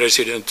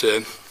 President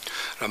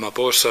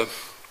Ramaphosa,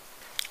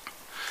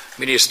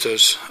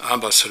 ministers,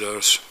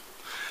 ambassadors,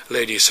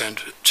 ladies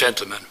and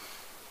gentlemen.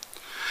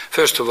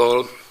 First of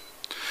all,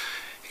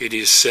 it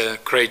is a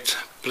great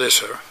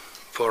pleasure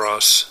for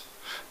us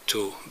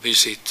to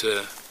visit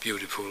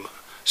beautiful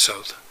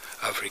South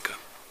Africa.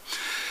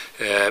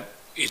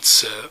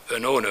 it's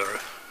an honor.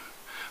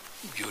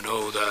 You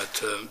know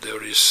that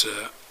there is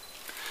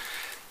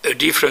a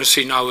difference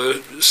in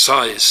our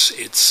size.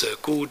 It's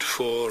good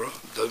for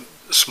the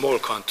small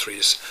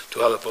countries to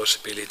have a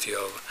possibility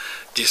of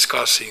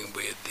discussing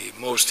with the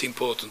most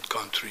important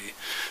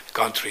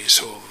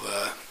countries of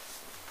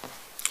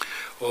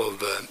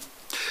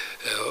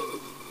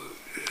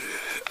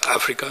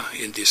Africa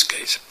in this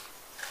case.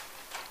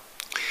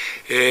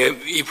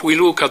 If we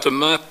look at the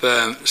map,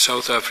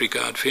 South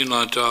Africa and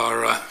Finland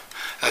are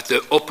at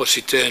the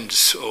opposite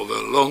ends of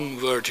a long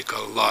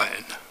vertical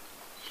line.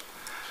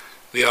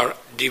 We are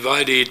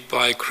divided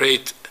by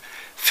great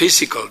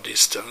physical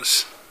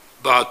distance,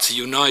 but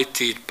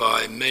united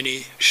by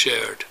many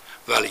shared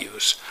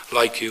values,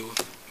 like you,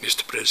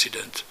 Mr.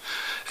 President,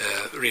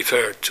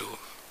 referred to.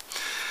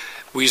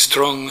 We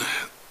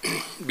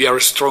are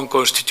strong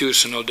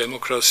constitutional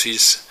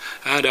democracies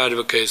and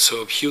advocates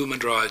of human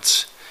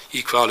rights,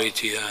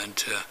 equality and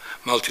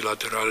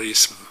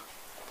multilateralism.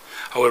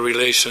 Our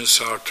relations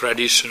are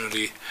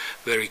traditionally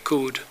very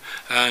good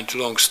and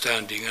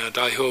long-standing, and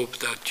I hope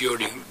that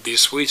during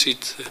this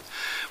visit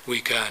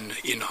we can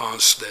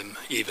enhance them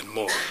even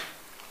more.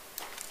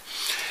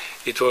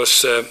 It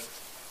was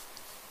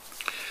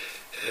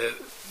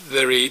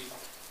very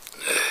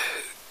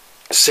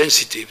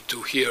sensitive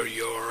to hear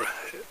your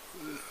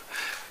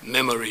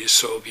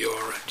memories of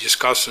your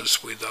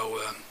discussions with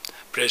our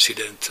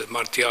President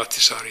Martti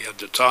Ahtisaari at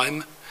the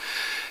time.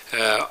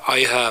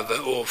 I have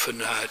often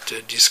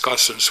had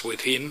discussions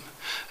with him,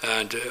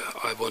 and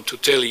I want to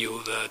tell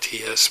you that he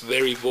has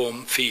very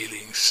warm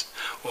feelings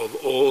of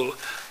all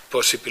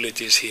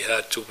possibilities he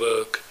had to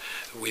work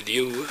with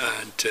you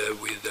and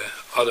with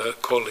other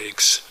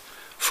colleagues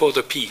for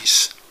the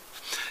peace,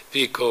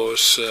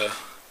 because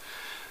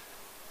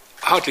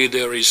hardly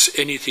there is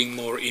anything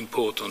more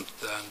important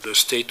than the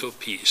state of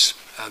peace,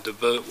 and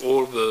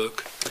all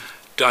work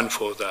done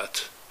for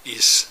that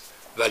is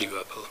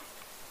valuable.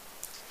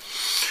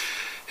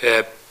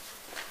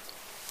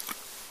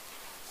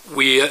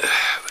 We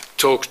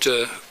talked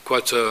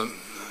quite a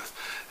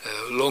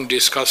long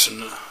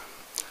discussion,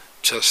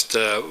 just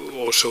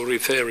also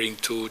referring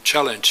to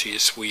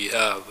challenges we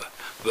have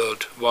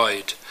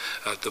worldwide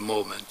at the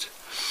moment.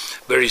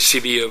 Very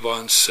severe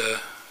ones,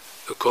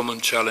 a common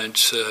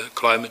challenge,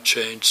 climate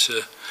change,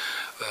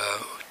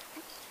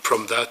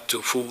 from that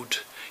to food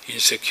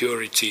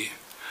insecurity,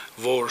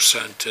 wars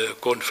and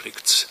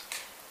conflicts.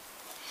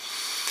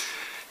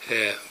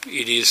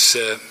 It is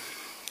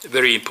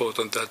very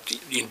important that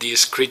in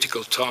these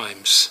critical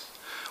times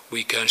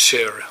we can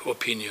share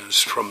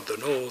opinions from the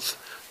north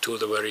to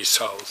the very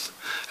south,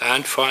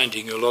 and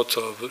finding a lot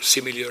of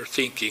similar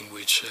thinking,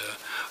 which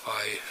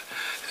I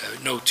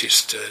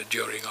noticed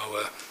during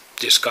our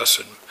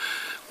discussion,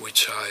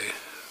 which I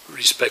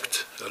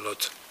respect a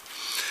lot.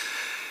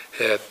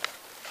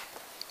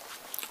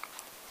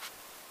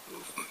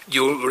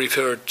 You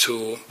referred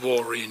to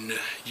war in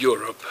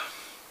Europe.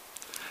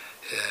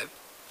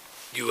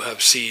 You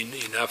have seen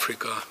in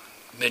Africa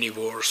many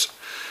wars.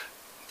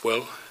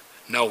 Well,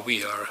 now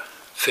we are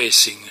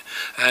facing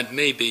and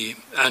maybe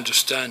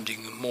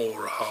understanding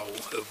more how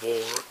a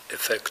war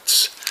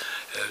affects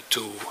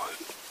to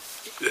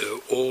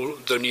all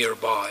the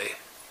nearby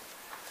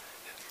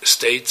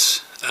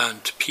states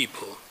and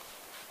people.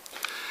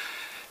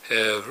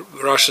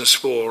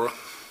 Russia's war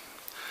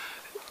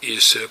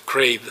is a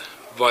grave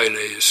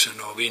violation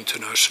of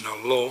international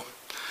law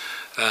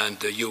and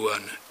the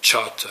UN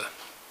Charter,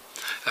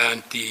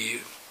 and the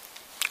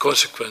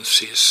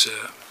consequences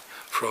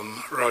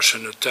from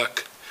Russian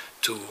attack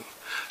to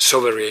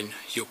sovereign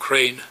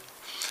Ukraine,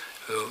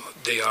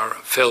 they are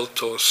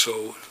felt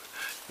also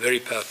very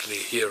badly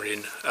here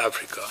in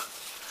Africa.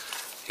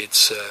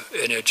 Its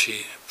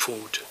energy,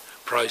 food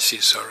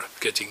prices are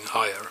getting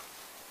higher.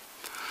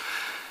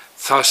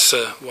 Thus,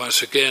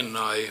 once again,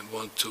 I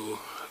want to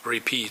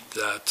repeat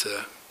that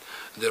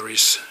there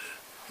is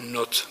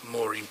not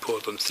more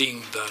important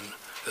thing than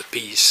a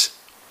peace.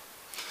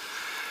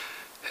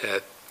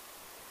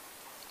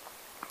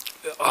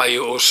 I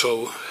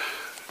also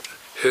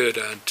heard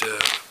and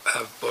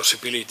have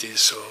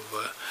possibilities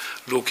of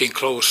looking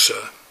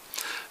closer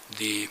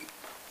the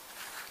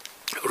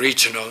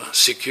regional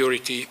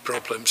security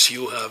problems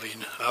you have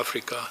in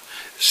Africa.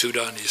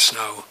 Sudan is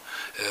now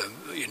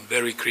in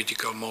very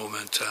critical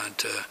moment,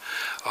 and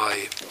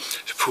I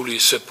fully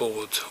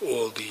support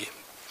all the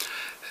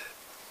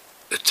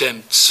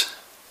attempts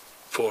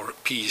for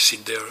peace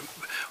in there,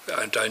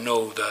 and I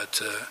know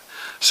that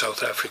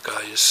South Africa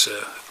is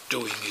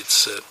doing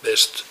its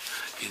best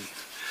in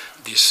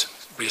this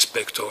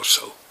respect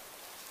also.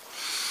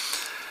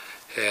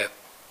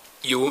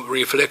 You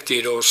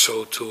reflected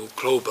also to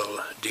global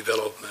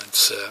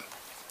developments.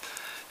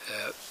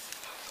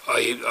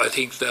 I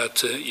think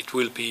that it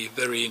will be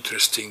very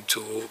interesting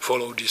to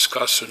follow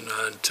discussion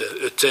and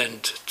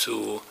attend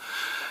to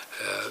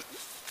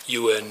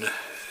UN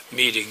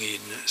meeting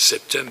in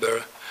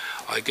September.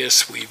 I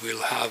guess we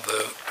will have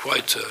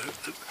quite a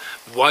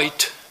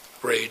wide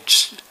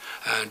range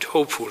and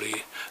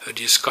hopefully a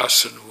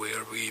discussion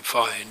where we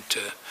find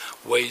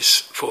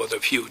ways for the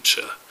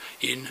future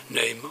in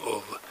name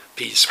of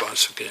peace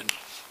once again.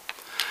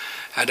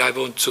 And I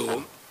want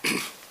to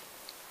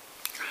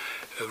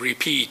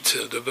repeat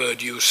the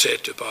word you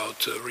said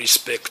about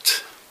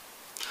respect.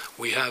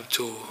 We have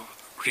to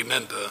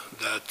remember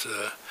that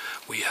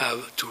we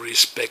have to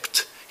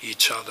respect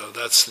each other.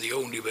 That's the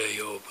only way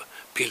of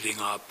building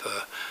up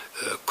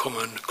a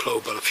common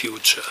global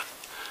future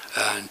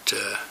and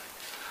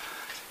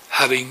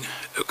having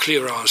a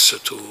clear answer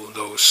to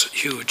those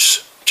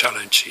huge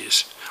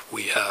challenges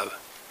we have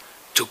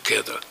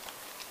together.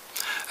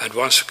 And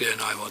once again,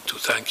 I want to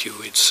thank you.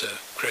 It's a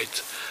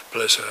great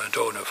pleasure and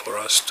honor for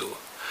us to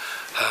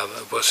have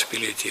a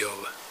possibility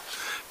of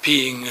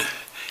being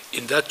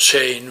in that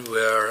chain,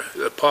 where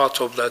a part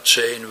of that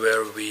chain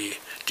where we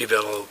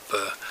develop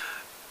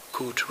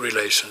good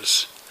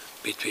relations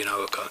between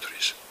our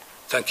countries.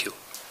 Thank you.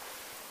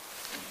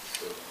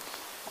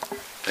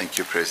 Thank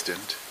you,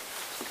 President.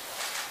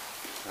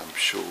 I'm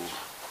sure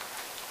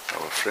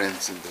our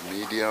friends in the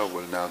media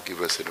will now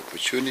give us an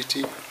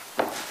opportunity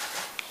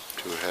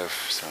to have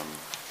some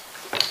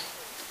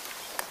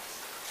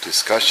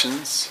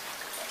discussions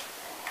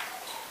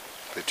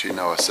between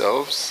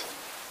ourselves.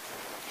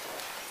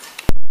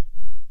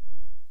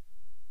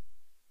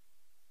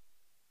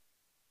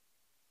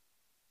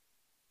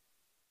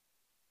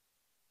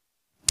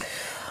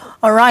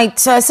 All right,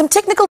 some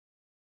technical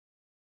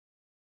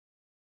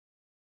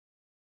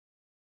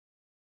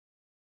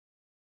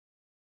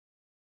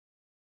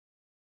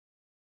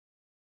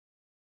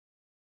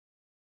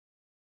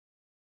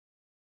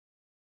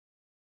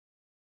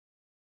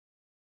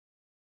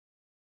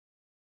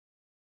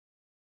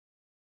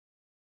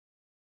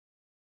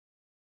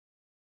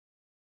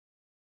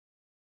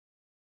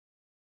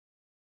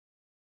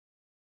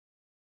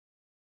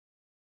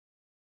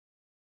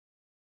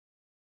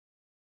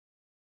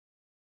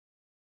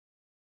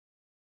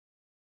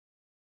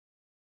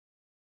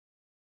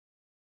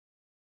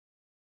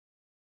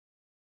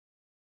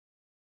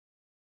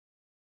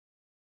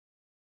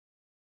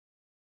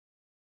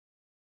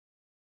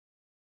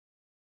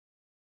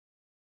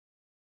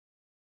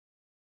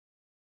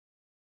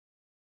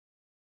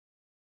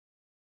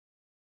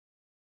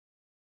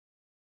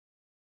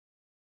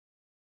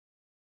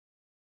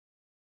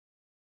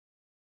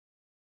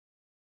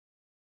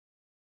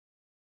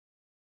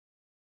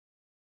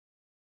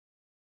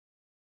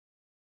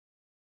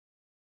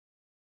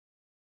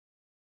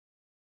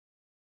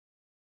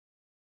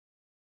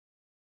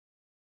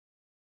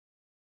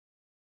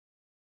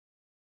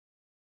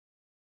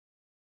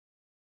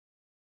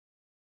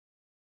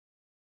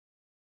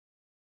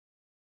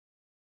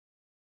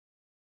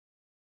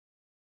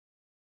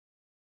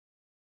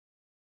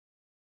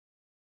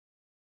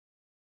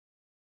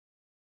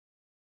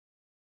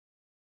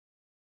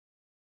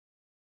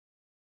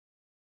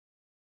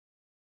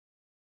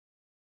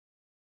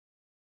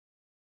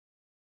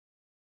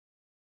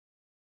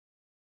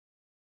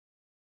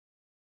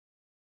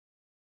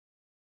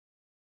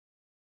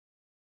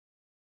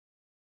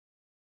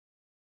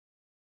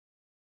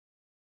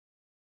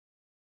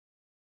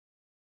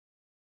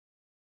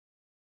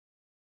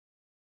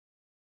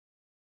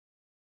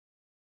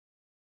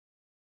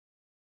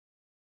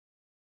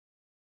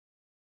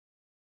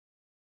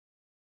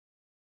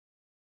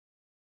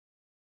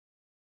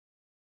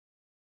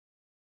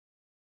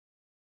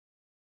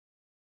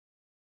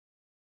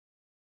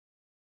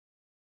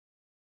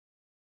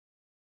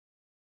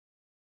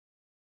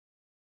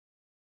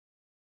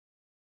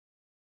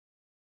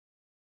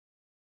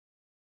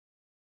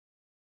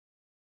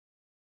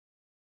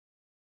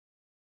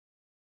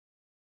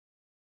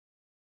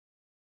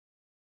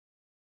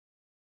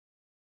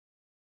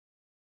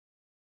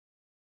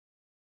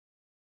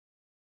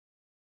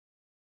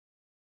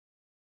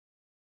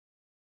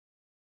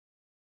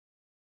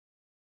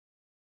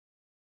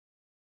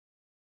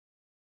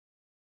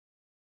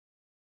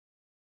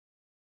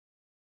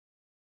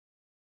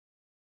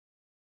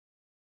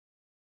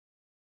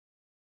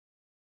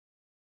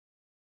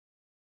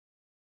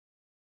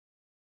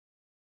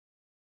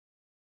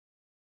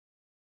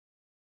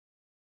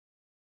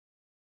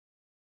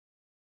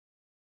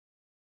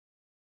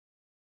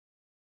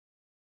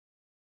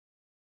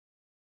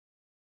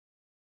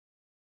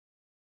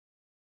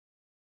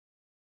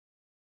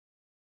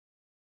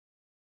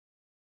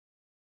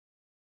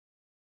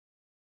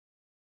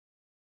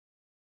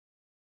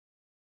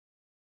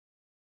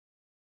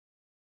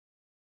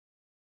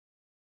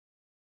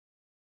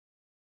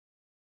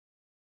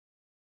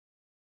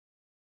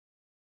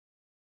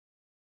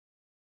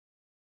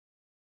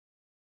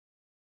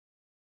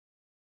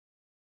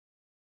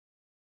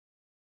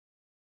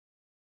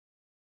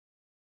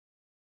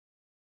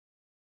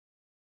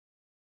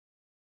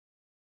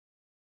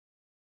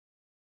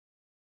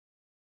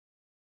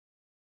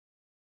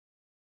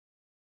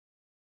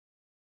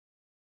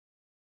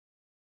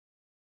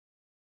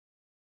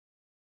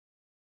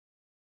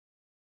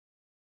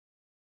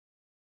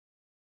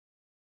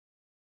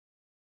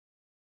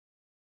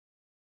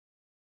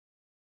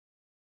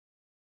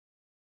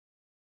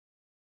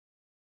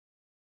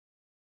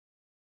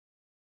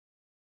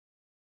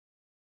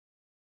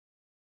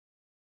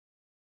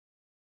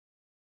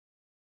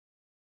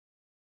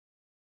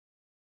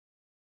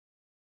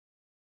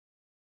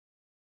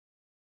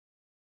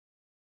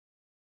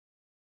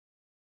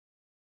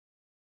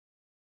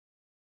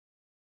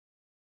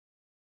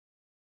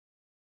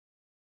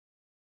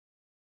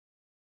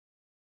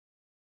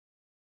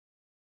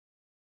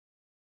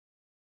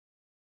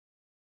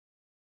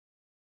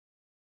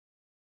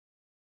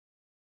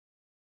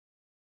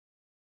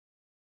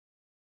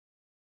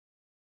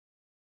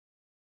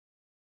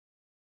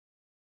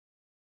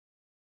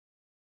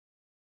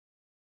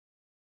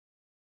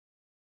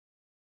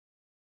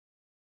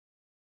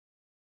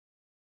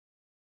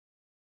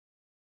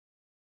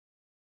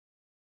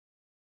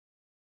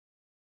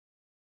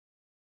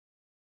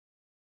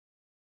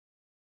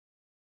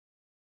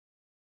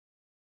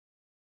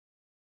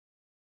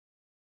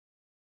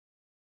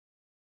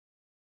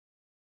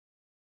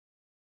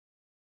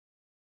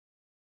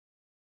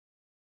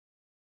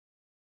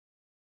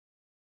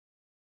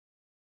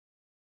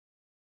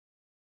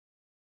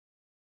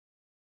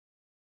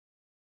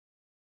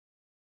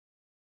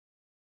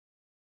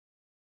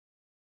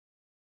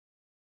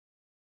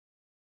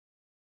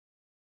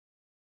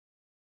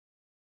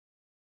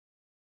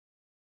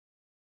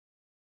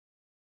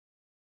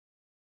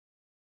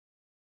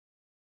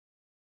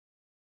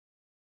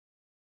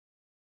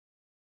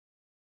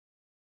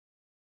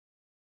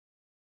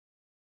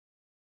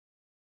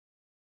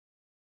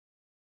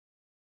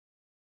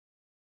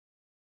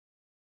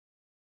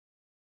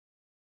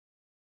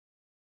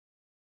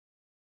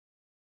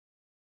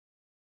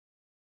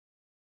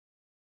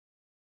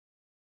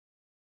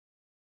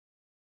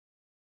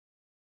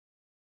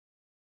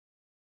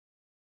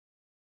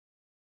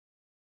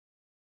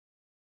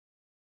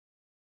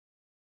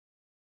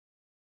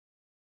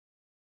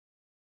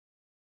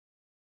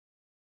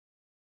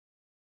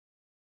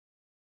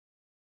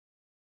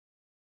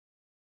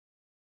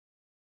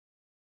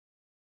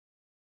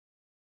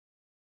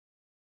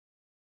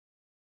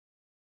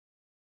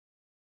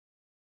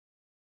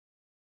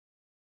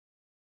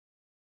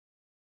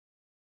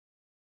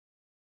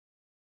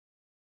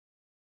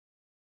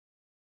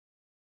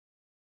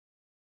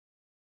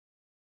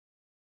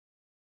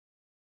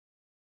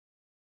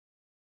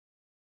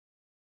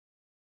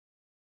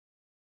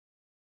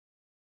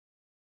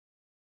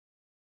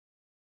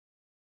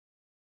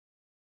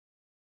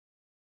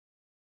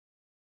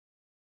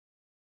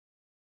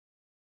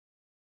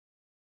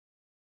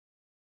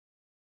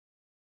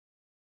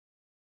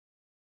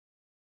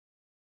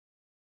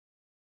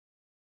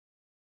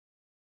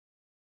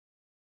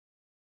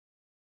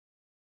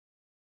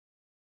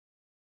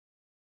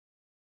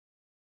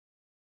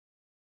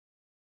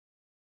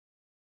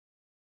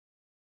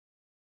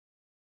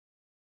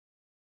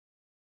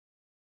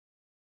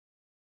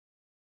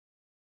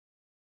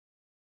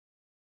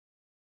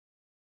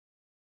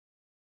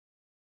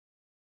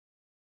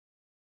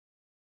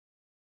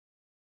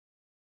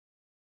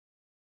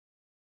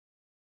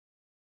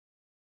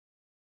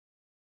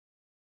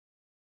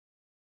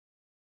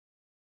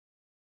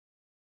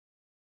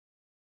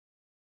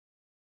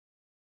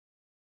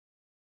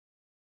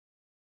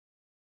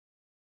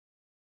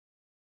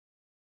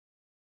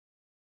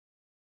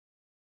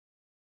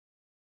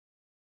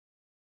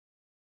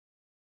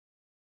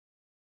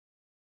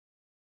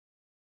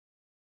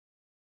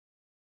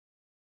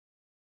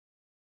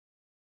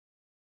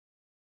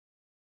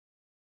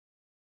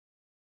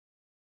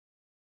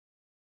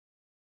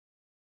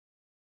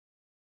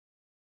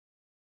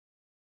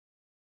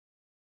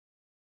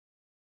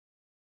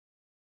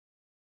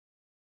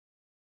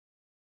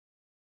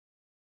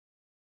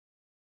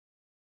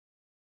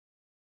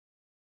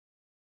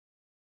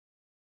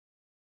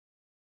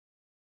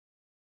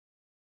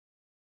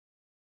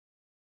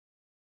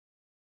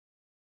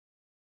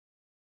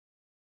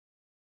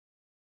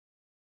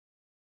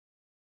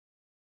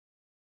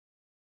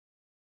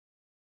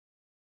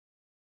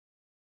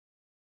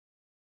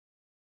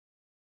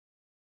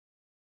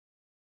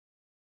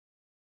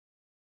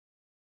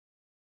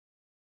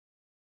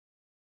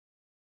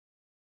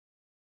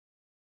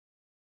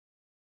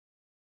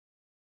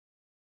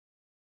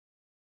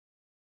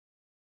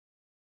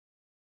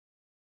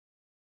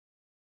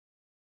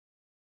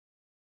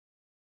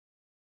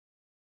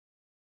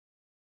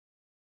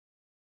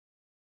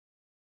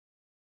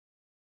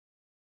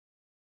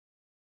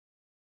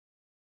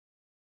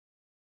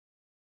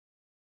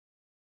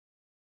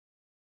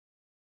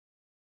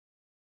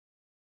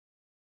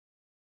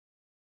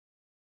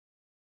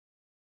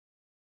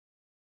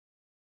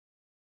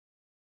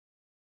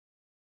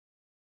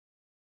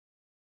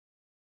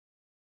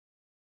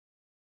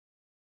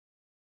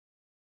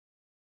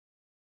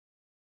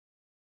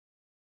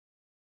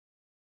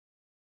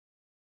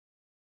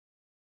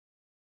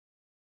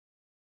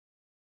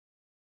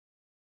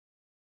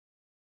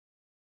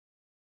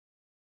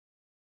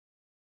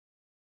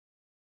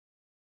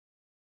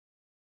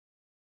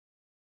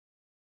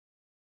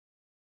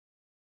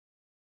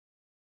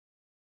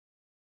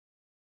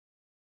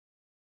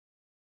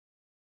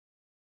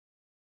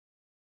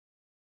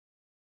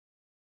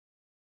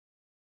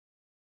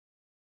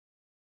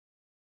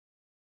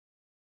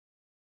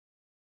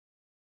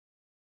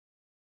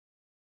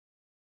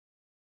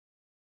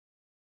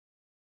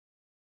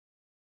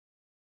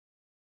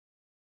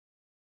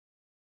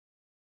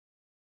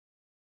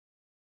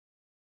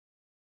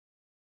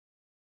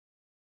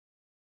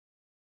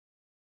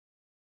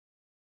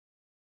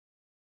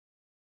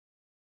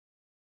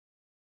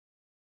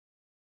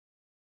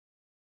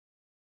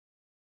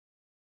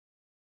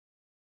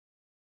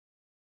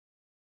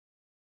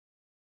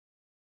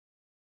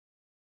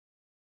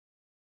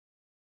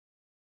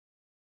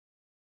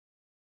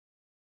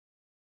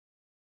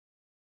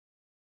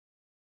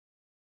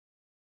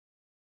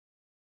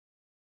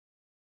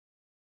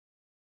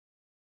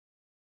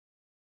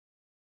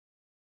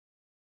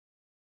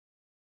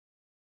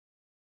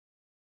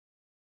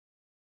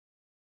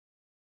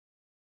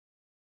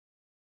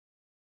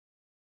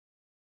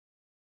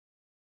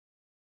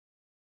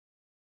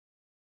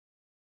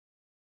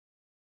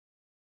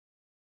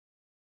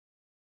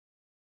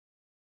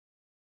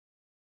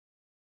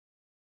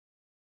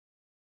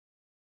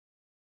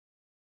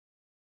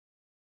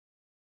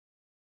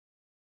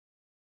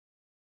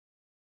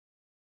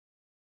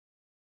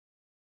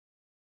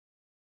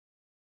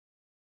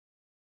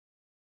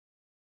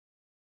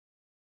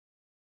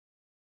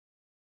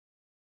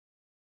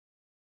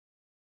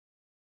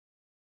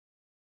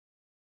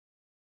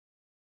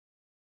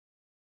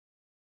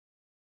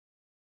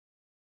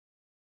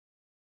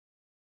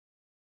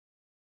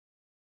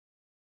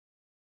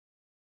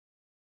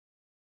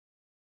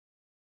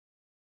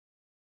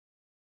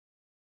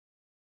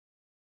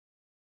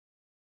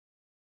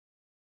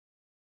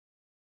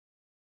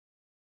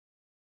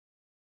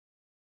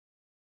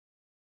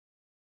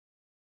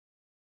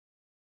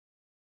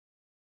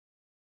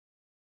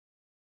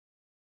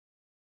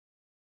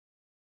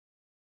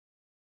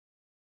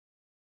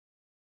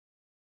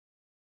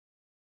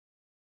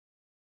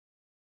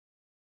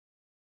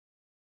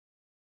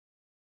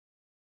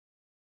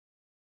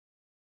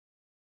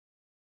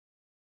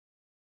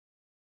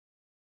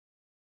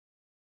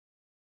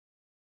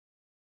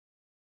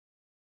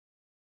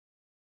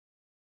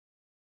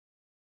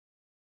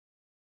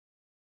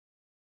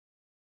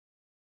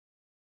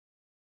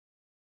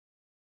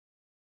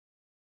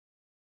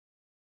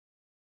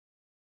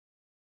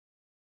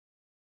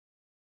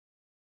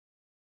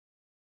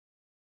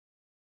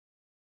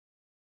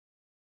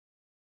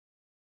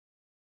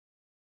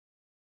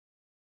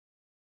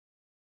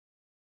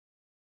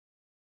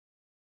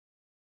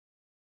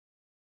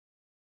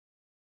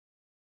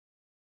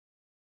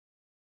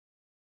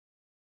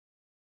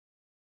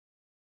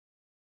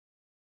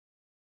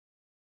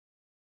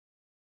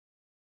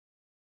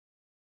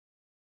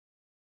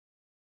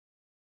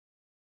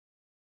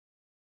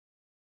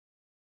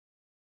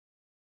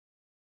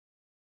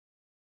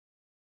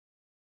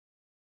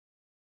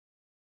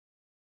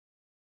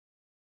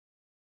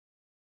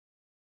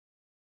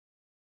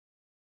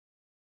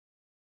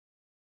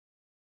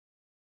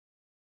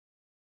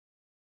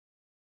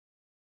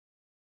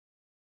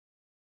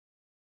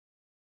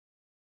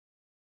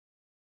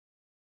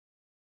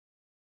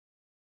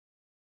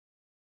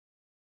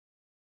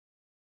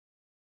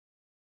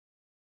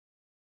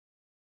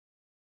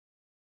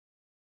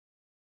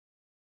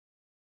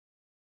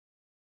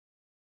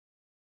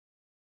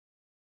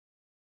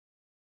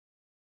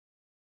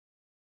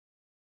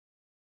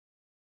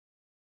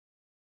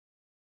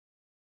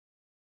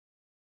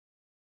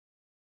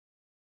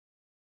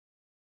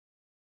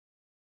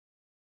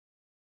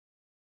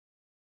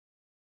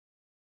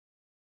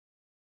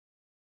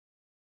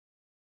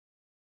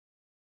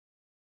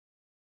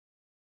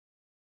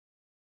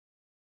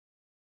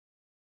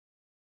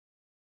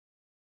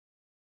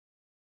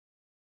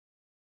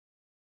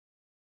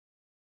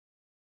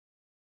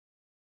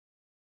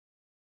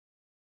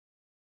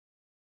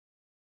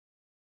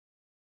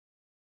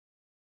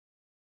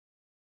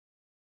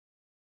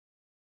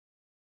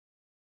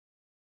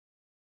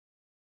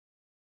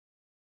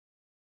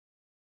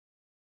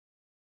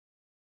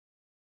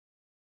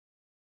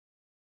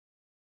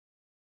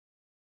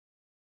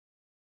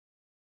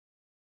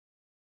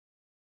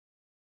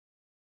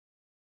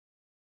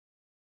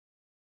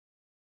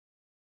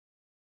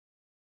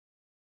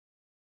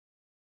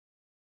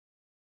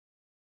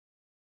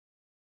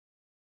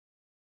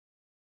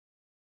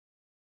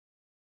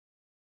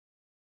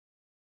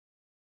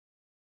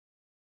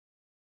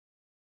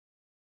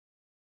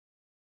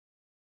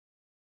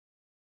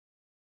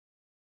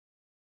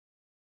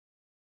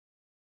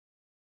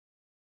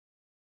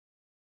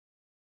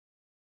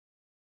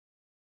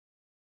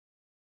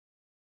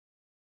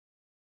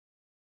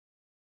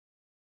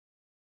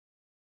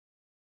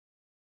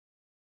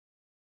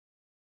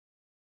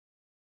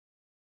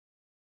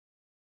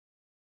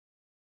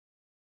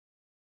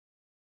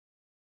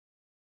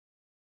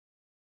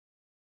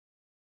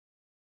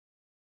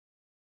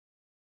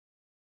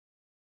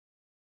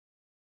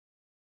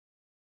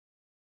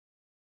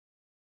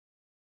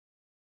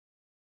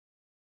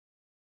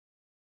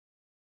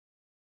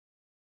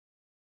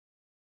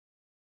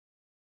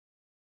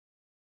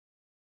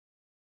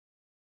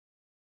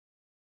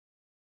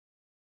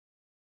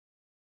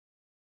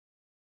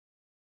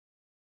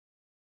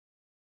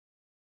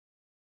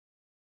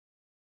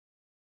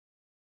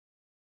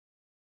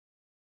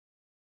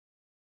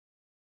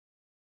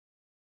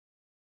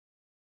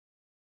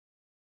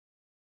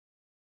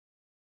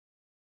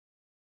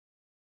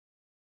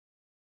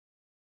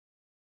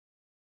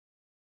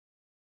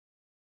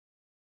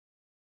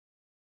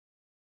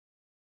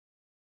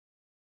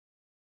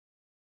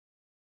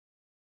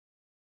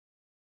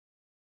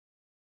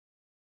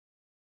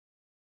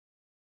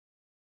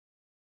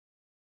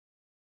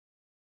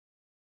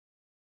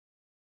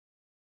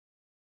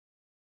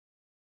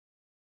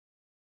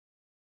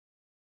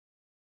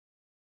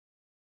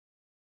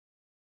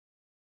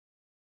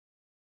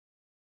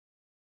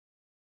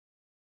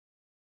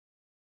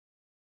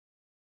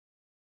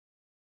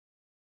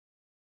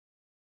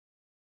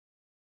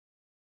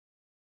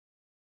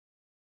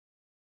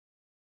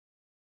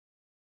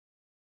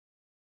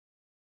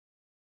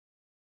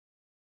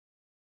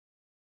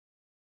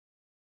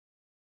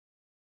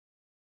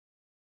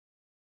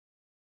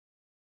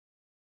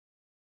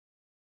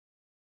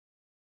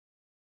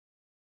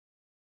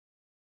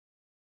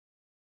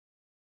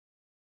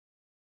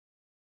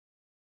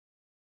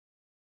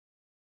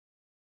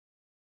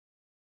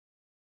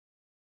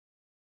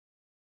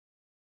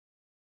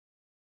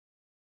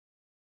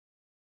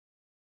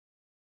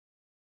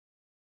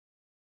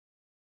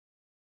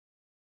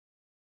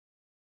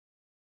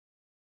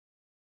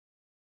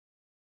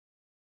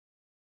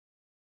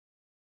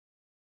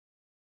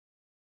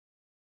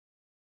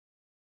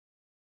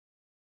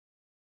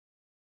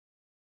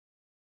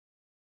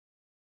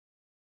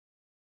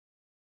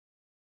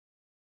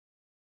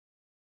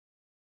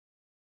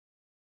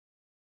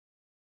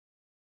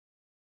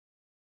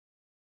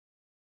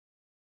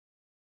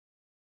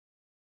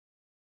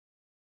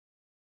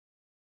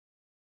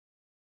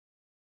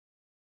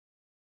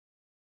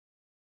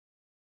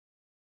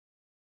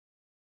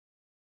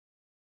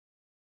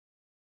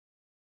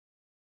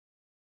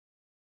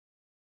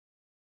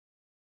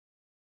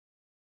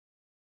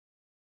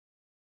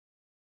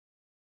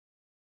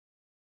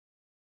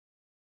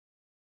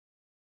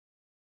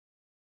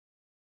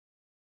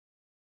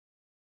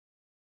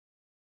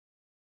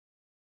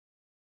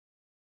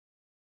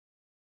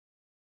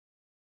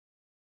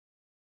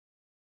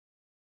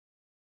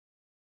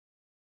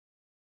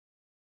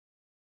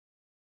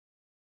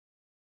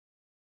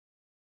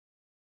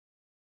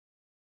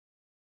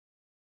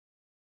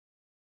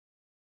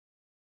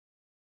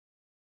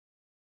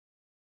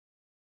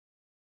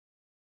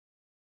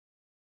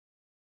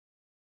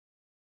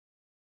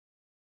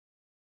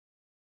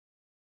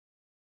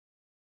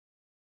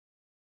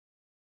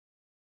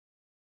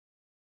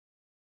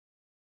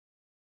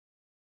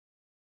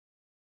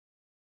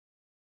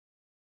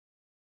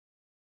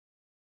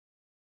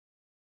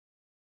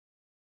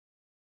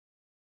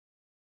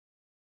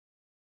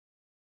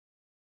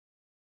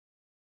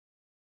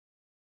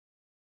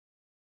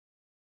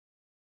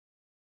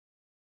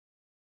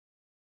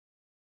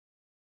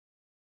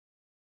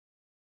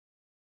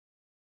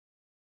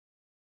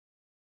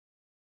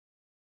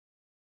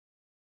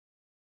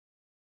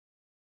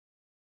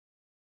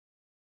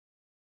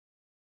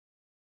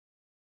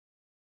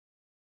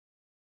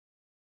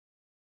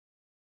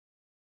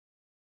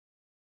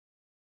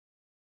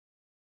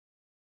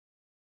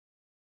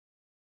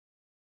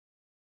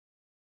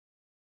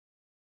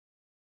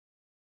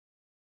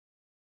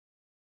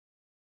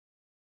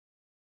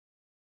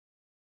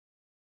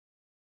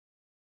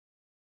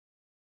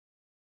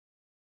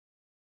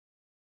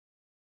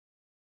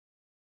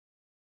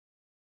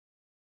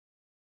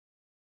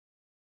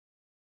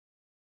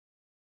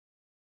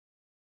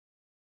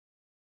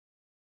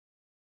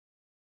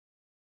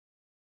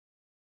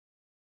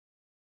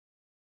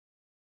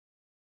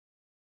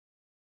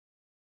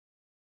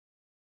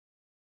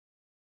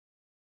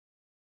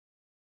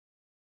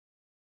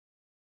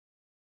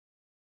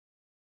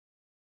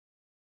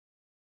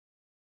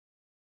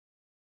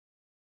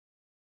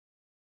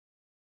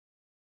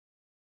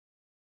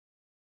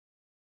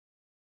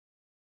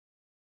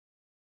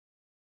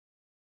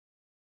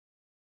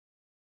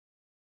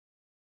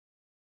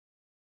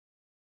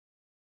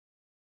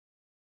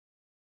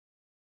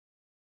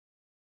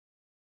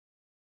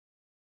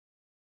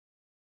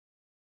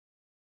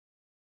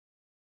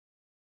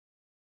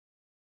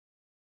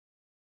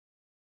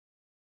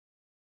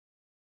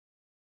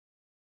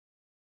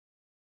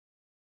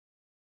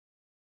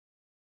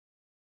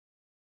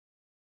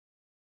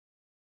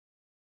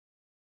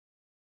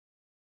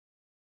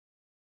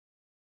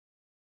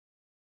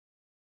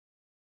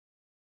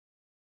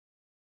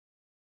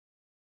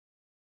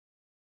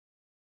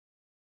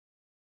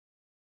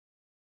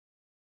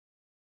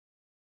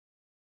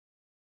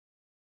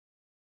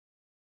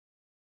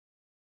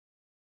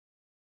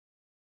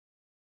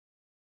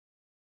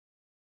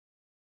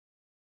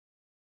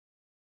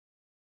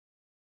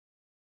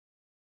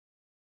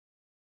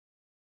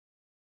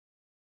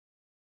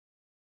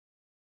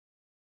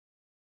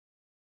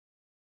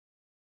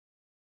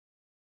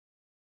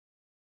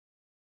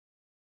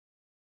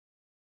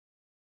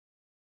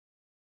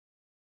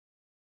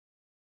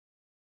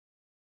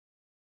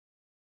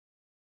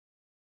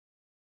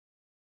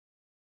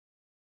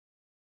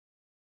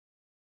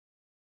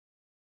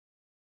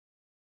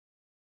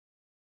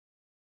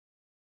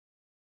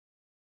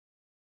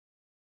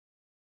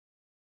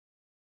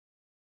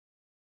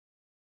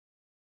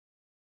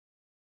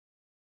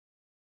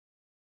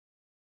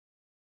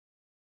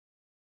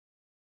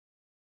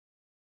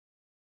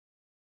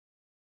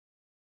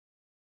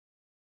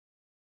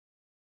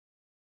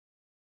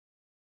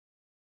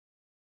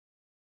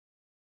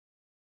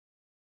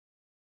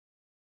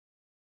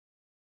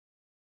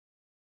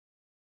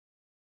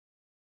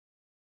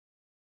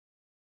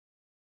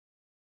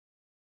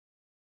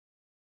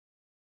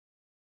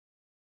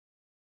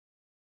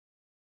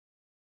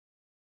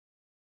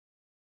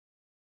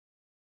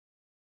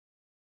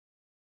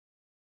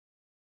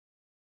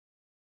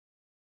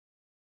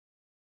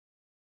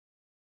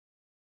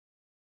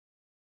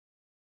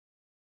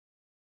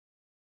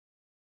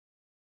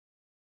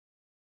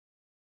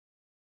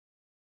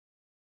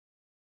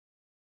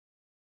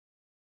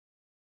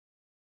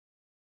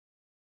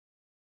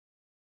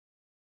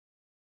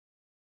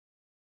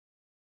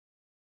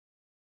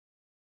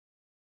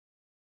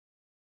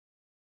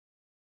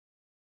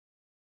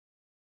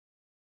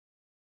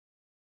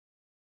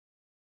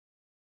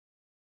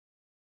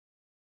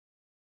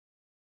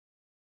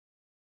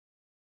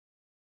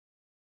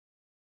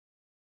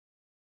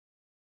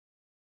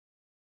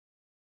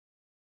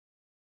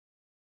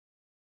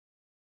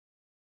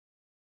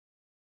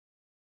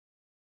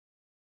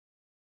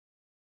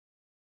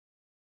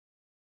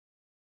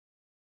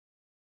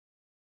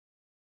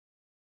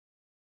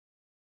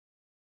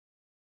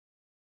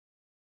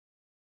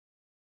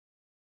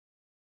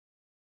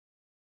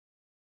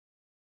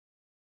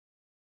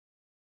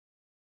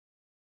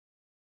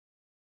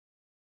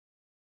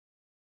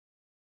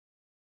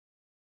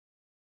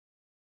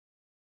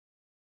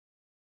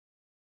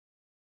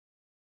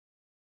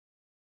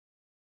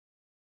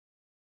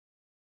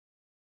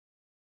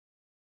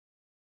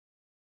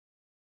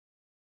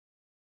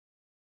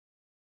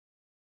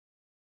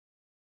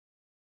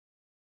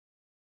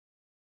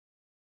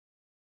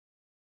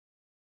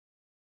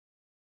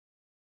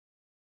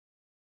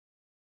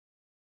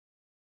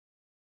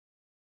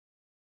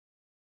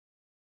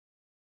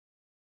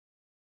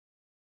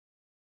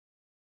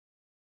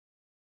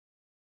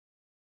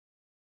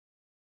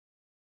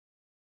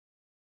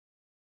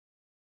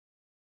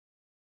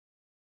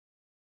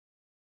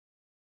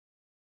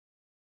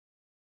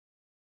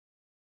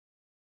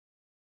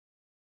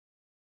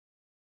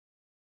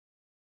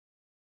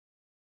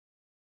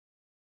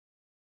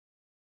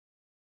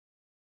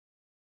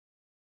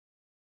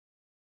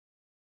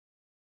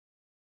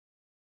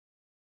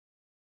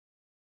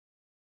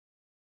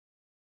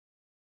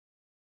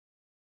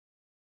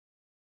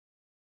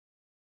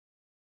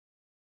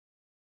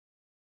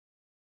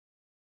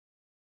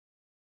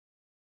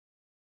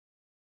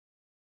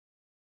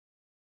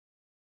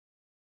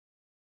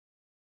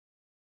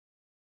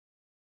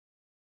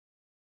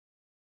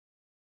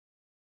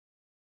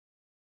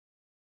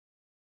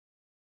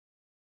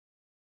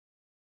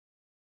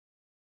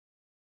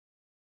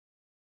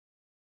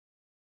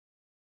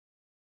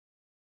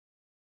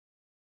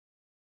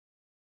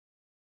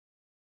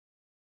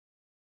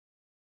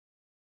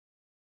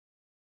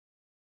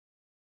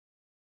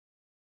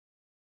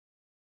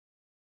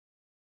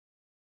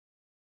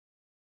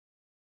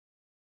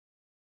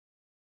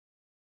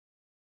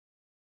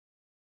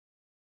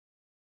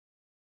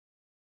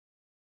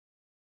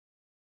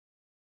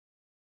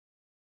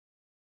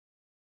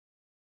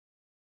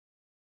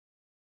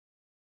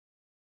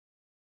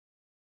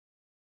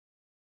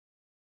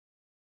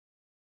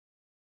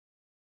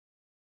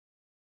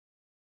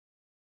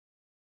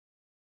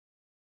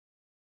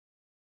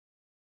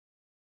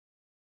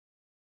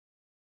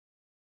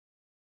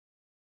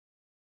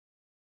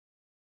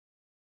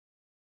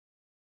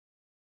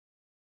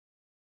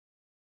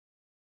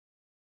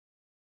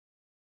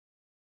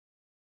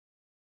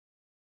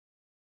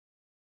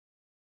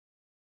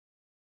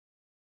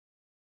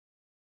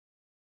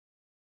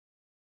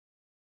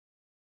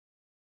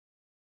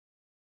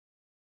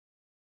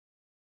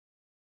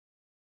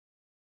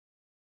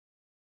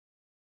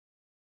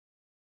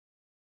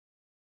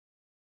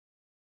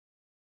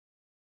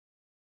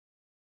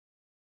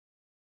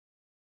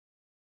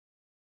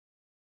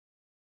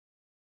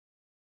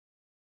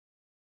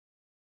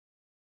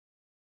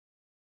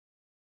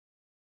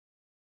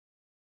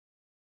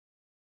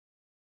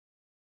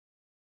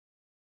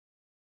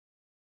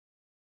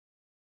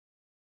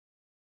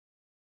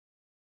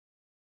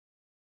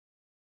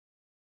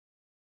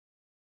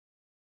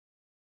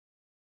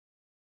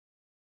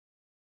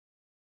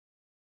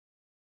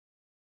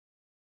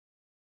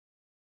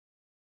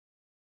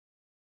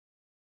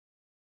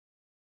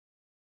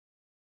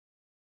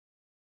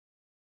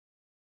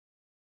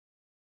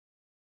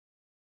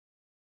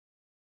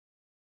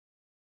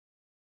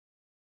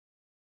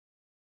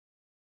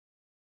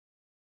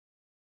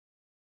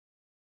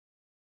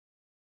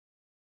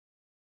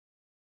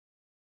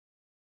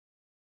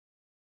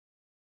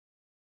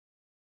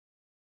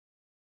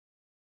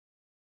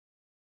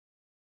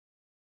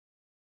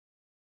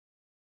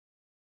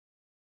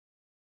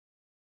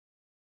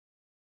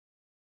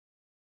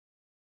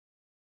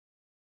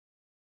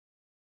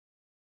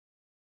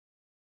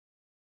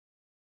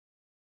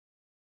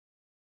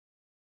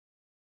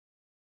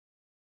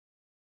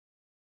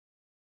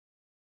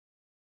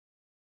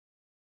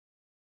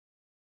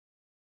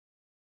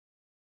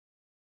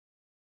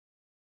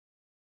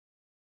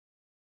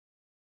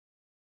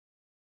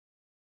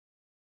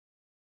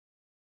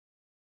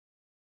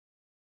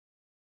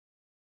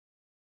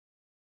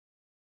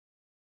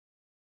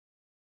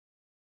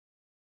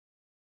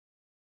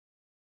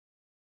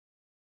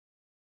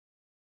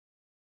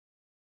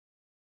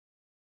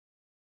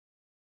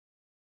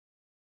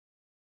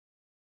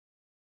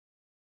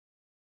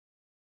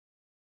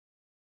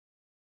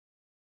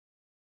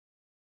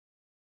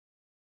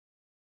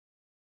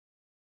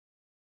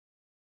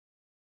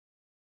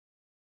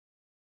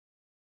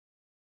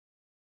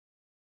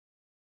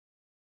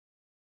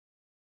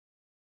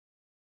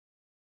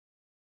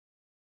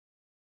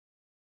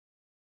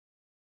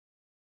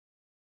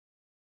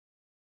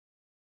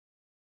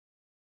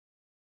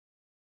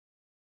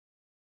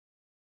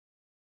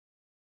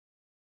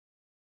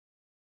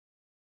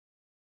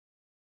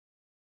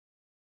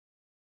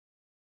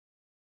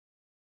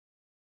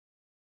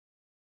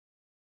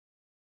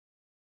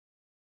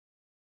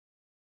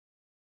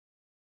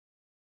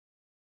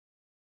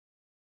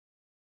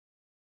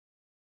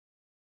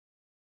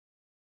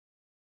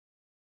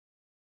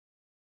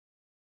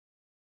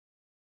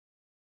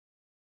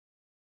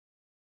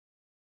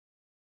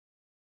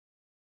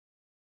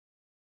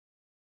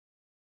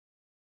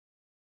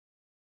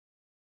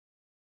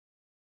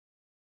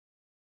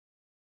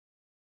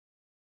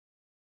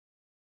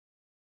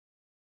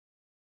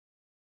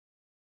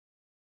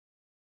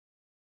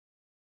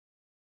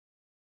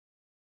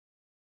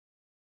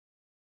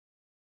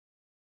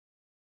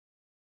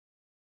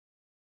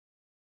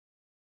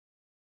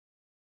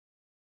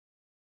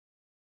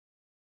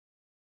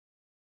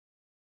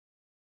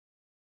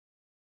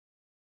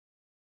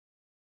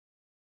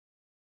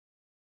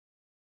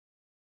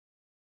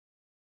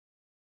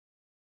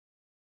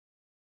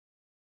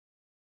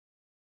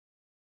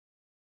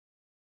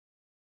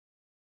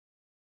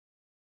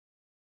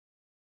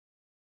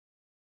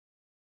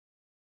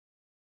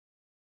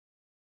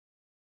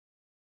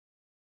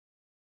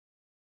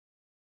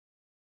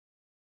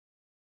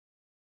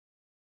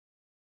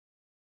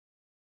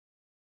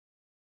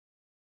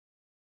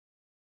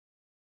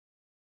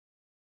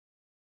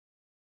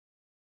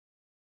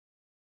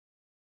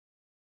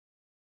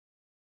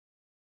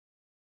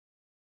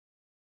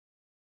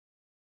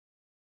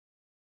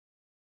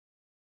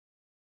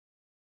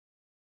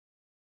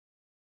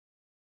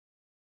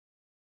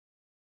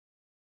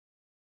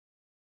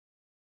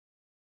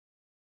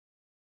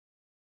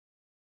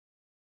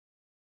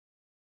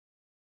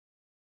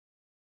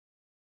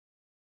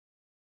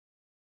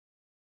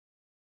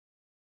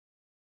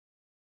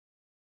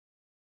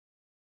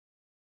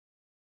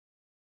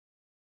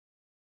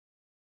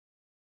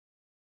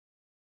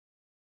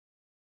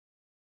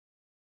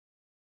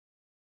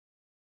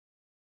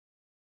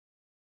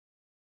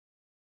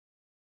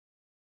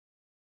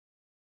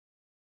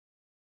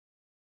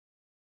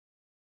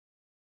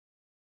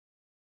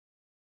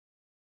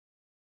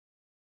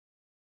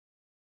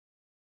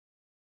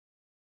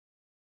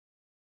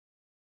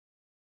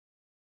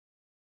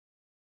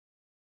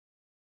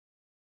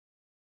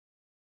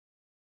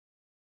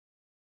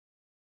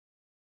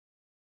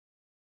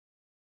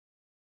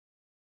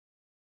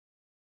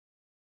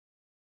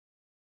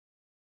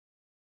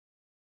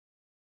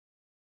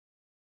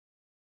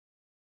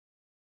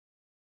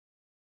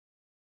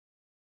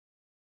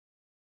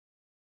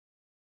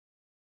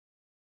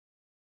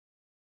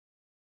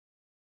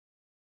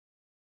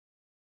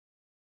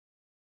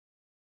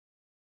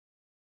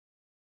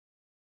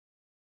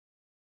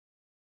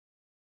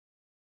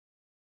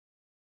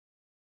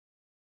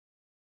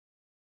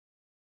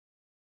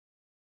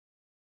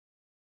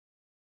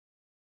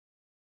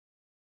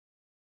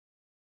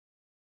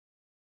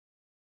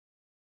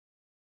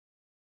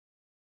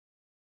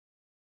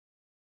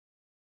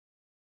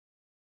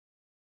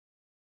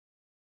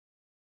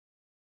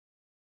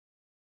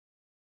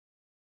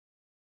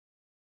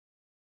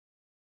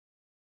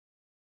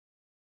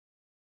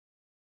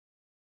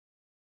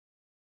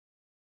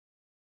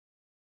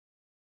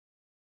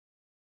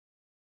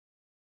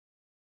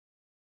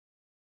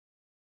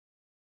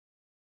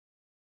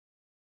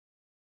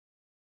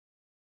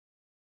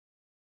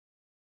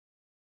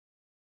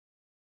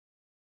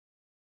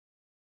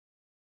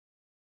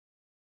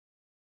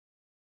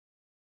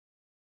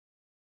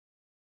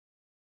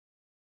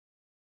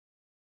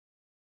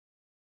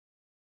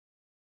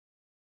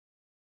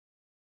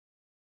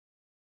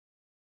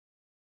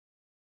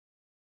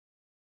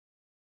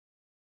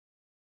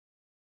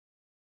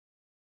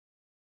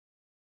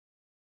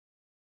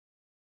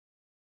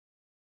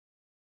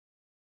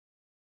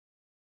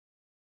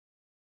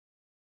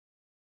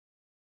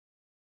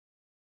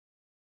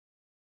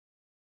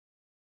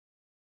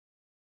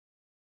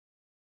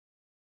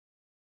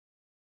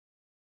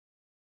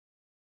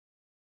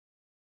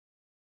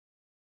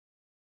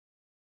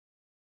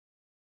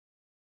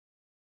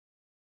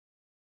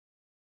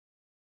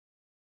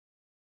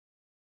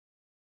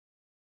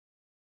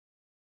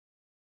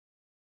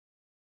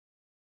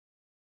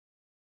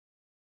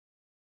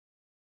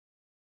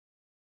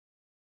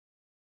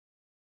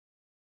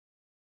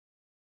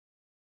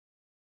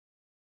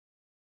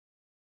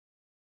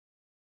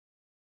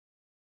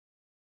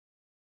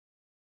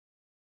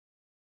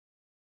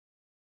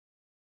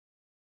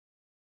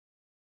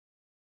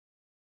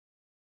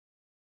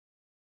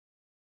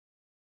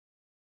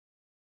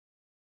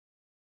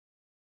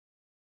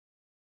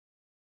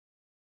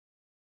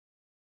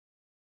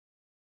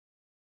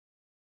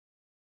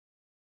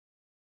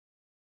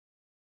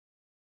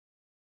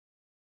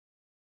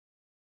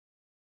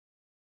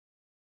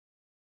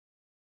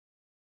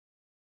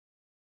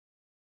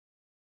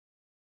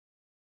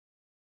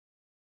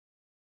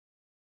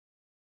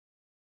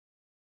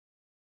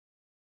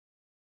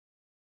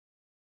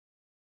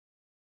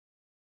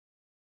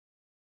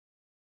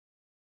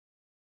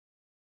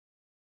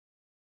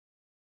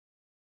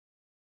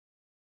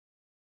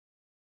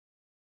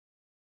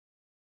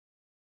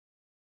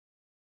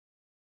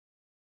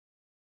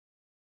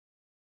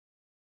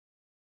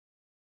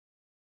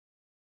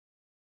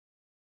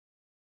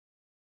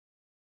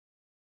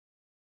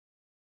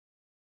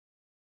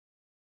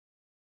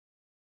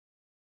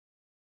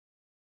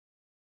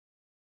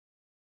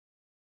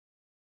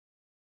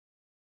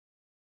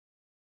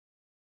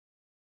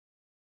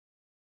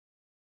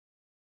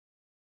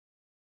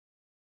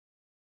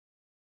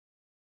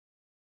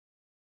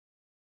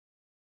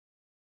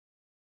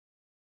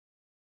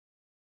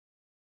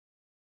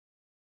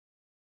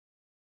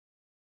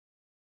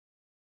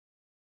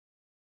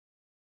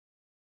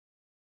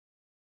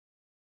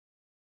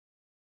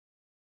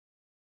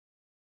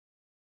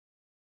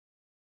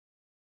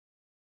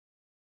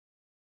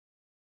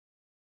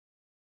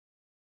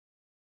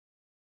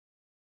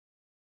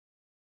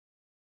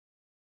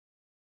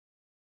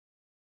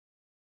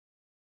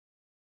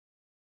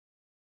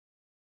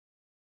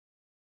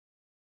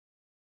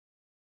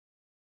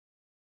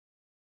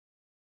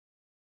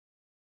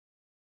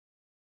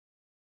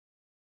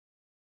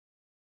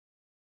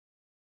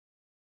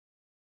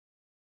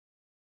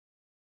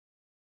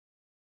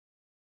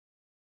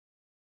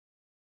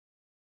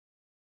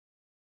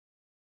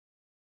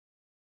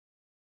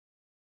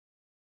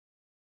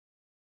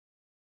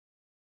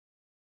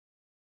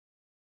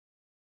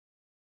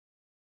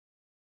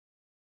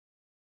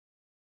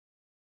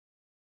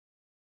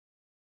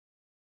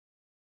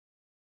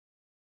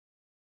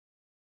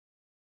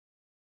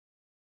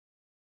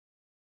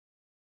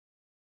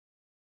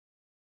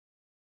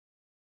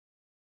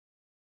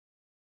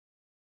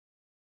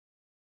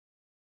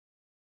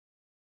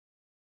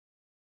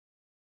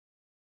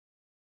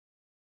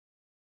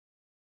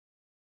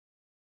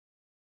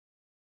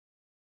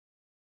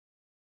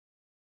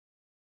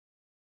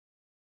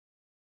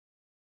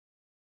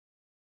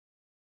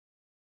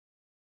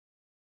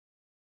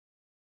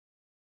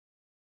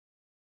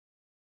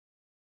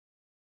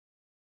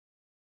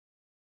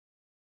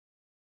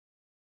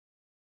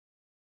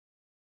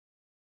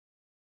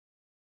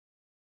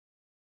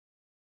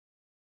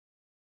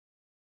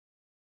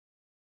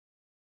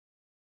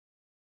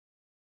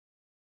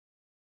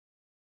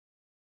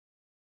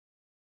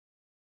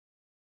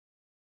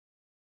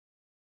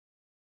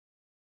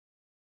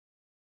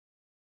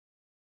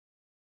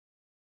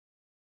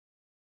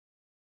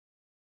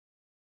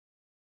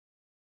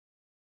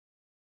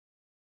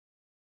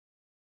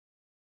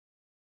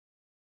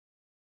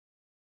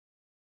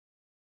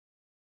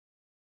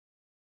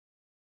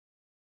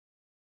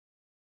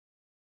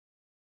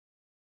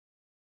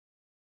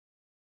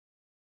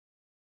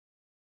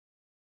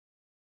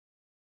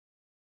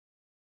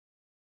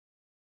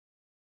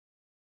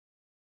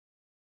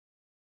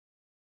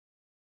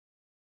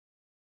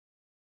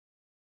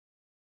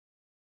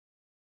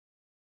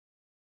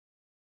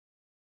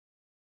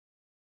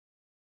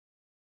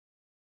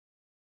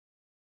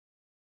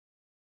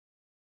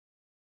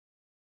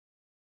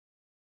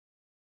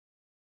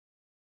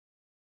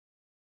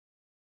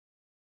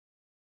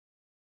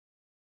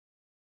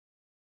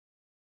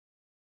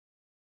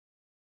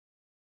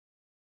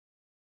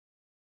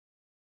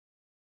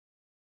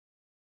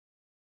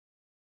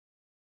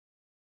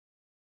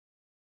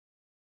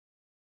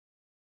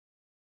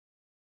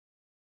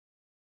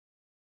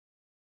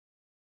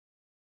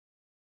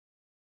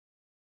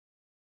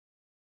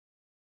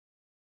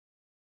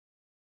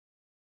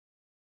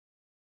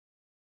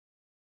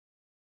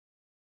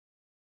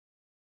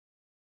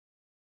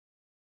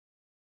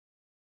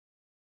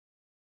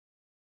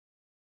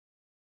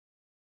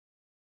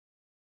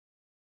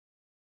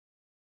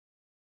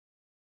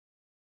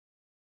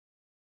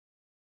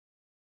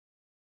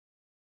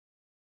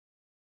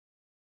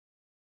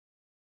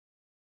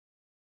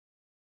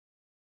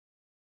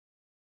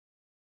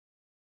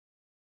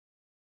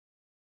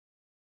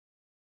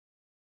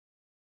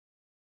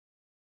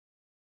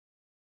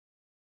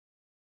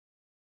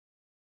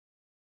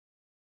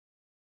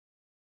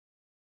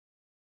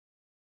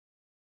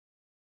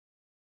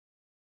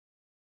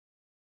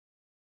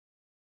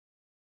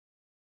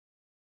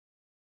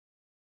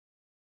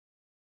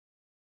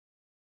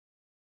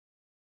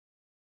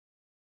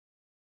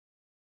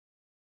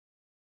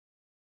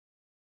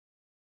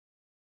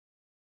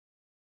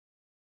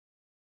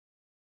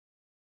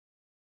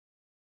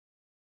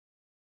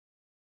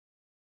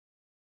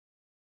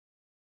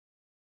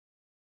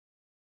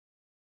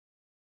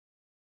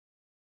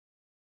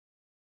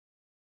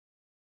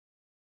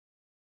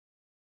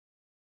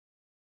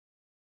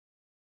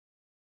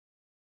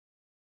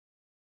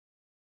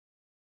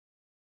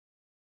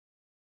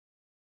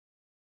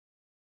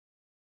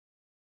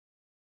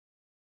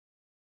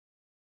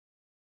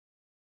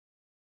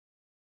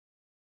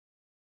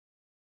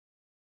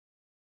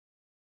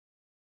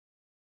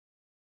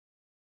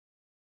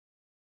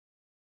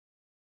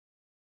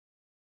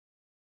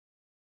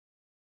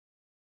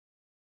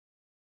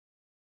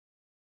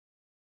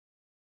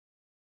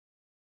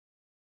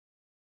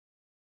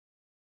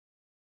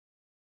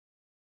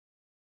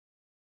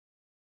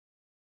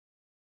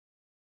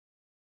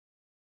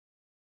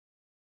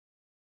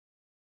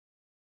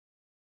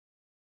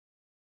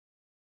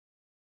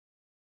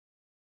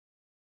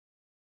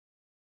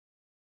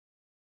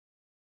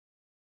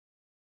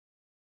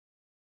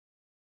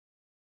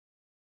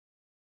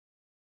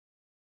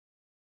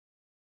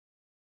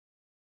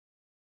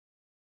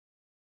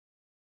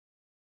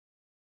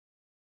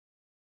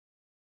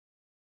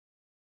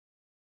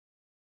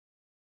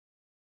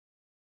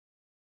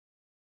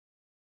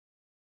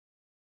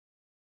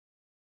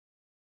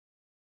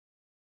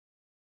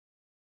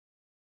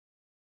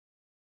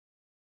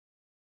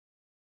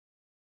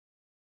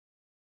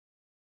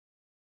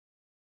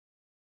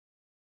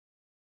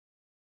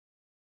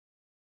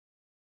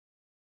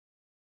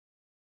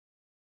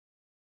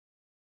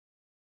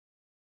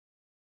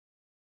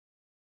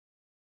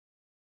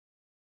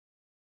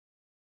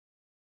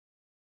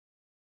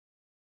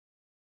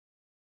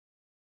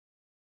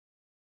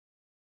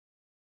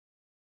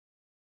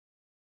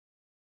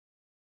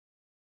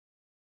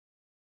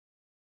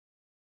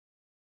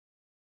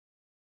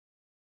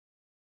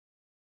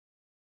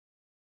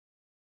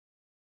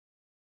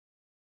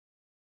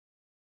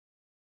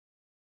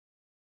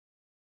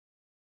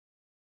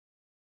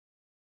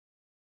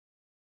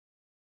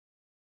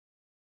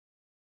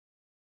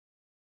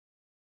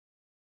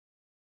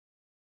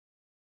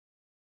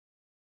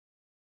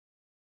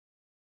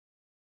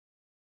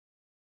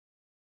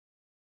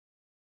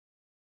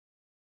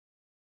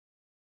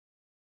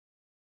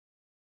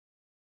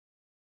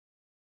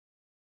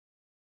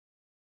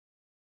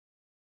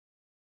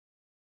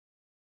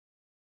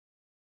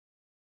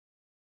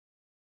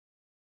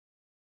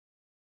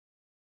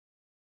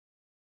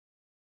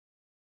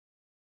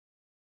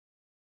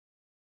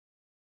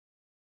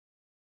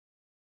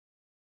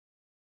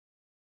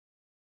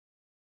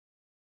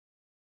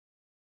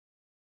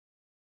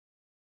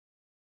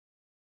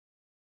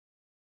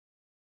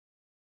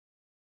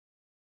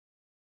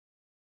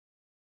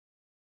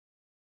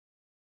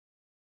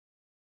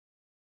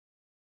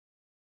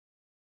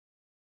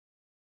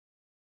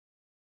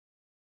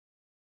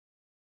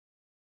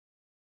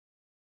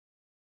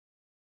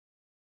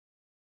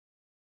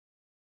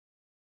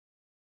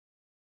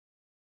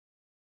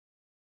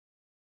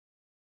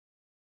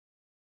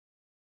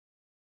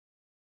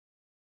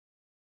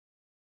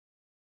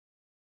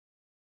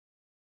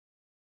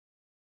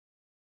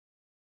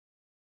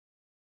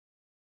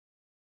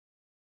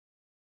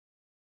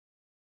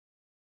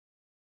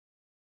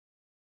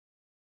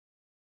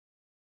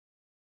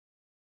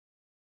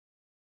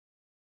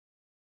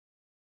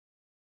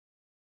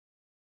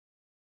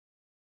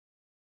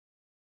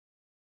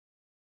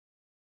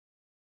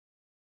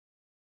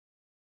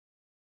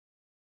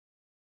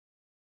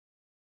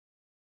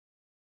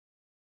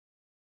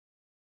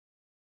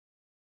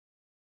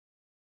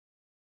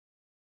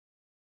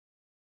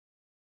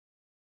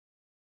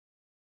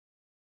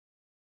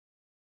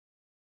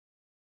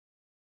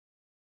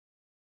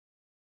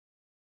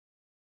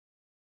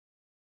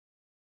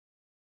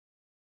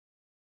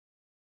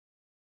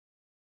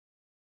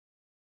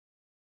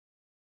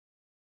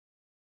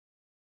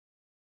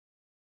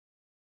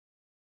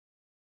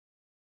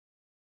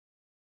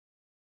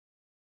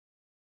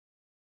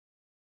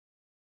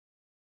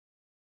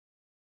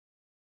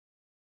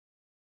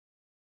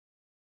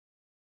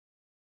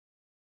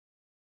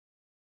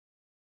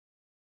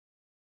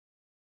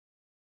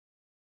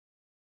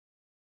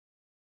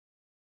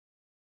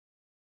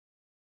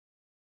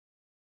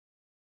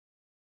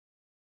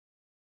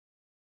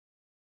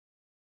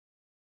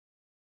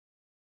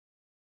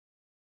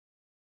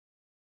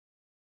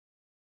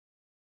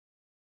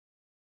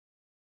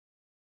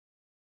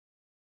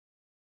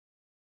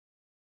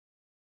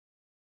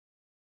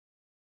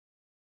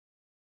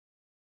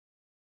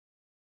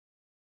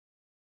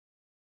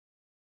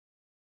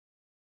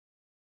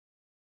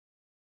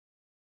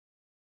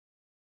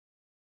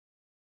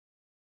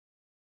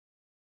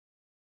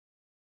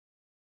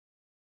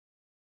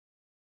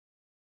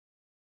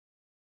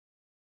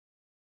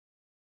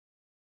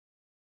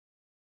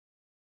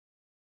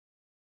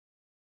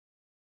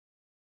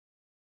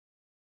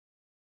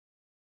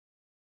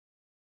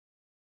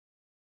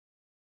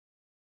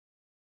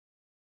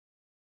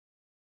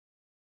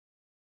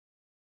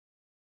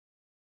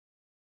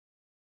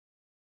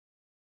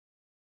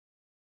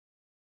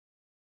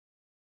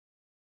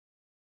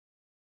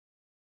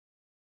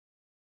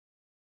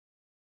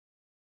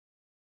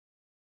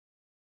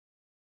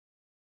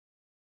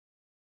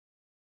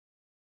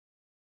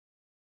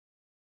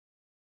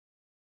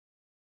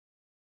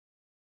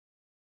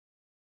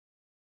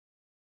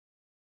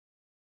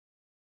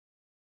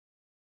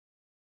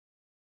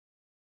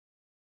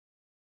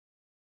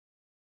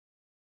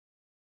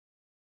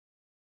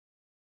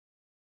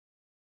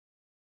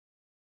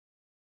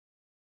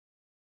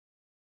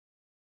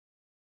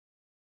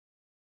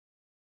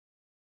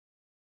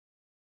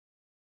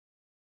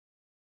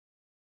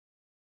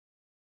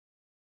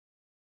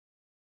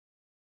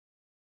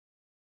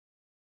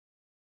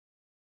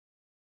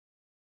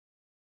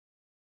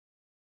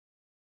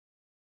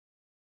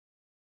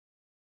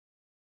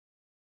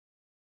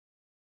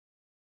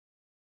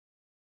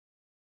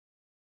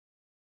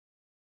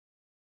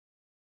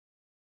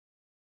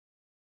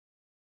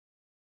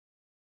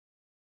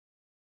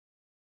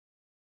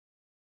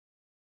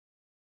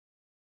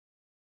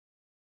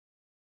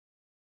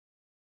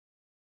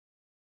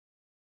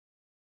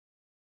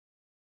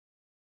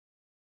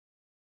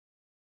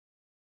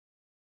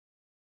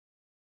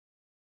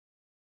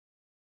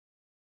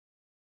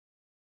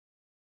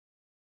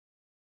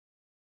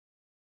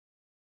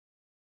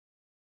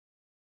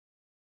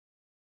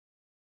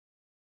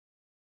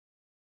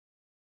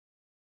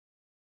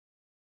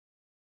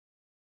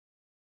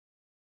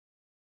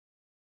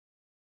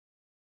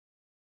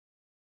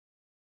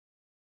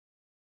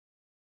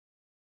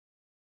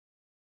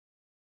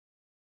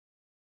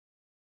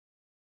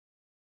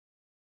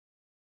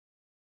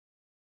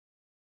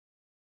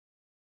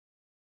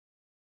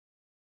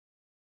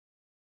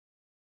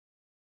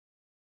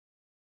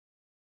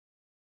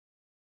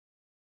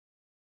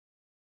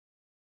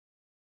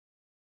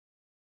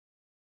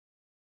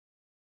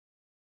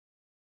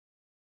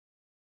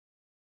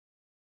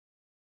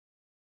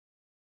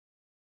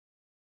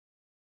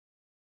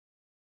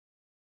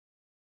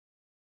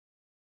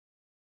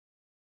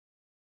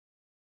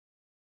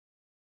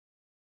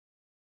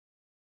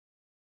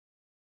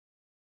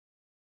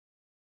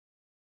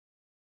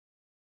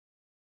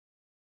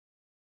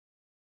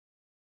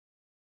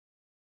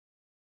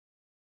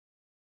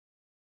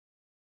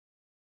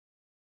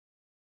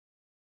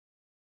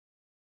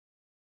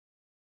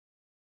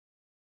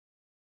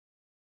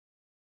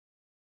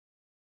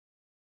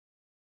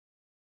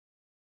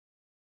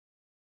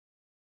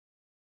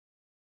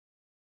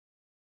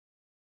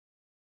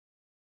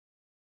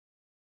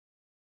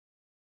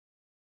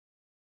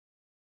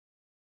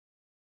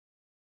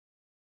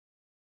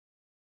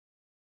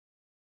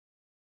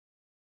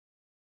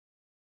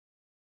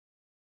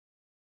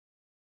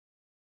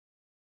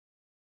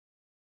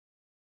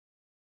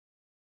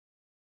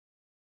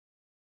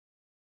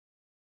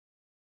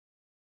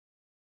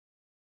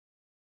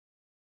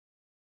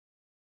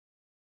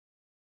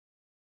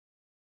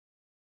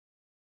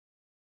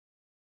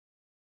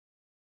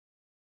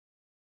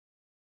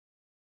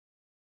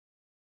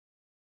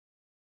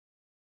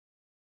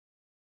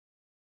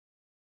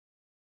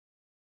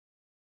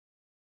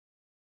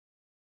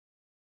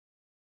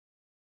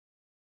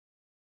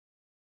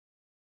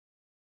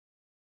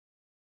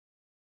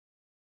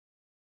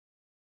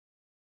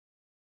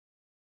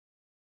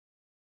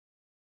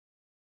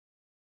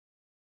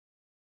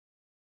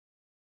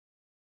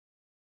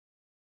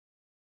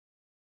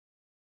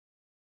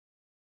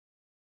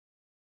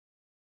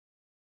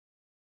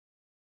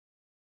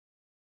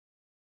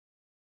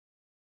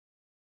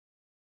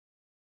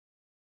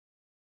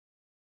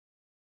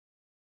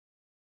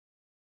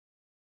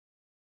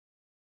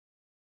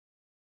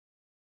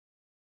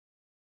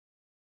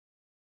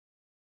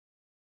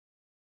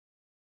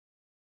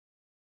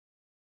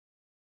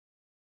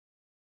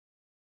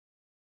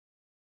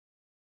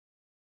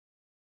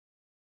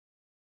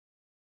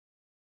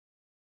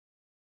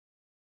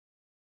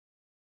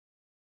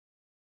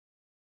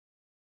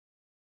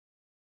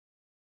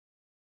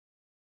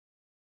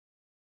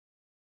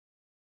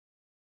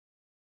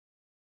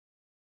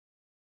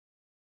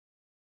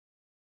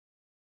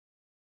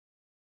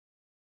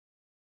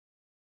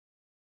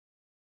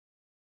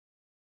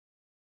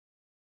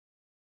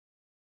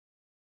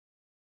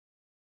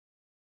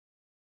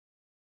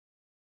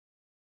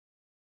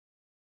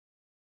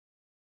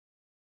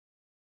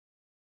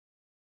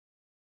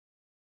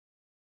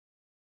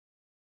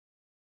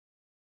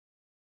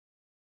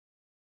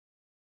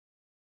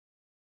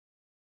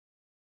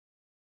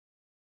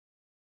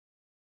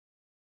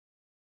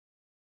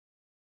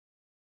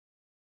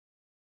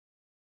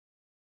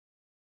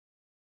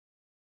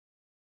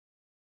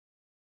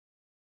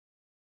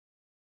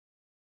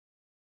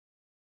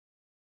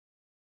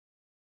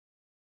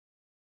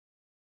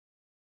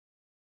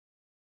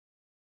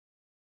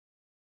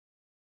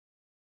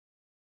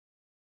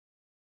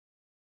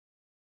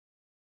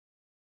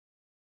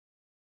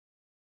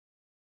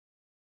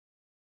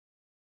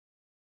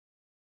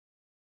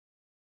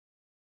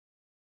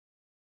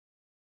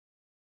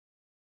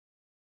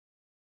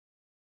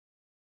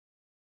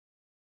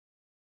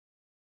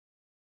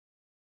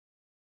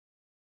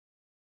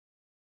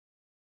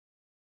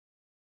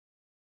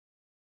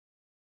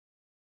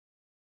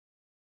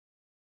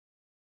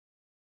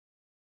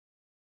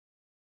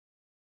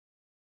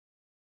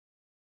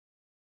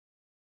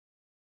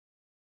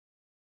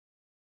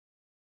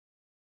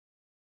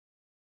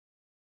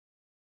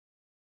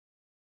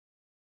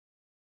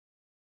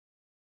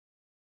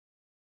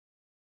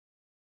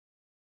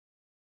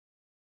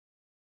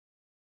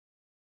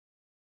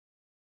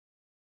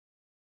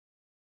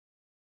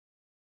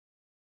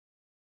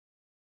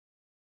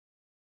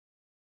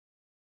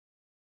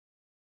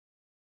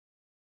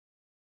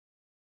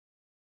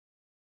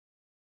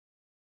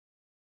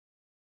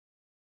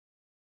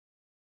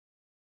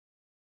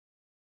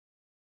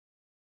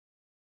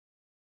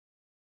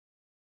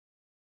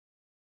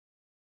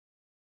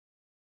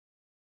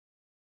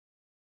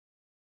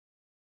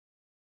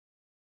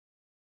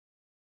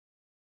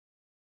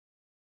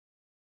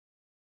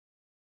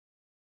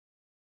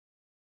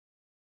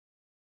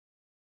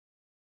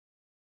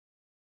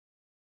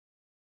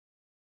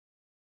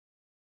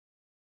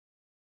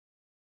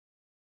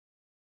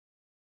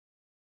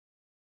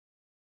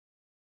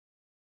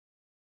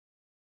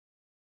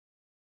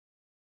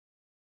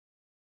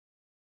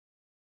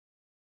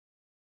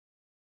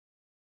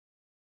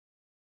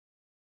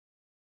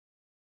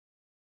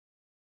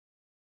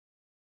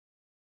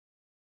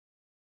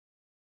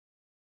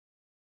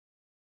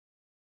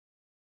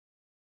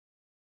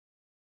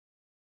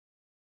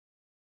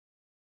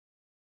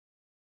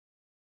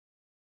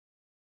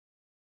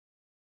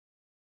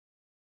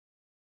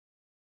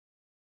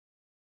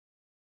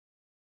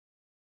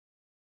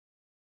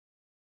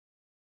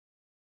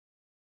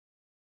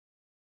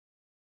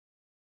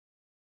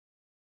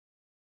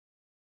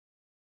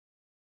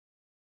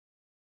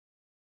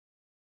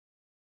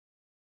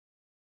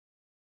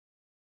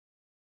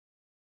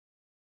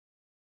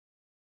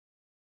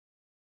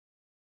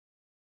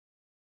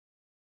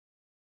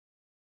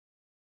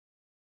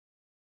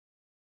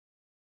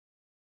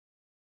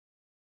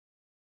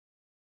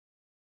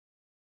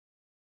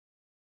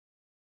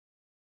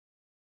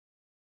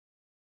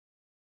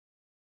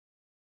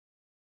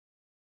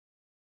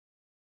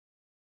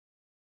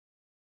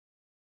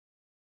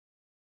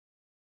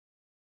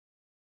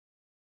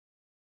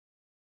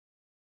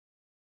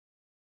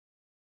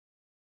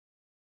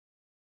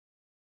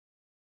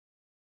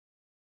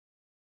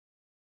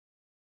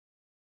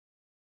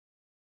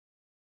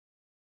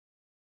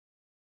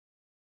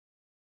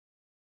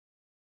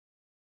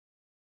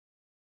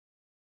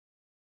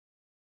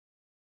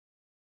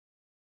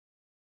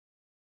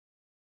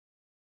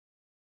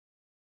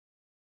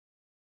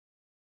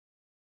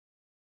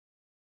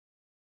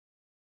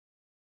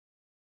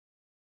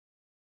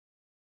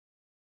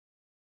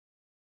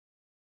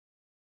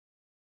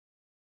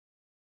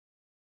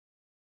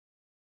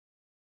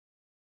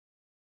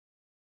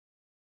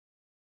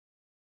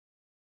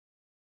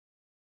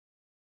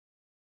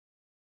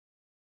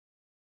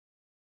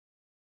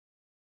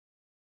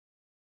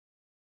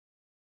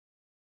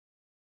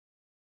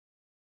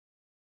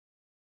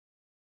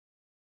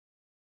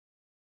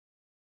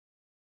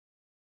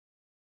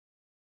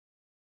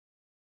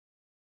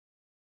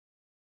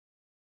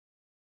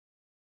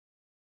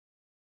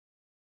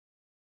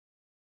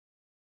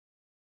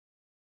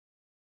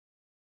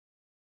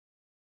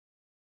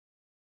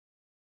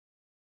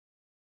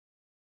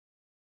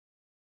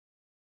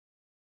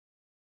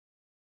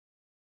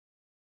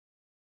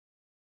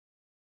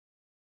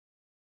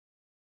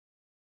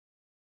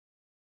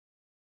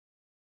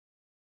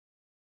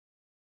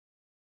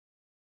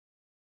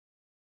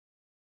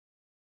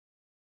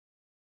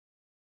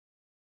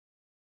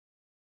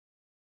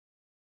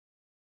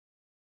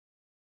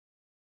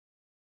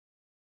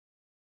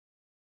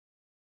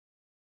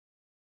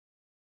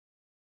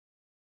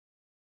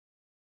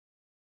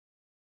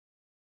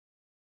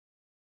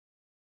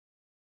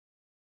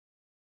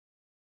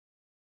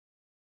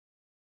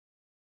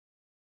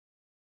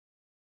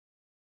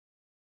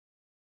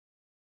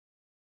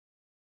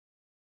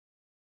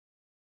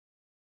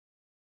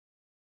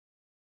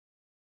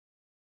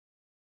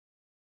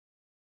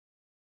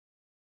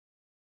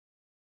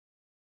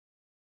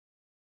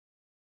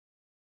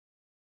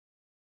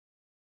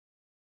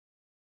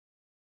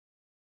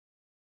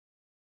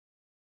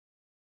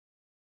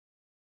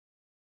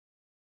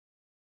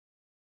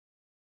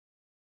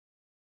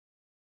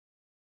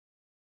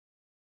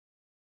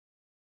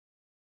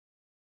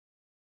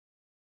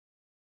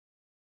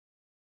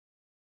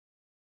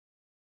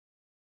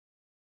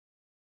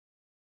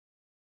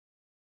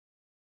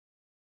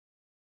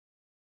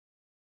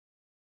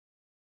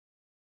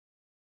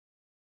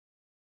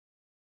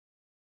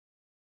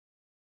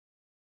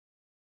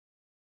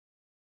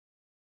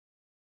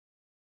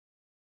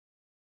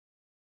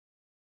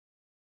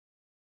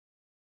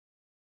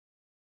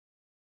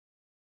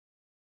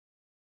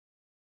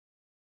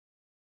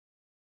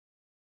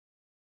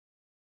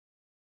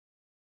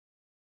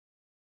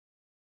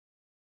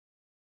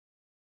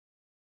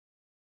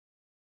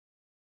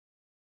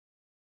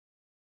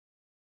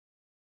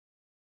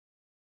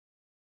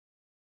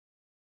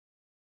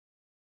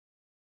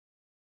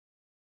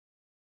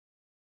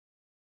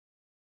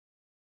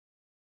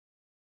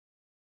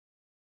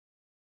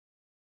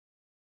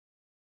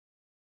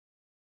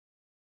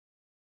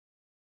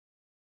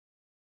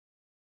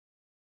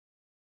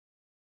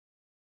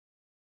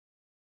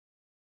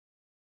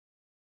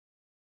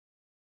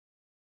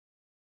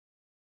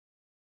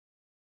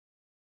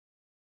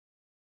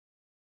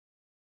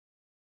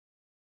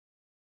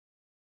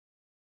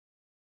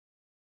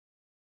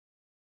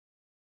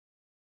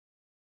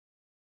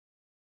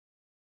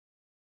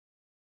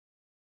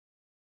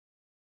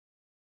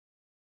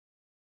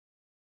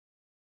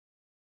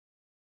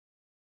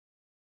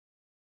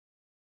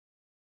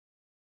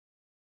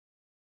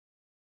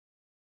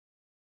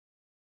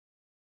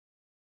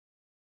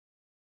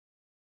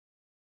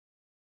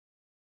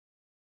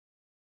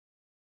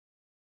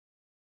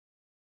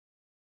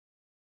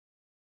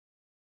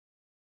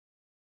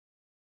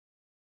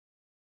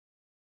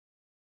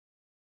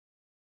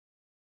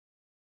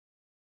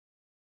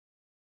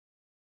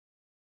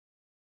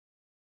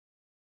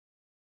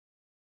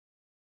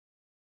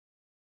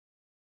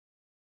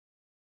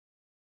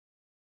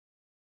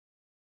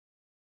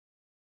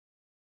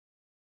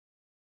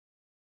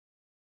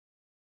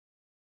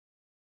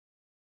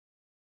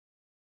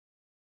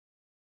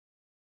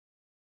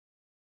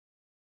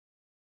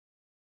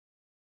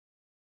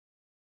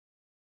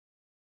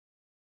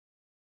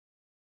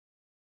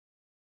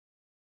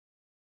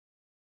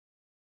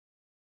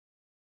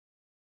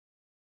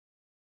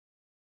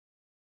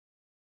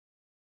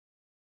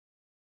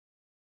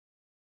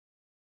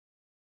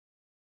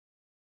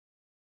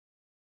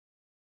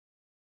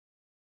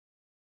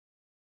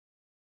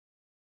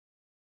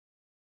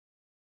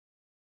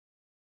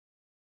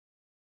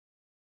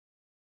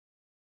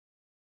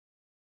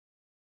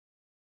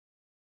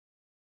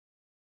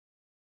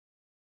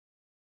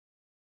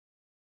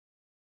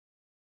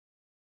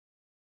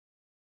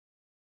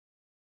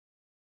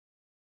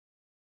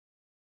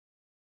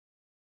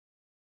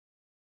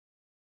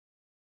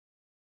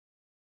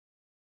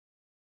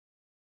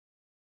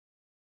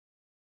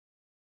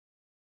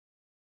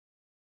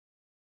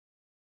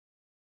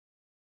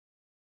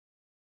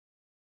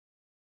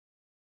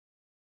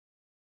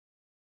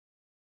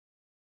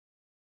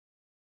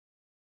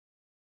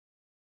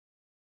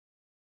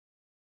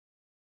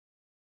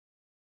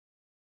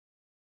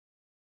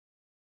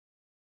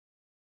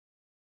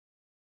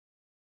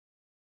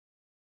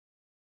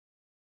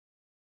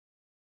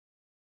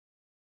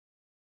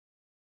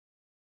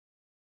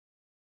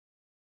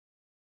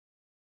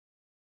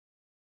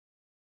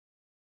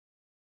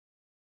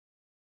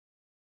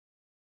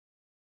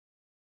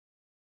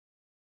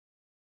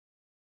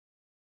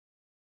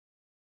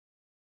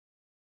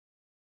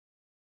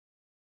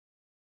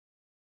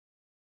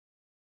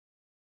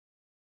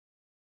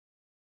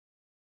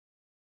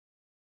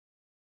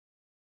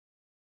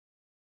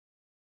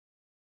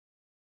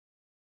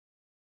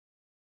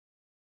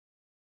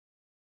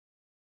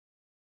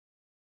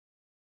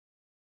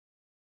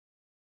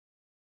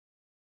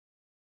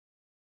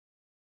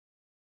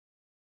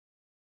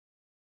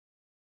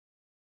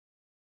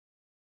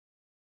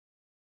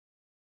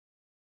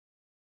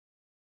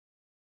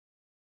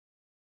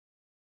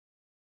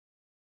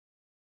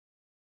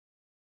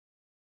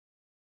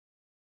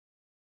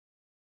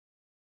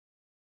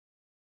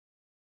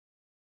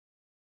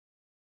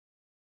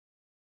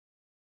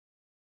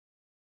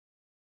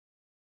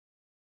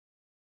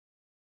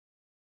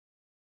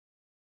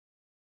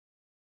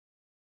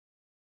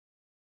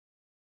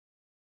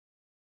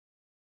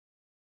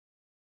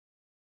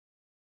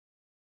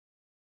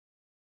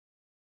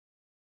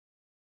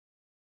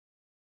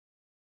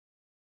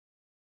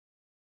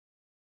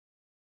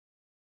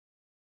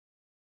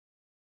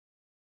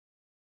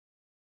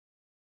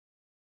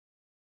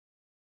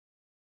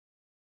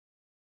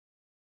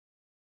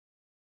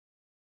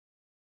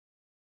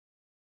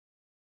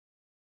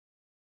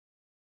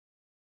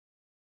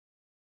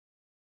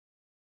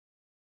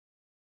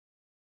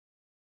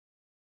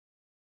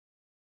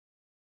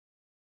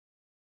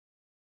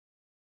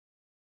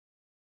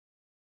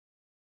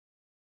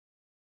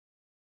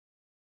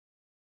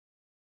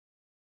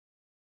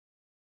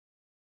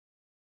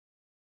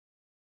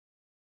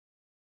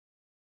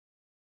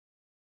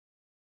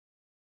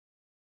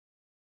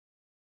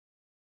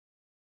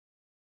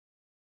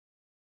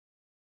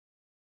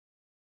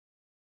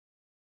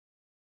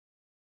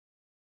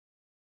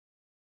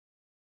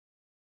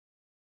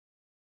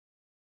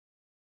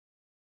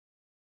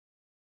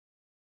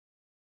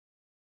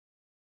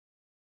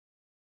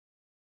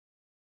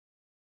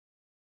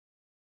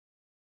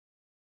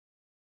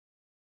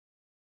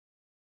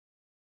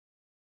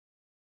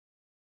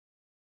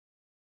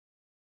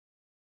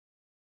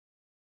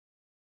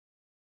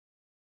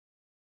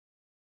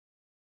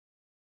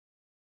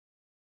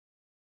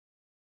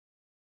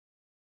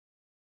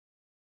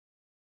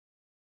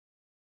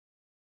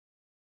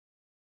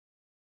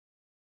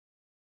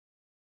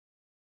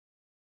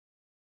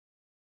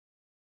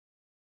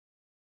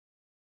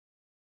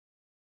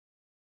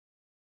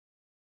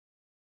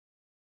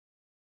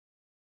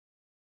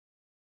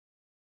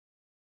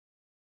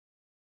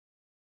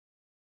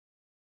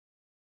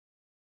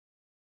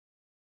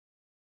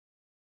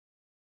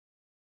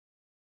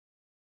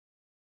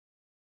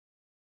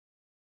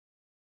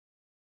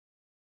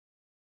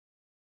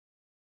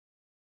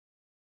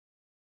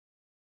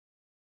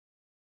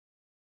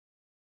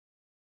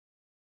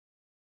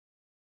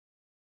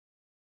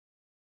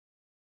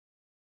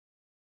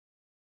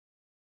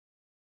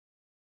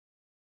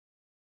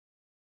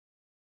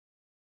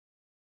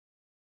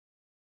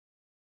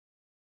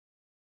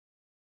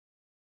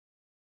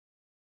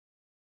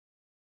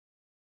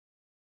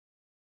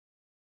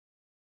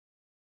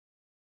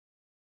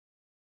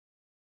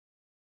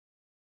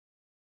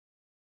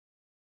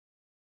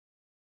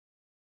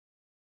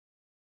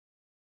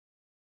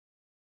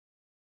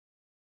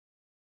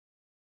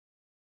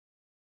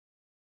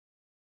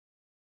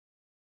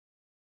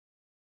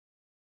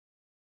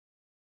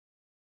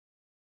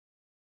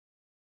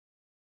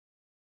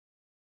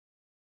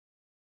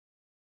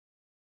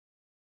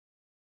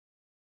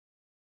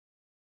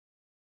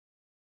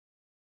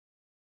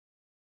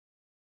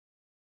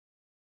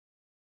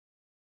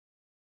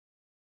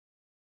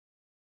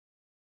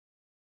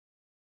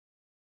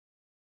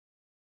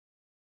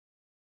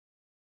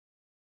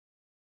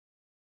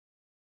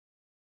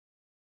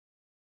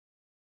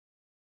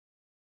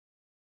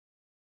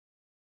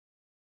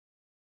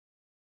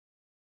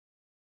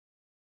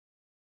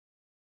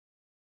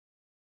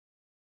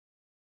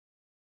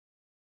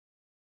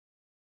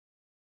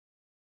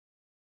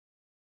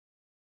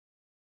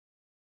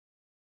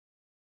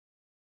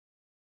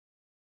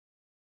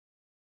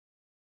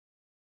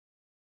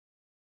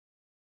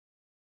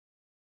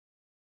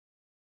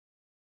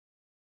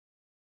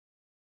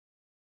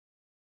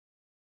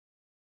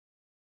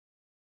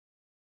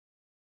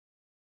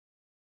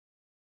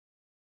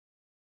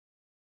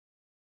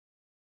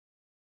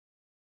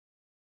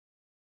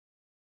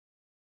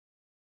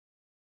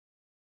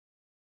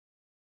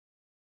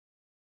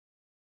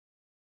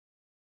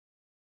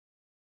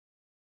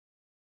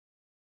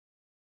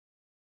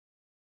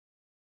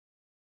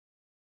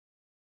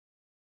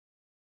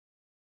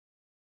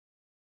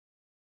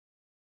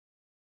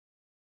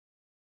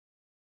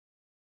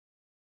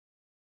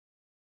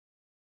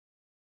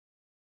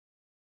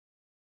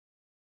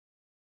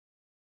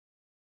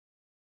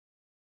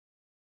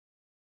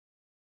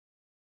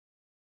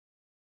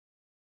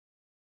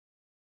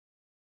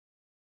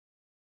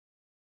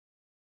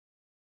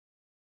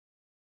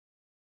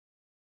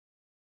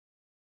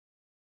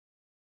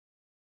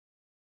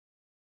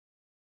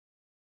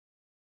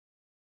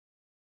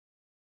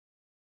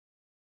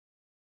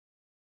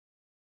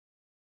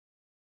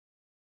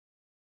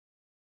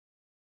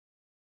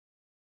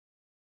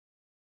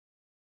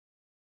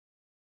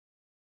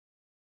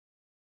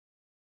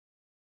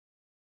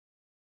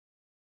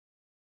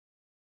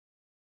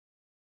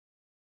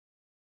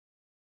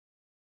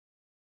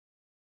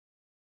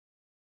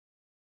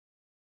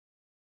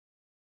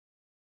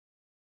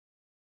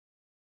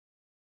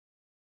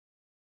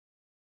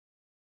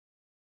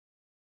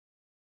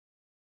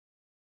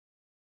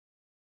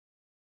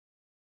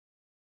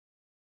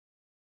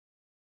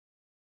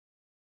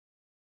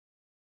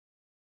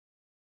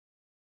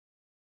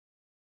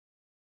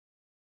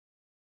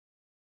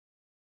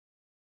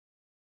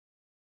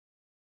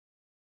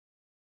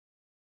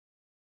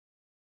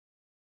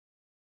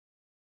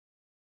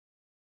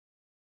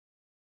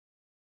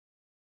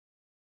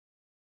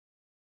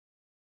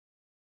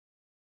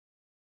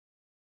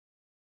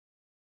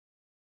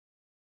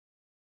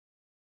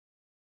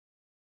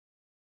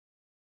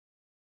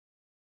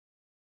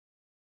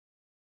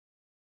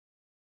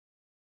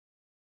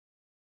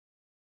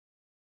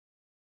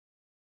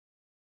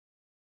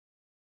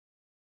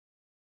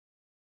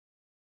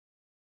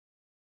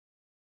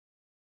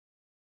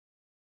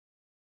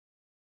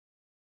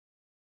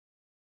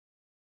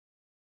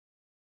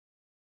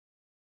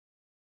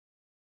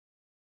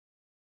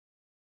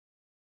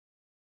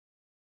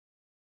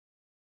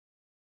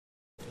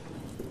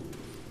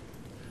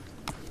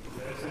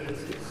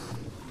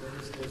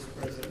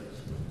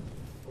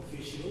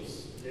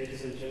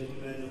ladies and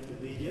gentlemen of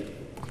the media.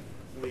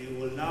 We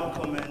will now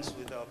commence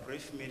with our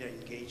brief media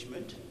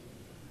engagement.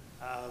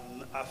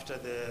 After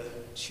the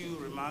two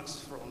remarks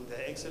from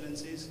their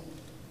excellencies,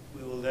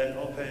 we will then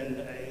open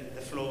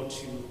the floor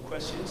to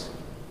questions,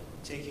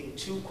 taking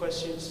 2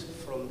 questions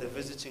from the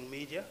visiting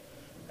media,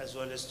 as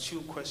well as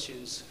 2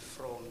 questions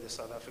from the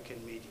South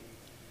African media.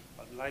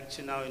 I'd like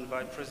to now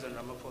invite President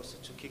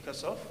Ramaphosa to kick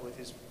us off with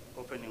his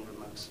opening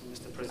remarks.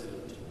 Mr.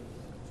 President.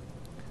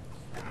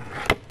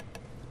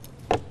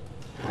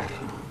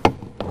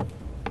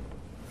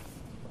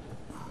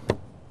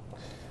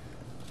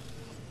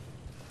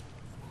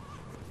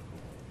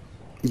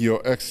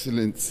 Your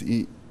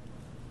Excellency,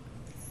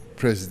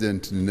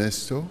 President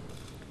Niinistö,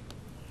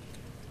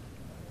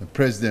 the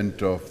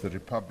President of the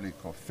Republic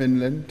of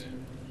Finland,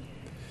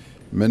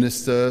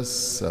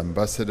 ministers,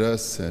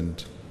 ambassadors,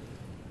 and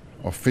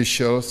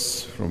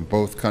officials from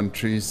both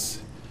countries,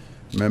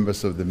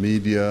 members of the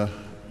media,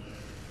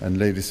 and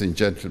ladies and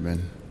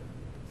gentlemen.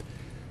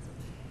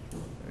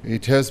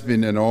 It has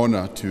been an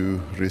honor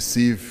to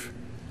receive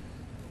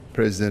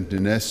President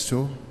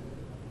Niinistö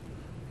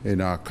in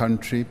our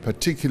country,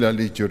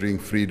 particularly during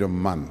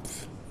Freedom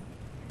Month.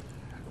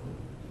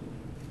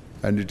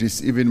 And it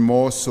is even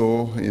more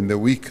so in the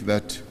week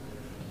that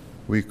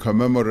we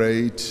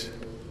commemorate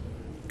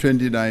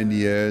 29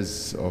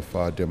 years of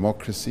our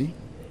democracy.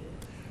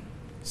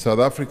 South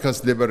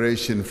Africa's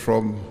liberation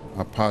from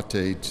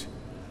apartheid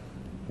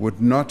would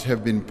not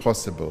have been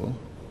possible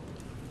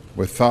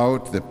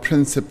without the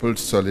principled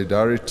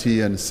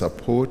solidarity and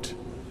support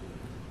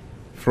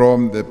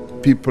from the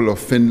people of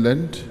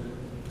Finland,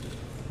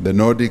 the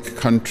Nordic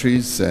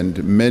countries,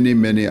 and many,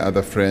 many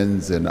other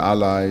friends and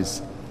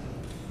allies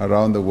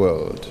around the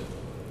world.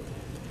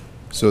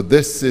 So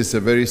this is a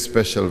very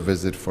special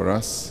visit for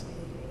us.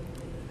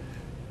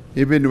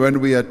 Even when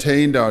we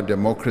attained our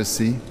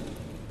democracy,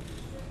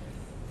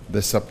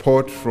 the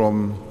support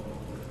from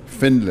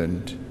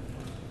Finland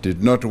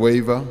did not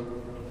waver,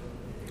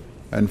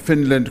 and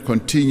Finland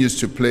continues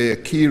to play a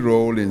key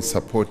role in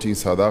supporting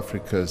South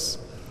Africa's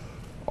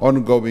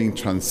ongoing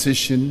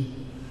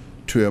transition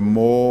to a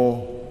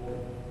more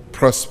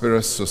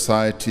prosperous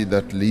society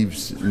that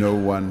leaves no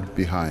one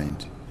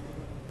behind.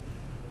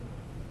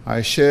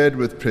 I shared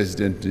with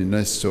President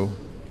Niinistö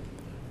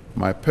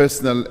my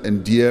personal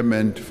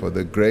endearment for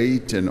the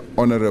great and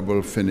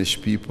honorable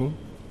Finnish people.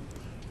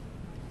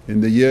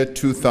 In the year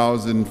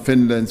 2000,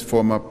 Finland's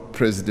former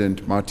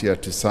President Martti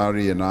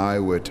Ahtisaari and I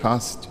were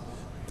tasked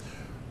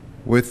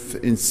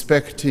with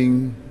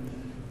inspecting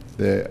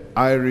the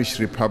Irish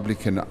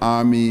Republican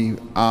Army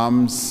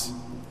arms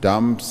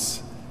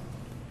dumps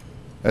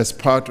as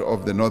part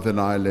of the Northern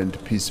Ireland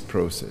peace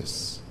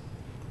process.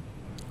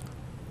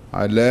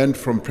 I learned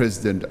from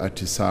President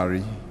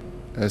Ahtisaari,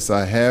 as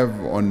I have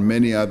on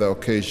many other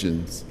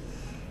occasions,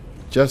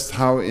 just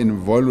how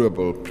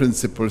invaluable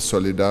principled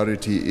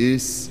solidarity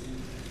is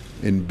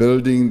in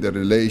building the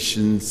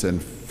relations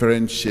and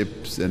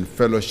friendships and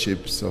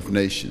fellowships of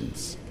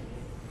nations.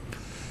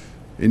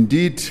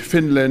 Indeed,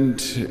 Finland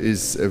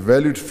is a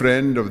valued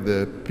friend of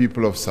the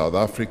people of South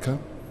Africa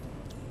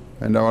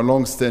and our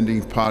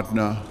long-standing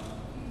partner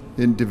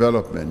in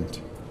development.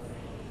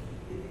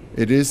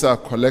 It is our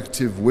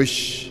collective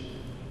wish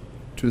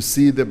to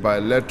see the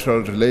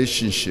bilateral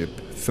relationship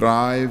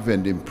thrive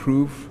and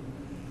improve,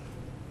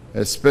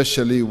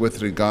 especially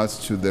with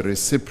regards to the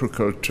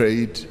reciprocal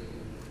trade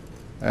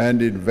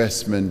and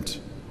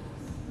investment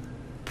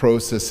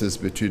processes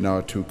between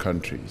our 2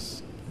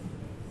 countries.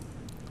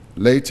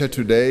 Later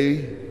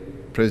today,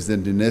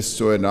 President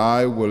Niinistö and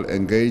I will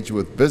engage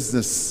with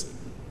business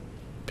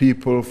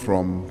people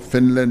from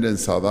Finland and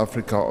South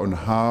Africa on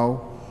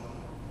how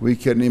we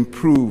can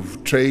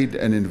improve trade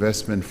and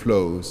investment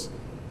flows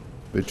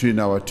between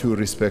our 2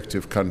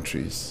 respective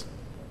countries.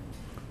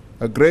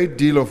 A great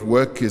deal of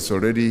work is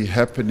already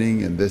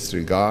happening in this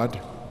regard.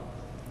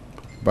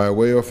 By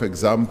way of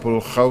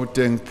example,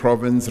 Gauteng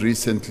province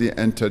recently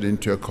entered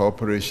into a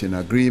cooperation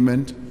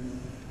agreement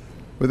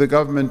with the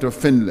government of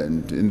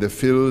Finland in the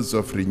fields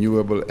of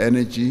renewable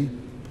energy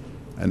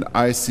and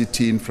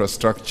ICT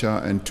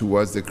infrastructure, and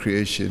towards the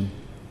creation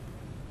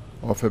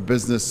of a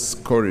business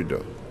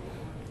corridor.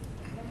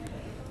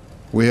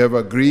 We have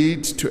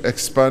agreed to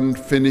expand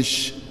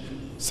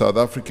Finnish-South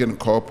African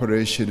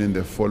cooperation in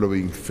the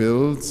following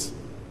fields: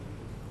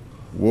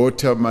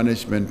 water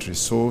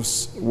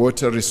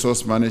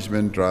resource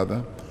management,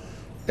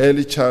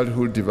 early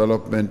childhood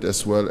development,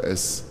 as well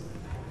as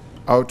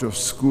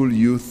out-of-school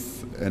youth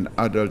and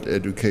adult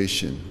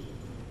education.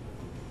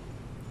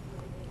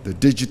 The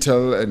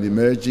digital and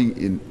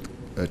emerging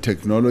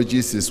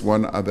technologies is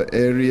one other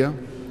area.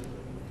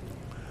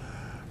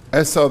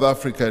 As South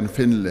Africa and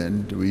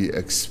Finland, we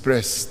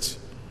expressed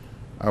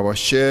our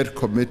shared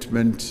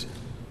commitment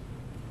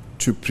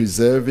to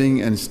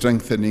preserving and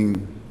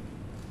strengthening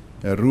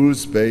a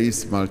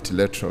rules-based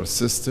multilateral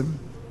system,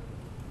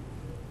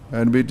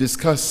 and we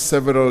discussed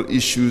several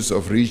issues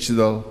of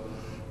regional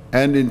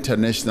and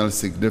international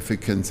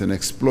significance and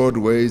explored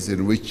ways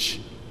in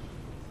which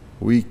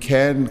we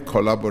can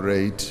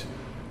collaborate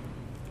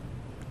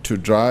to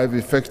drive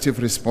effective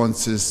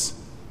responses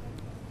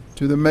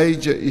to the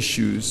major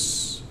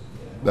issues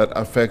that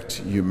affect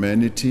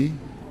humanity,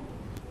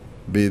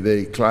 be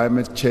they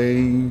climate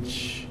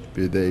change,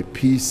 be they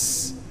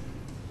peace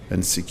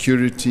and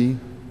security.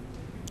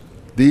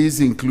 These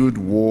include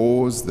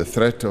wars, the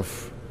threat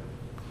of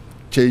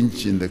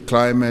change in the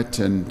climate,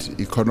 and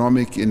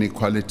economic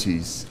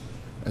inequalities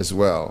as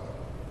well.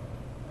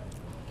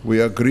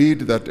 We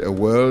agreed that a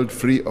world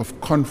free of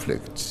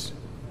conflict,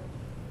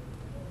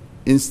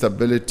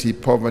 instability,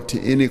 poverty,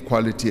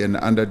 inequality, and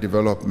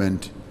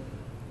underdevelopment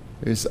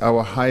is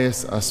our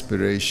highest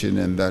aspiration,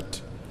 and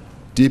that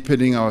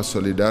deepening our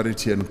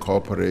solidarity and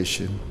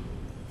cooperation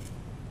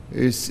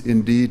is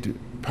indeed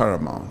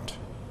paramount.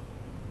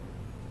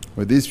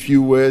 With these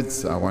few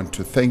words, I want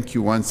to thank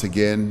you once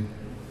again,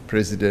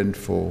 President,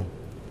 for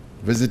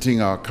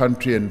visiting our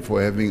country and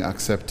for having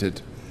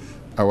accepted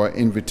our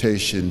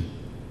invitation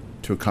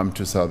to come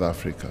to South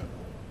Africa.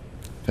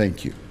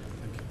 Thank you.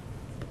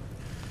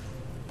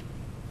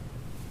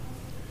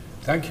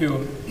 Thank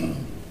you,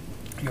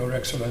 Your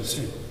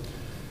Excellency.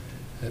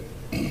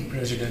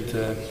 President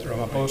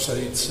Ramaphosa,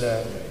 it's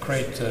a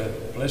great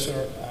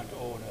pleasure and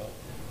honor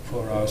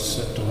for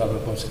us to have a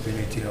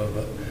possibility of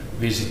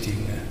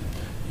visiting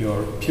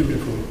your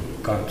beautiful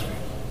country.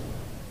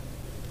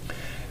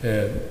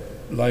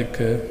 Like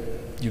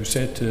you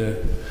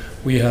said,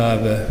 we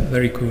have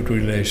very good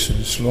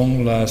relations,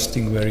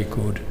 long-lasting, very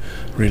good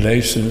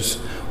relations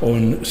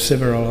on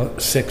several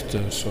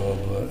sectors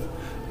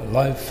of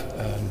life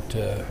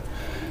and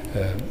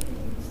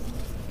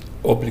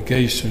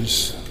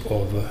obligations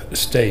of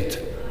state.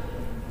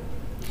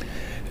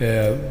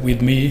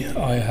 With me,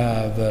 I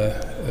have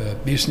a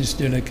business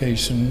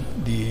delegation.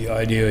 The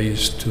idea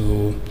is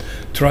to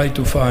try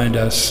to find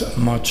as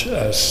much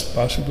as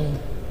possible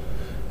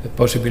the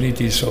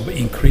possibilities of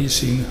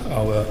increasing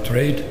our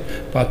trade,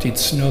 but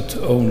it's not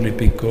only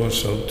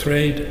because of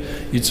trade,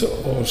 it's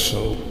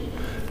also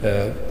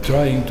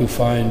trying to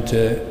find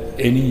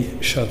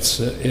any such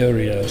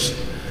areas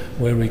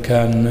where we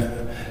can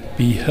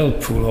be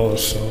helpful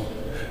also,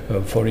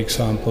 for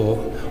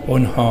example,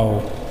 on how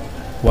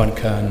one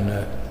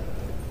can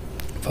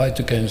fight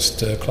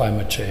against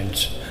climate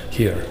change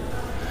here.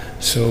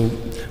 So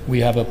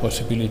we have a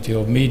possibility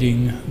of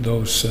meeting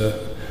those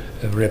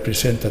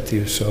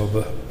representatives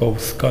of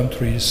both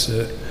countries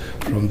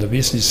from the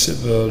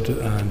business world,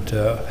 and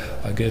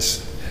I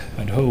guess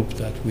and hope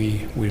that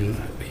we will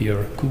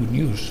hear good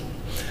news.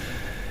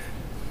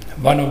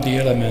 One of the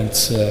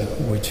elements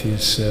which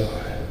is,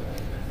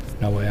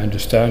 now I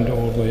understand,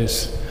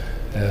 always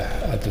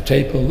at the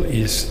table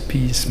is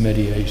peace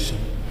mediation.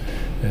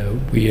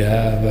 We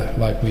have,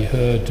 like we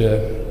heard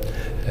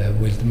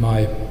with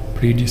my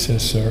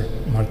predecessor,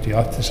 Martti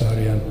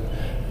Ahtisaari, and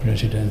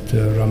President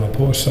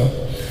Ramaphosa,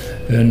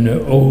 an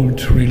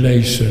old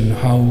relation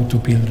how to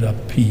build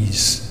up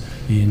peace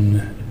in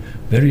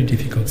very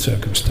difficult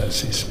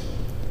circumstances.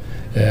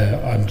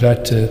 I'm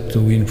glad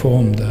to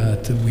inform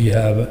that we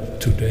have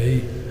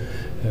today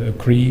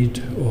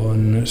agreed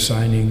on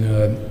signing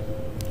a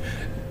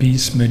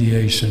peace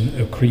mediation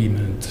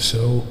agreement,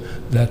 so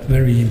that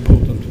very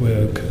important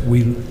work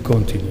will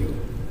continue.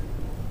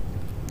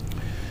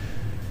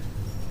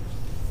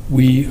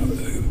 We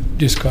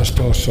discussed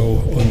also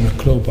on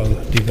global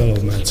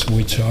developments,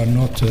 which are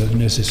not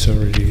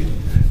necessarily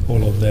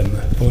all of them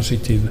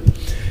positive.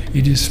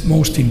 It is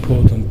most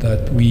important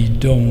that we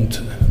don't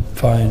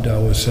find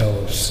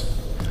ourselves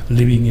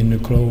living in a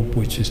globe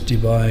which is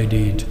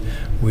divided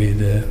with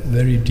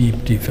very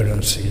deep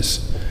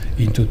differences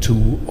into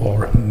two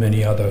or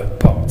many other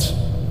parts.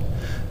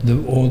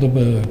 All the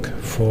work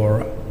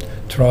for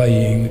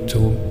trying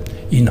to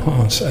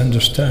enhance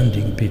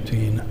understanding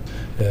between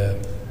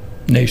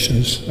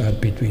nations and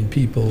between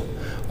people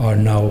are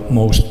now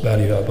most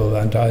valuable,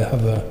 and I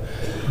have a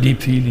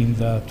deep feeling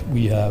that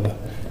we have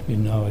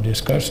in our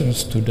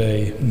discussions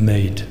today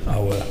made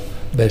our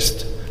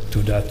best to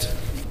that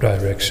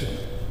direction.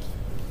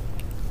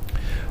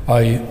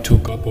 I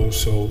took up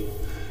also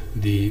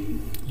the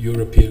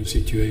European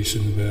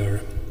situation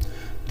where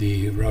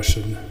the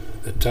Russian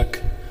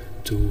attack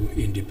to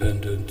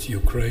independent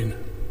Ukraine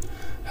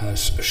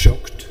has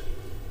shocked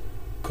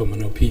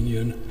common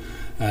opinion.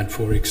 And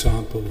for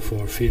example,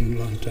 for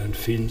Finland and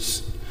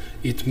Finns,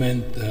 it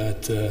meant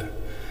that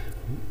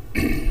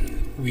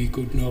we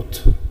could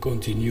not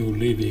continue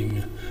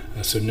living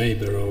as a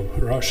neighbor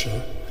of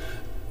Russia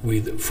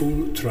with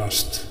full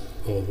trust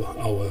of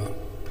our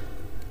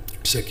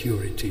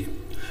security,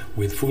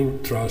 with full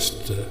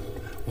trust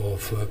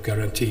of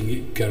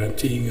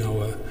guaranteeing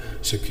our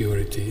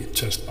security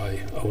just by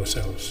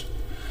ourselves.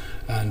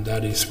 And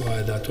that is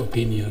why that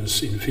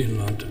opinions in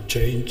Finland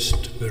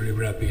changed very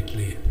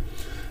rapidly.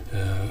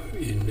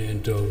 In the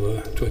end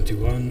of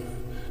 21,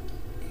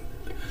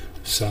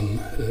 some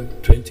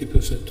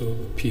 20%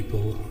 of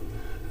people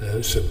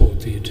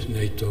supported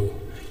NATO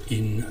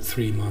in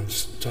 3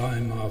 months'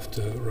 time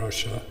after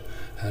Russia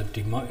had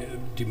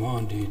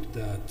demanded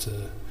that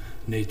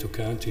NATO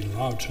can't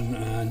enlarge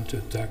and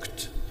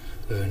attacked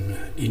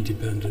an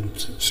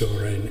independent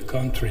sovereign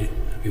country,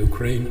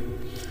 Ukraine,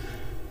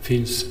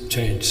 Finns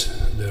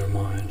changed their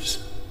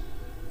minds,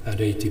 and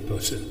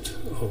 80%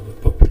 of the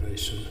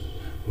population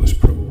was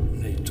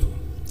pro-NATO.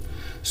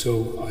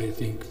 So I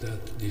think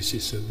that this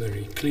is a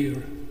very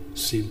clear,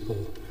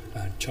 simple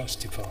and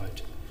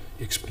justified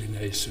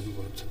explanation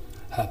what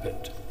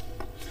happened.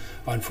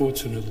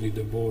 Unfortunately,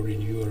 the war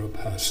in Europe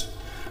has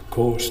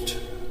caused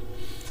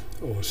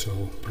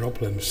also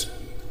problems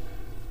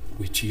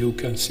which you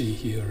can see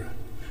here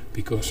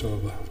because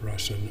of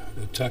Russian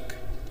attack.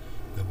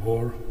 The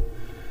war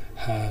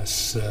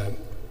has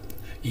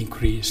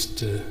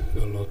increased a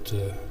lot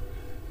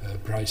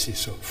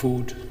prices of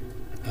food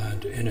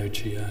and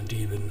energy, and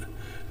even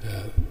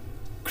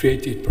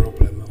created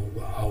problem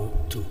of how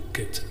to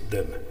get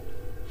them.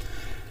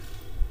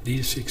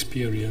 These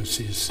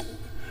experiences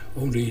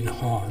only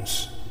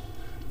enhance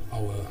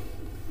our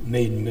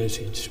main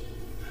message,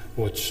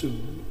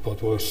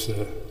 what was,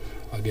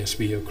 I guess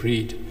we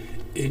agreed,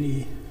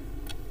 any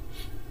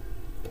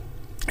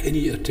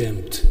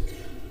attempt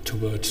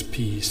towards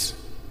peace,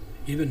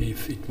 even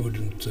if it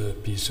wouldn't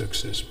be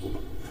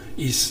successful,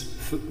 is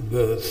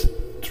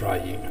worth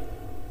trying.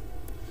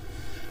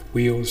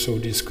 We also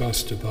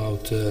discussed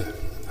about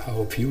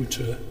how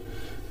future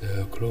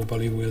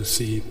globally we'll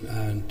see,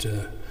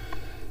 and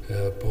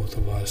both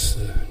of us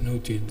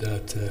noted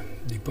that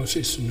the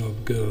position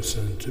of girls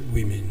and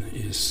women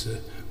is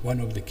one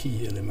of the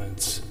key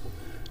elements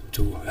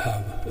to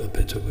have a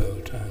better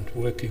world, and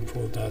working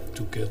for that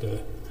together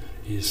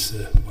is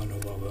one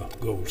of our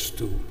goals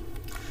too.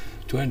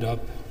 To end up,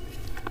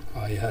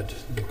 I had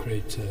the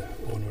great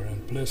honor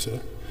and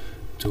pleasure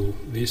to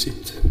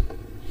visit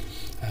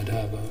and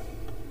have a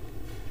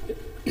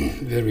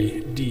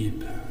very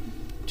deep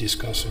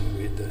discussion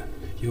with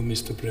you,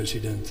 Mr.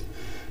 President,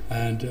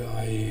 and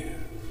I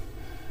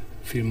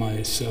feel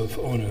myself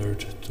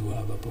honored to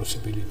have a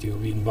possibility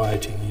of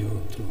inviting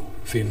you to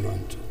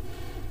Finland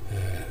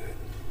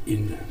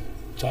in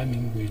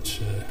timing which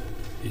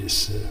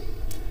is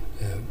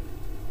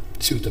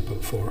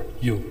suitable for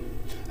you.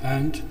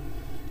 And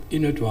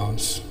in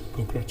advance,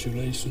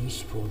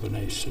 congratulations for the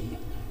nation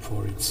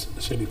for its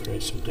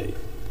celebration day.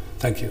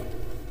 Thank you.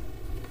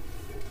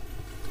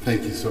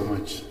 Thank you so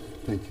much.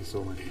 Thank you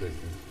so much,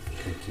 President.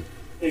 Thank you.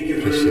 Thank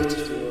you very much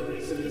to your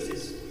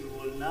excellencies.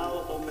 We will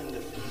now open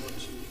the floor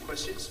to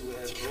questions. We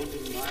have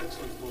roving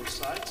mics on both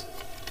sides.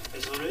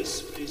 As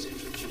always, please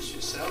introduce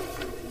yourself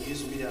and the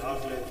news media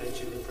outlet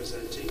that you're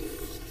representing.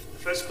 The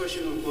first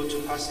question will go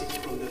to Pasi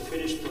from the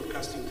Finnish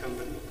Broadcasting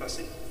Company.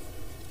 Pasi.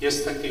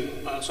 Yes, thank you.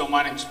 So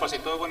my name is Pasi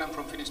Toivonen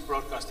from Finnish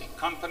Broadcasting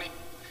Company.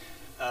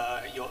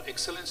 Your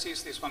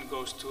Excellencies, this one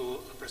goes to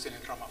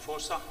President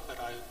Ramaphosa, but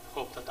I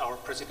hope that our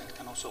President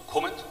can also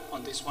comment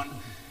on this one.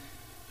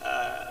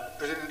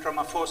 President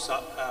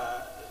Ramaphosa,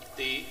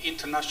 the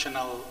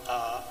International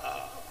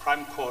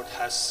Crime Court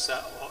has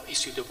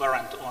issued a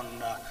warrant on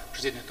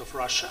President of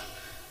Russia,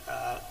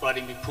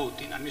 Vladimir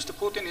Putin, and Mr.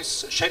 Putin is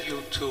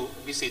scheduled to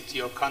visit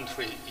your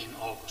country in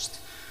August.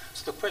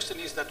 So the question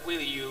is that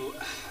will you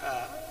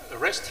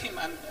arrest him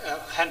and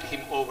hand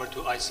him over to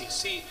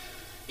ICC?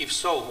 If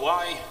so,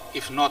 why?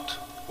 If not,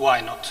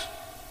 why not?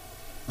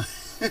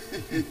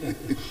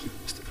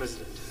 Mr.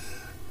 President.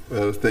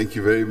 Well, thank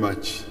you very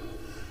much.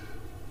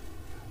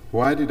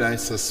 Why did I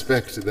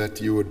suspect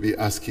that you would be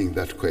asking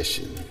that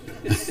question?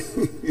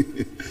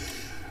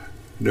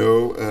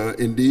 No,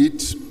 indeed,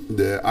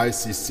 the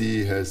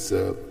ICC has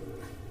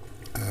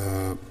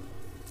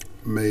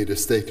made a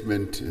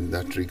statement in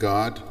that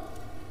regard.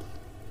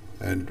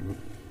 And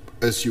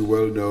as you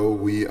well know,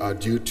 we are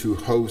due to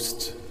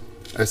host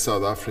as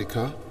South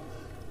Africa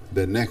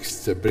the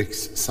next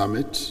BRICS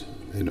summit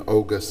in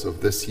August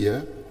of this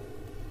year.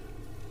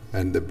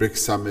 And the BRICS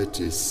summit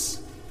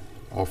is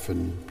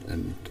often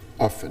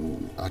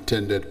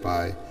attended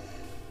by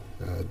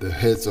the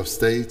heads of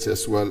states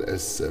as well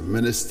as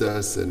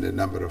ministers and a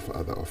number of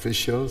other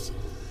officials.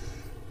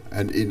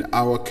 And in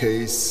our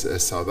case,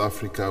 as South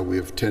Africa, we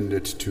have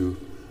tended to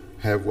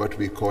have what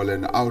we call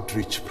an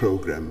outreach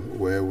program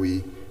where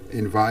we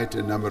invite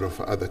a number of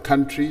other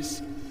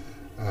countries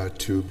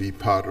to be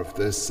part of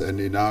this. And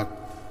in our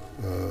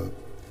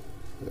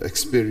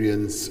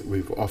experience,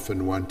 we've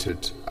often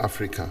wanted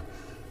Africa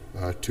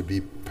to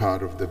be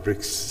part of the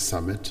BRICS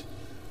summit.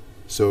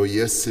 So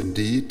yes,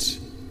 indeed,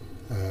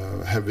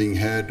 having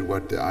heard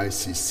what the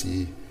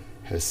ICC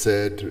has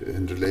said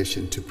in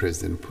relation to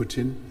President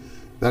Putin,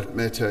 that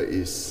matter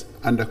is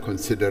under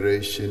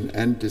consideration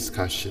and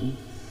discussion.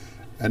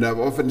 And I've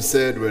often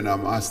said when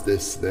I'm asked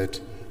this that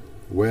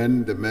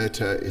when the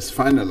matter is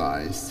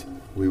finalized,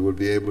 we will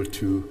be able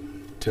to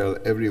tell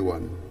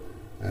everyone,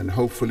 and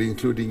hopefully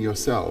including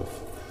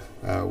yourself,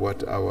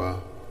 what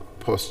our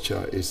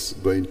posture is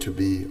going to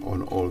be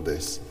on all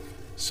this.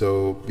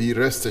 So be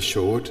rest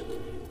assured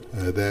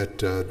that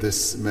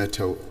this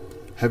matter,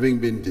 having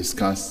been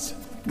discussed,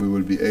 we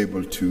will be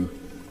able to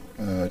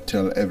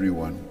tell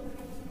everyone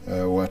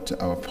what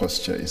our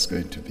posture is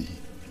going to be.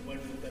 When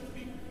will that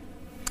be?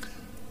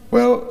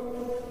 Well,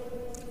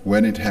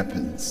 when it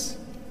happens.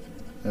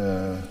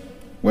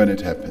 when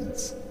it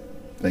happens.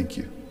 Thank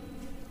you.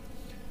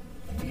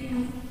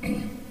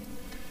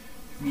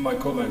 My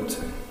comment,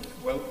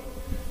 well,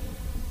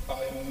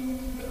 I'm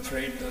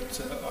afraid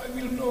that I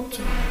will not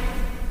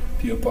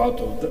be a part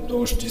of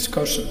those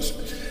discussions.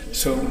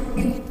 So,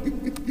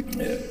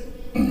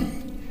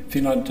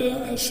 Finland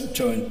has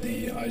joined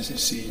the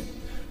ICC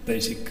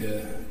basic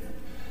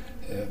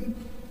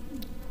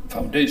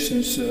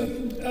foundations,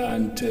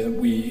 and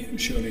we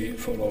surely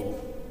follow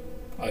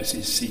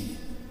ICC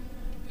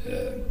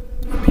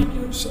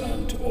opinions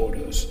and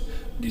orders.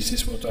 This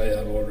is what I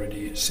have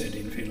already said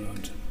in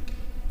Finland.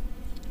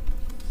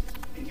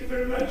 Thank you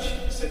very much.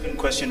 Second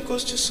question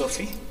goes to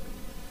Sophie.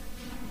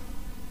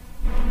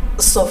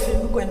 Sophie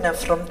Mkwena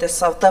from the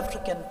South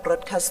African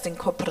Broadcasting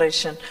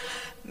Corporation.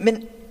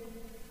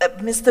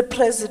 Mr.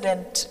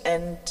 President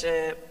and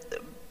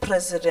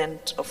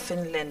President of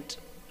Finland,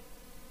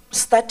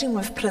 starting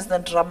with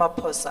President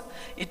Ramaphosa,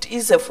 it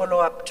is a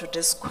follow-up to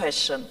this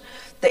question.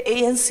 The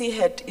ANC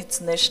had its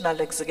National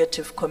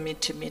Executive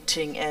Committee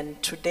meeting, and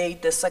today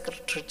the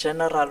Secretary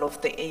General of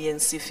the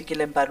ANC,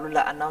 Fikile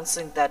Mbalula,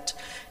 announcing that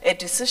a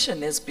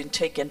decision has been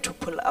taken to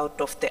pull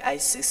out of the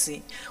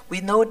ICC.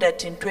 We know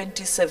that in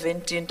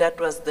 2017, that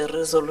was the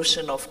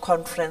resolution of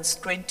conference.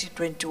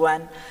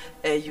 2021,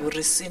 you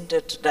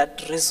rescinded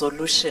that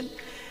resolution.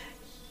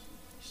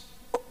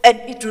 And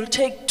it will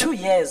take 2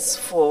 years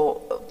for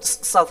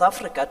South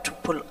Africa to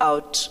pull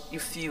out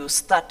if you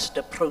start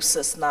the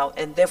process now.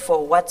 And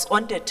therefore, what's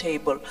on the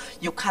table,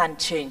 you can't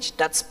change.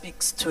 That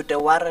speaks to the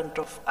warrant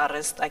of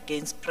arrest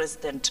against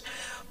President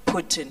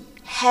Putin.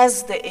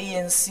 Has the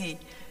ANC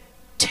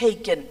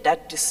taken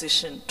that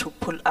decision to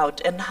pull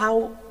out? And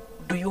how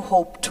do you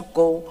hope to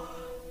go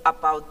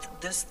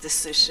about this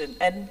decision?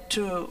 And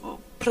to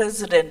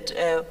President,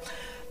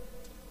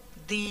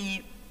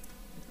 the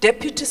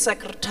Deputy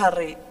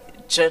Secretary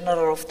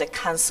General of the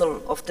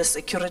Council, of the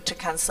Security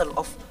Council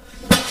of...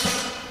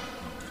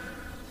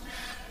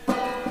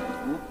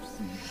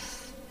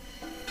 Oopsies.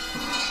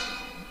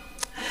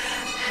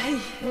 Hey.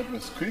 That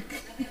was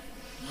quick.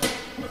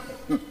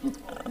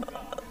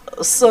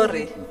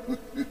 Sorry.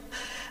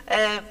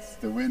 It's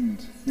the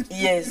wind.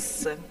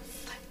 Yes.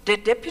 The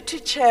Deputy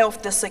Chair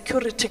of the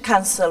Security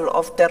Council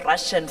of the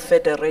Russian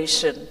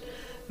Federation,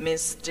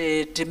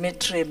 Mr.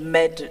 Dmitry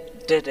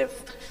Medvedev,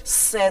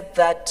 said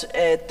that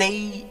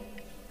they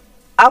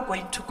are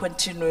going to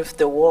continue with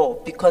the war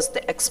because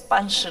the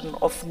expansion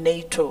of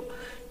NATO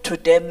to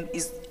them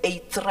is a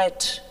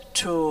threat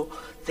to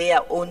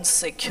their own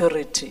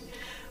security.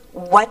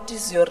 What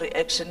is your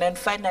reaction? And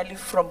finally,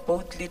 from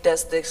both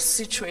leaders, the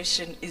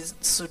situation in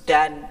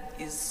Sudan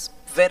is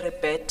very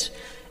bad,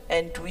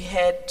 and we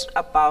heard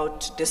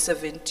about the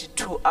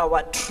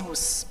 72-hour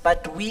truce,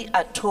 but we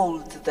are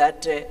told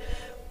that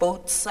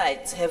both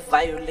sides have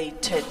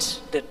violated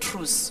the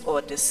truce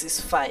or the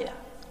ceasefire.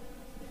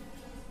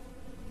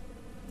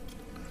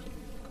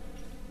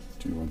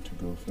 Do you want to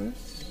go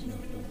first? No.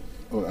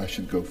 Oh, I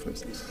should go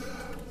first.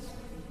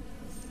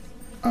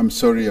 I'm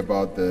sorry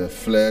about the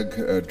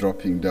flag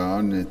dropping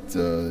down. It's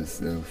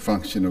a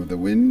function of the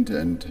wind,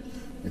 and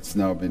it's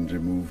now been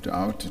removed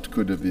out. It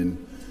could have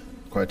been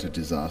quite a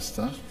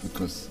disaster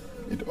because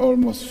it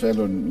almost fell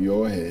on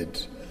your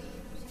head.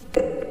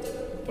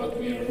 But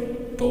we are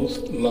both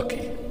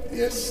lucky.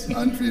 Yes,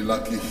 aren't we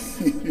lucky?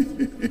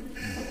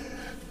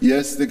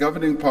 Yes, the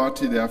governing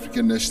party, the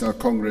African National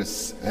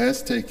Congress,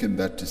 has taken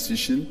that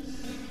decision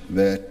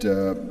that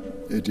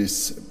it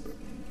is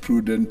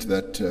prudent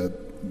that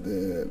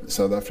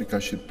South Africa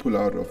should pull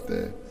out of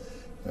the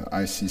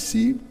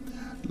ICC,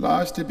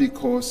 largely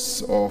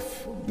because of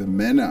the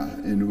manner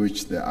in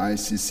which the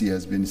ICC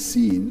has been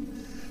seen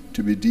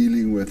to be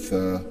dealing with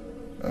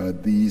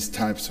these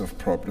types of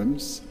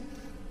problems.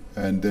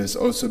 And there's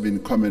also been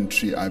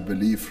commentary, I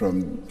believe,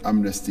 from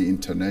Amnesty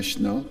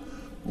International,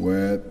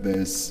 where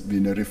there's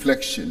been a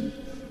reflection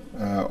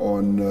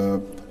on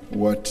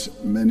what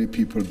many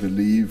people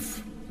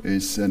believe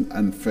is an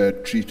unfair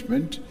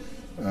treatment.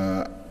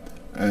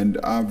 And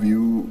our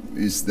view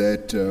is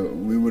that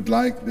we would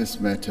like this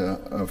matter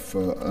of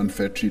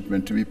unfair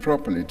treatment to be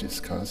properly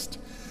discussed.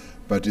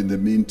 But in the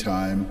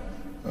meantime,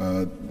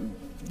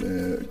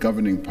 the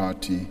governing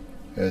party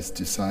has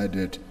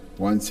decided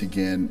once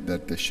again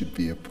that there should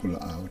be a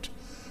pull-out.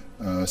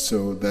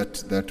 So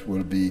that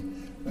will be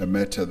a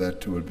matter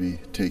that will be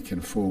taken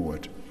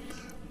forward.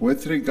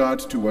 With regard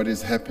to what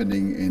is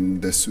happening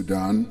in the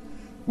Sudan,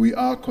 we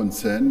are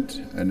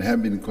concerned and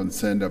have been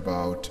concerned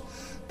about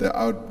the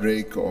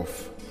outbreak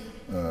of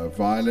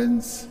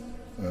violence,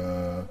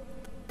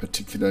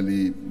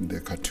 particularly in the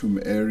Khartoum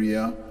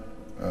area,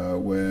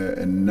 where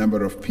a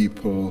number of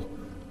people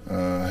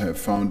have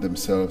found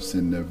themselves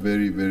in a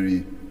very,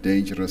 very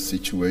dangerous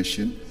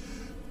situation.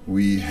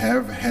 We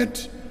have had,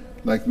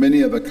 like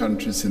many other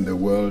countries in the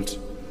world,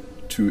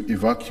 to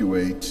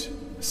evacuate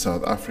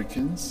South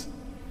Africans,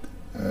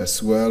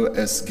 as well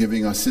as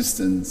giving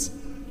assistance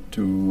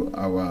to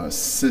our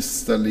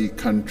sisterly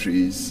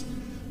countries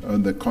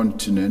on the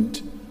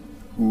continent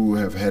who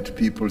have had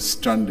people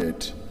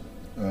stranded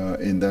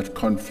in that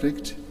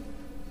conflict.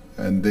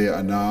 and they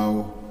are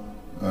now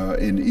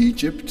in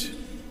Egypt,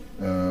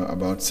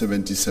 about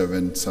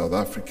 77 South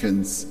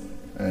Africans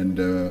and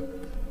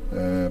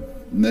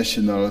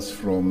nationals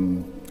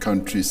from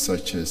countries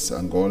such as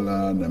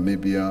Angola,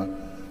 Namibia,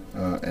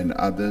 and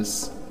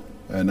others.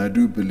 And I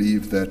do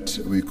believe that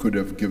we could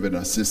have given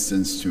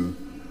assistance to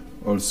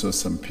also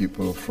some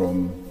people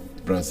from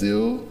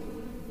Brazil,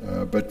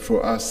 but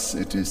for us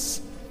it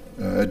is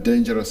a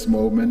dangerous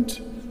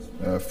moment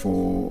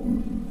for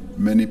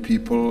many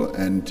people,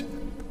 and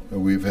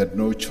we've had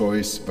no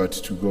choice but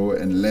to go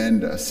and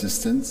lend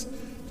assistance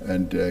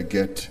and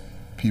get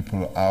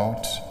people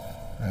out,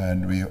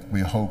 and we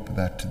hope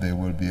that they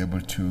will be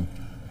able to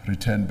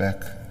return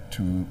back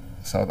to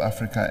South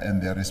Africa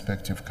and their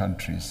respective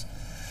countries.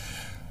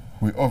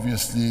 We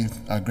obviously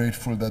are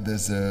grateful that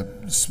there's a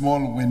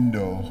small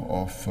window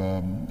of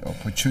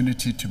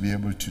opportunity to be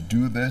able to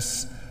do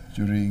this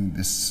during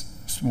this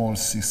small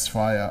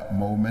ceasefire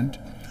moment.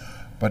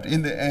 But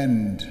in the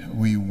end,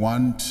 we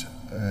want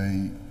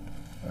a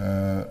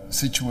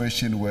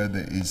situation where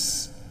there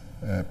is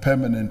a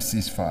permanent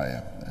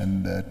ceasefire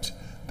and that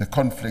the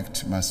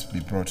conflict must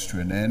be brought to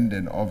an end.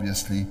 And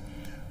obviously,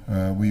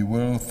 we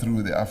will,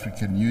 through the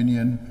African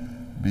Union,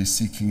 be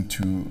seeking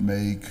to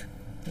make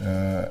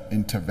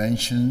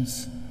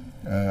interventions,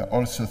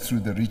 also through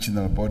the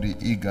regional body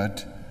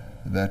IGAD,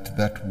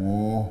 that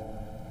war,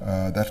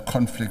 that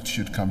conflict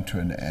should come to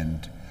an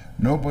end.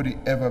 Nobody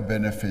ever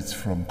benefits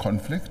from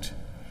conflict,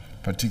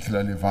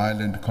 particularly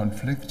violent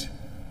conflict.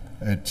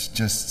 It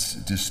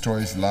just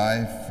destroys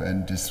life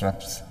and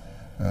disrupts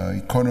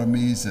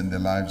economies and the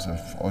lives of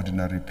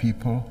ordinary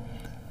people.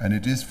 And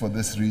it is for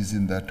this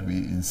reason that we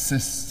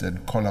insist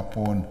and call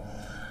upon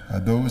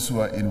those who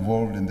are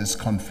involved in this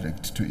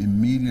conflict to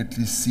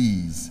immediately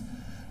cease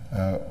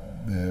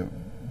the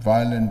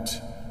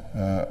violent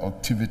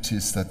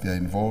activities that they are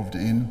involved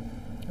in,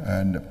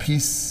 and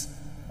peace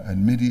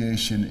and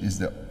mediation is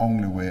the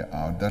only way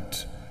out.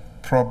 That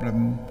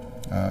problem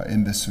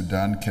in the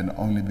Sudan can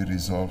only be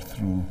resolved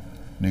through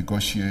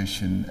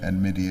negotiation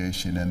and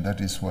mediation, and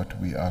that is what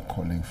we are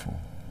calling for.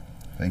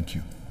 Thank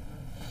you.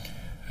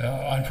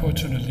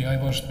 Unfortunately, I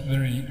wasn't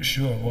very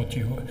sure what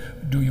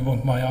do you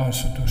want my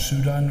answer to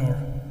Sudan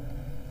or?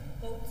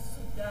 Both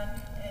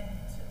Sudan and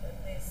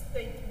the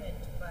statement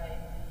by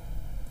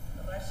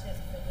the Russian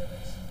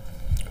Federation.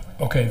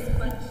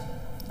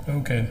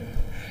 Okay.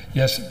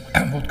 Yes,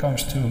 what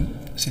comes to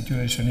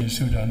situation in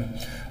Sudan,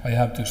 I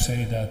have to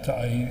say that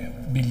I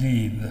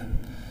believe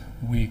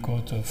we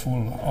got a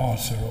full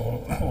answer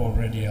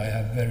already. I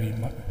have very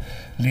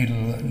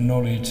little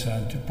knowledge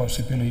and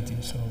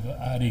possibilities of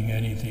adding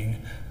anything,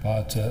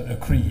 but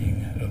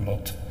agreeing a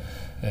lot.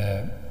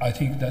 I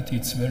think that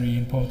it's very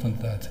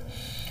important that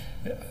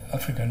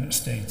African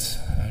states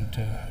and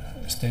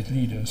state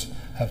leaders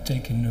have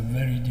taken a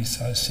very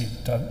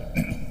decisive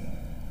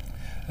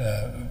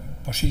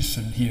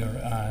position here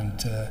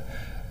and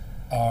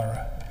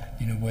are,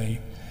 in a way,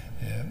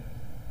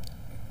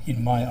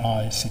 in my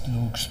eyes, it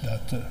looks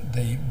that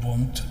they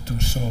want to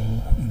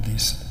solve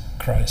this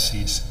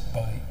crisis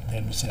by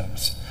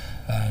themselves,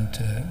 and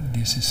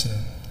this is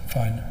a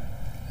fine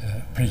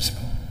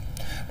principle.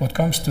 What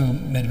comes to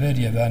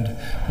Medvedev, and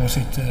was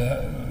it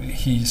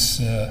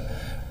his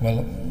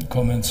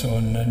comments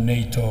on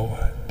NATO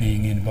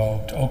being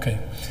involved? Okay.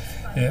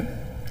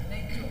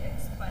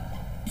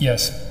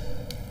 Yes,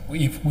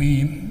 if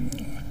we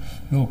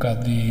look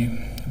at the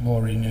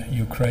war in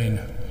Ukraine,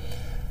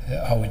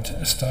 how it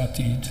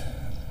started,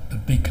 a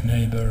big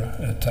neighbor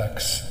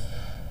attacks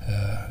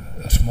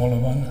a smaller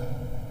one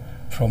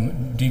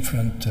from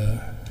different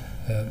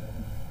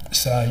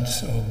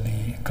sides of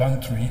the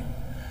country,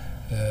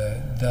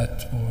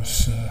 that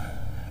was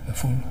a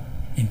full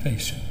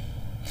invasion.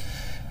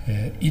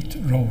 It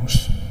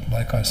rose,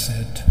 like I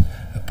said,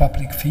 a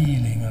public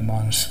feeling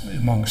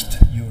amongst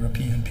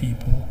European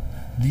people.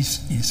 This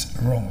is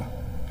wrong.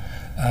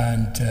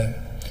 And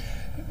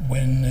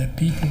when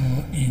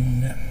people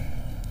in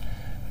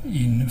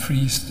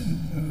free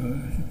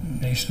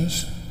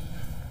nations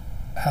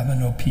have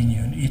an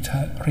opinion, it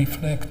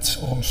reflects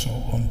also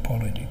on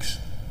politics.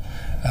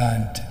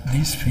 And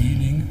this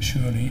feeling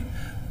surely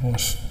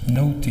was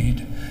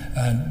noted,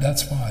 and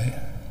that's why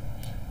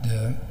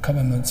the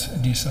governments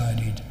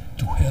decided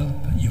to help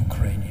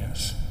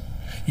Ukrainians.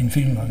 In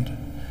Finland,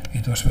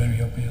 it was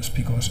very obvious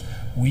because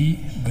we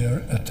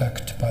were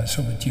attacked by the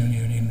Soviet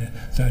Union in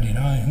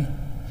 1939,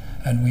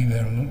 and we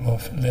were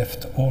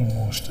left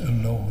almost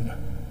alone,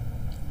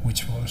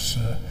 which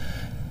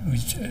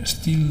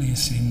still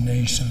is in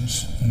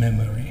nations'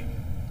 memory.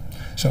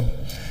 So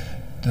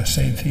the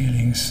same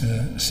feelings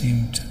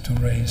seemed to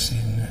raise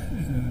in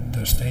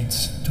the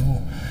States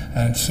too,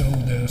 and so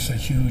there's a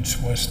huge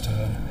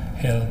Western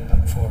help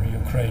for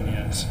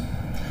Ukrainians.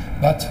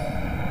 But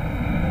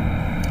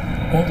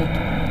all the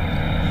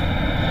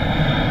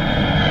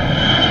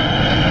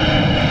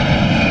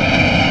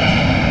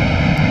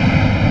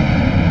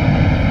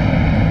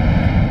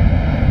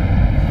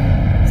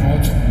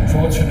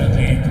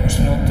Fortunately, it was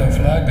not a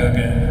flag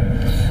again.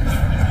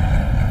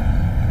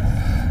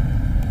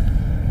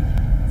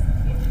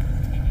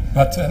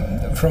 But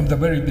from the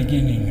very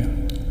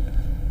beginning,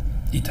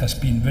 it has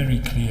been very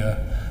clear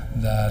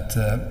that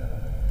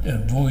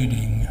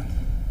avoiding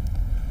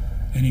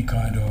any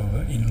kind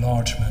of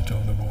enlargement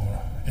of the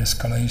war,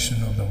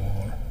 escalation of the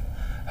war,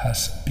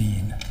 has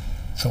been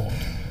thought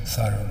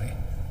thoroughly.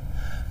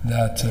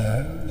 That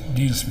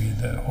deals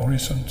with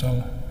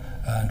horizontal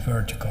and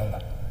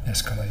vertical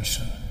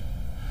escalation.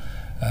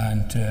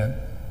 And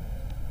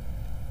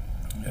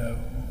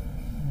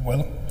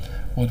well,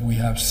 what we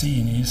have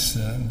seen is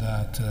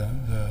that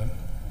the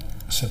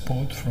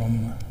support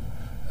from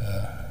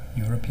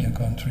European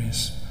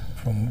countries,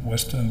 from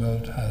Western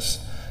world has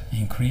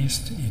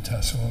increased. It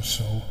has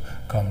also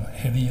come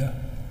heavier,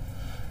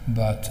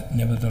 but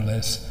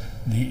nevertheless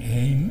the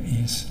aim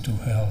is to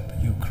help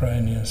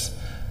Ukrainians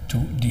to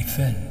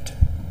defend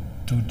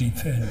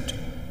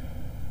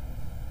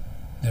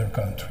their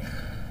country.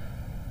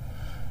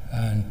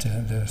 And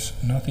there's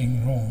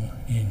nothing wrong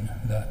in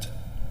that.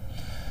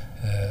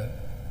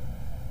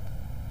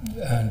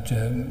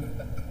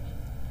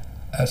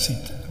 As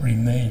it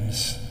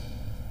remains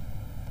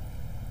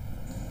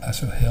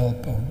as a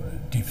help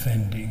of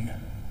defending,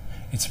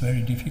 it's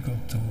very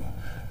difficult to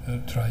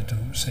try to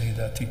say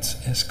that it's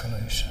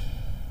escalation.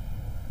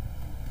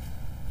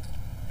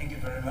 Thank you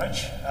very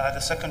much. The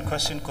second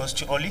question goes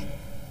to Oli.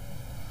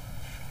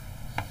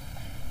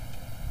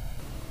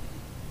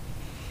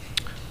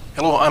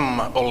 Hello, I'm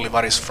Olli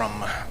Varis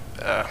from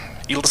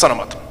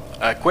Ilta-Sanomat.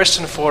 A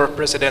question for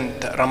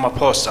President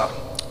Ramaphosa.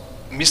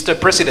 Mr.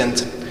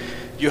 President,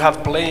 you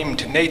have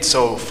blamed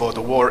NATO for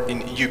the war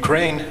in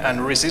Ukraine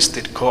and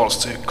resisted calls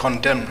to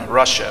condemn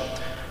Russia.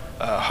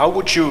 How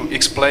would you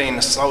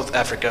explain South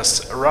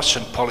Africa's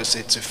Russian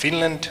policy to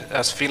Finland,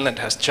 as Finland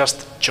has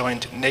just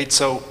joined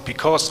NATO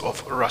because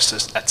of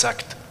Russia's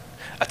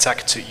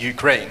attack to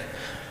Ukraine?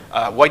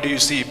 Why do you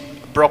see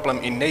a problem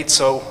in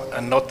NATO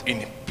and not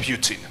in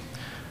Putin?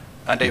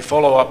 And a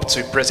follow-up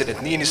to President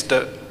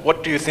Niinistö,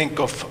 what do you think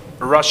of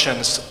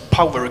Russians'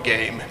 power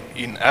game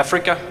in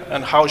Africa,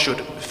 and how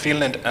should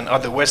Finland and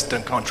other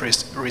Western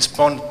countries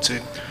respond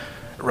to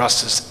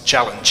Russia's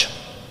challenge?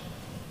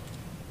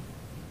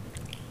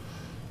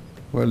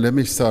 Well, let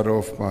me start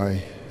off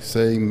by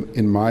saying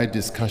in my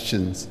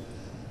discussions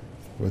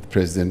with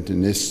President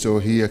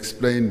Niinistö, he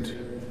explained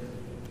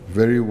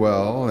very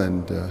well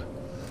and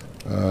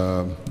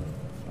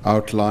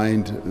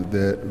outlined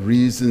the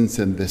reasons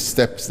and the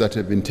steps that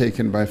have been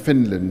taken by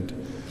Finland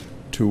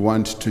to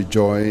want to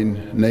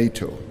join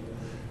NATO.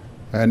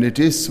 And it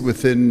is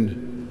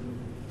within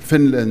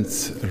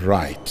Finland's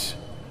right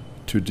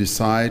to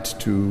decide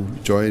to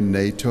join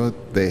NATO.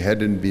 They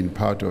hadn't been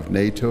part of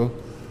NATO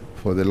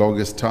for the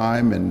longest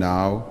time, and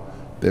now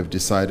they've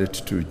decided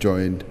to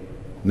join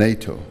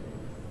NATO.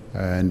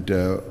 And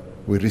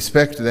we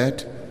respect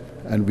that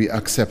and we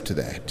accept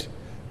that.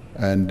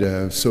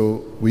 And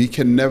so we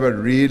can never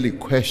really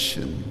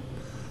question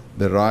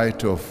the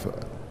right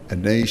of a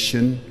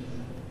nation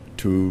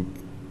to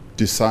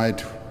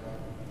decide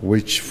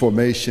which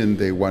formation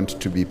they want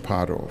to be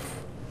part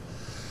of.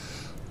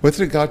 With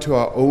regard to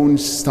our own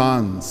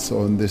stance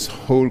on this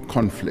whole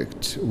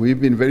conflict,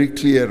 we've been very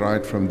clear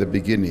right from the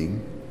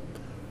beginning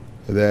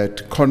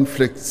that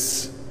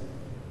conflicts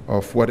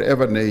of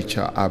whatever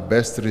nature are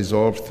best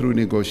resolved through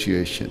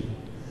negotiation.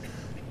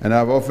 And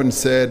I've often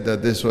said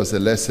that this was a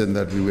lesson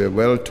that we were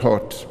well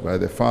taught by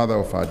the father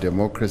of our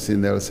democracy,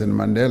 Nelson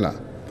Mandela,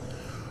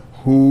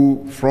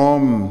 who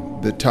from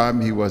the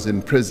time he was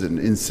in prison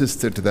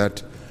insisted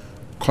that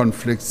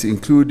conflicts,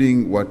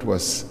 including what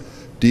was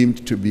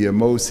deemed to be a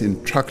most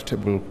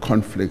intractable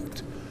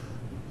conflict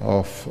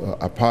of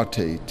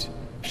apartheid,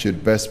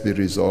 should best be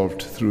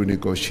resolved through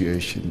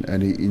negotiation.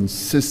 And he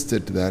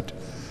insisted that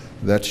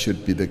that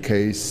should be the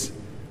case,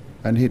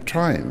 and he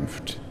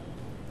triumphed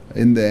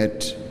in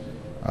that.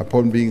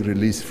 Upon being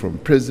released from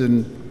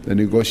prison, the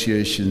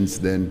negotiations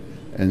then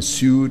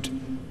ensued,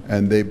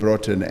 and they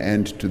brought an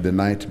end to the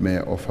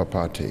nightmare of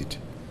apartheid.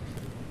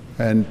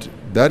 And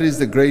that is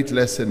the great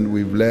lesson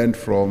we've learned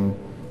from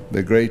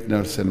the great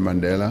Nelson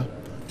Mandela,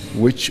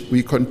 which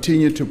we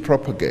continue to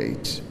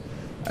propagate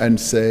and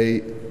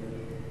say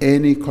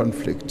any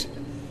conflict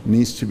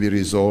needs to be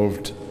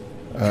resolved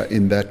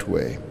in that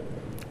way.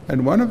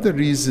 And one of the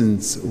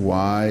reasons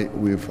why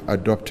we've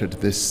adopted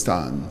this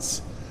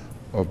stance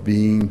of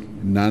being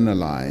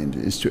non-aligned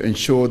is to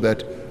ensure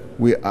that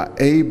we are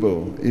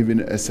able, even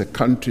as a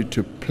country,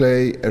 to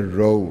play a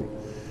role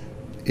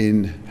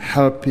in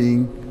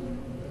helping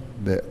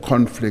the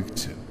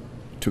conflict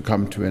to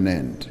come to an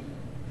end.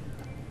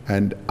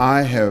 And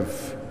I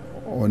have,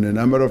 on a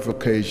number of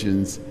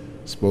occasions,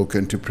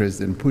 spoken to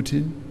President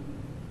Putin,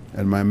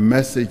 and my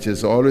message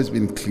has always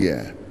been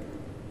clear.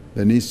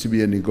 There needs to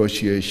be a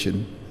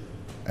negotiation,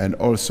 and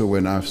also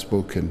when I've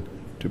spoken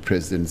to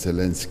President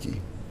Zelensky.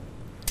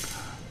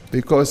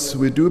 Because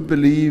we do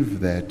believe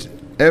that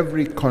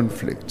every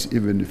conflict,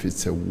 even if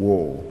it's a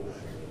war,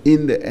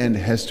 in the end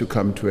has to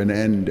come to an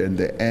end, and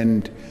the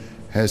end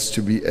has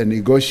to be a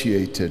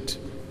negotiated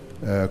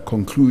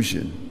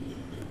conclusion.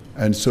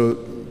 And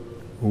so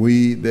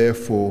we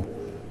therefore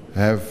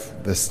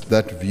have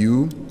that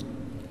view,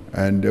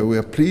 and we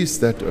are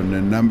pleased that on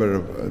a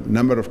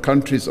number of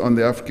countries on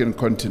the African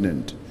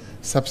continent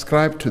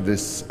subscribe to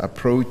this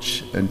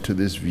approach and to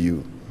this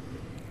view.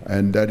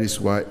 And that is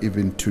why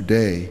even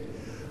today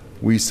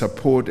we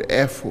support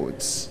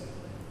efforts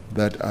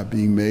that are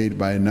being made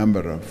by a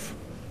number of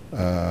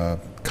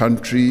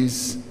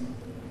countries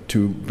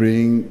to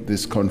bring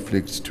this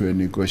conflict to a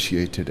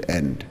negotiated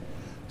end.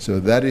 So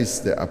that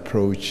is the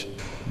approach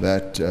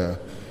that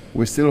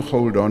we still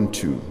hold on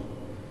to.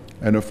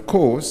 And of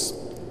course,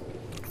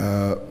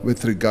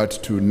 with regard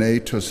to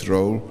NATO's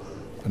role,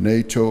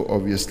 NATO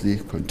obviously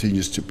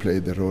continues to play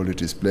the role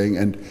it is playing,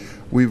 and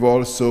we've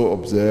also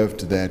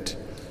observed that,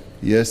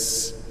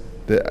 yes,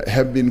 there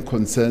have been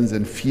concerns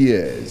and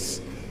fears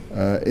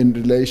in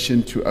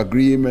relation to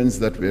agreements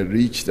that were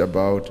reached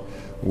about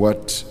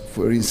what,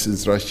 for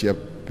instance, Russia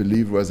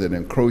believed was an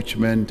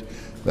encroachment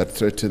that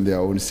threatened their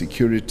own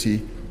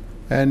security,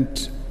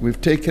 and we've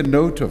taken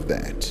note of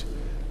that.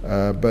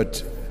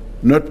 But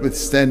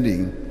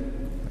notwithstanding,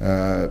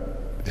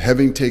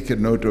 having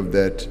taken note of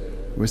that,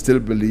 we still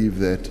believe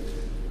that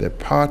the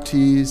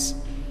parties,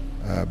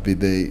 be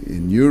they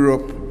in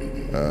Europe,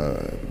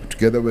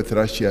 together with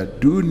Russia,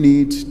 do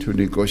need to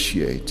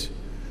negotiate,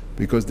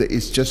 because there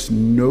is just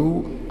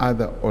no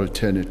other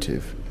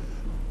alternative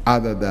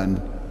other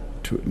than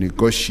to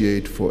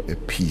negotiate for a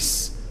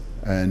peace.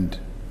 And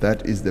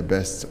that is the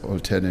best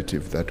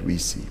alternative that we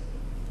see.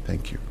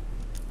 Thank you.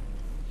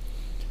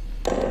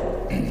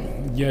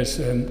 Yes,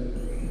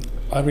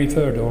 I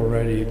referred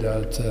already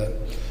that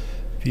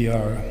we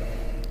are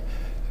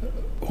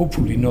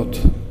hopefully not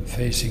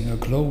facing a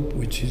globe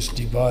which is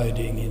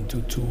dividing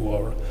into 2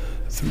 or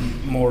 3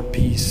 more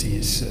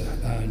pieces,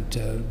 and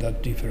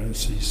that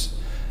differences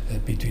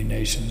between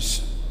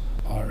nations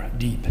are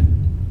deep.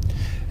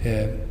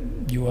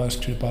 You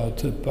asked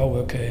about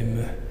power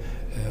game,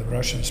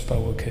 Russia's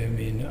power game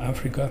in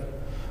Africa.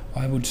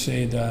 I would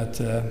say that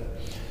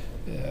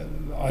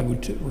I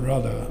would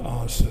rather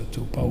answer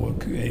to power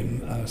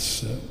game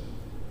as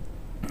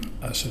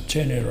a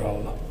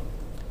general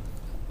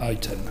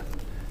item.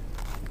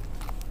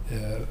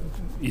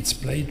 It's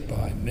played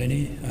by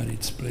many, and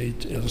it's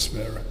played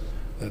elsewhere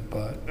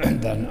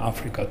than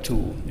Africa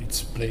too.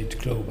 It's played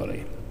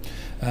globally.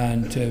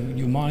 And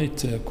you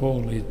might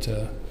call it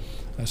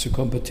as a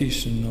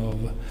competition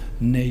of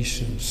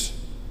nations'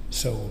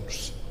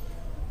 souls.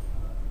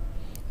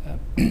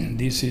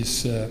 This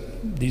is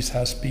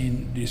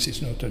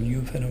not a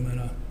new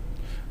phenomenon.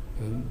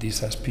 This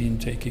has been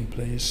taking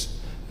place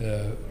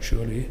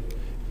surely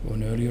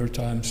on earlier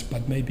times,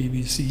 but maybe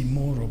we see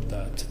more of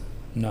that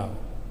now.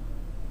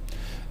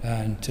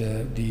 And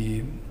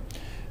the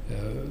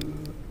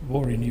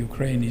war in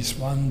Ukraine is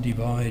one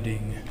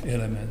dividing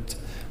element,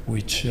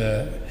 which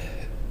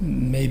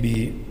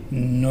maybe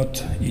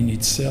not in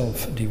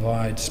itself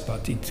divides,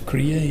 but it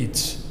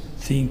creates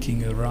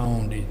thinking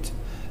around it,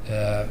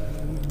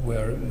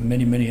 where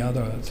many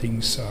other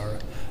things are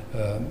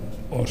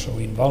also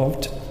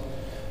involved,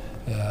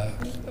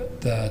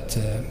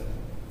 that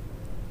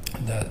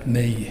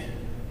may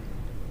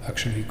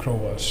actually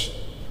grow us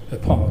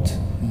apart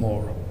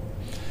more.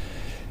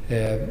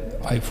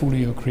 I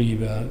fully agree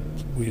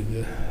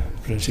with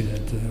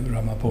President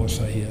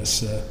Ramaphosa. He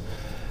has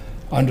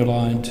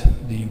underlined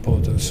the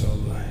importance of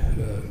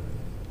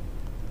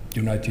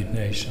United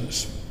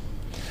Nations.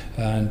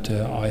 And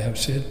I have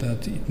said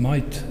that it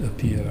might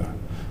appear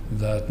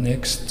that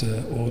next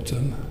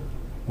autumn,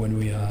 when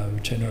we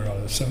have General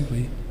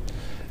Assembly,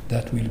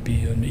 that will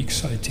be an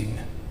exciting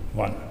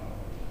one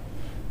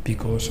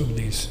because of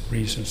these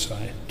reasons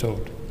I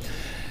told.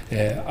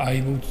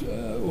 I would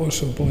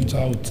also point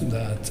out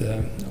that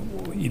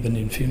even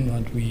in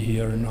Finland we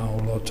hear now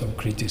a lot of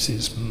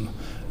criticism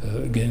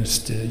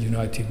against the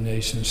United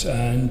Nations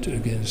and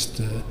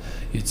against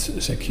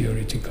its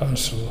Security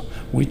Council,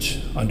 which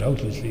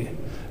undoubtedly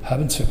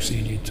haven't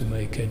succeeded to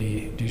make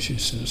any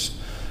decisions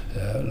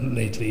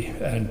lately,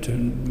 and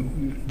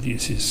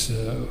this is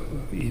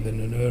even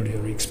an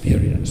earlier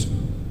experience.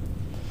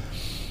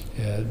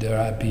 There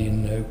have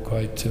been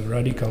quite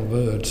radical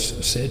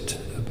words said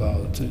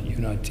about the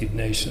United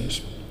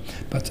Nations,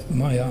 but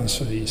my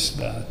answer is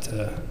that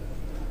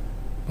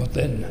what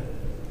then?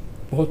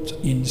 What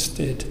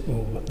instead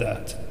of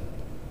that?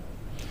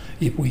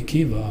 If we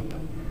give up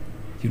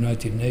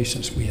United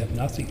Nations, we have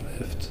nothing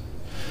left.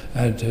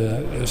 And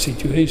a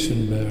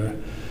situation where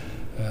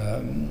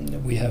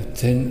we have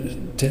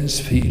tense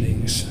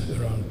feelings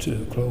around the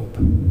globe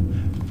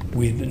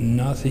with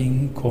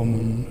nothing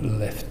common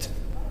left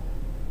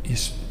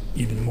is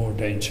even more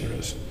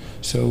dangerous.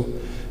 So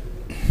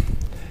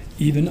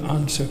even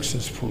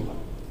unsuccessful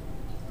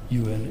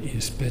UN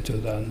is better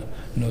than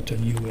not a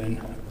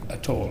UN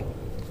at all.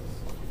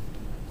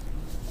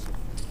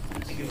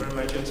 Thank you very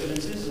much,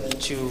 Excellencies.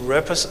 And to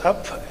wrap us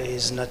up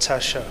is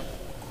Natasha.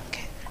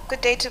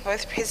 Good day to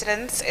both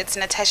presidents. It's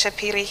Natasha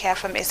Piri here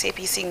from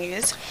SABC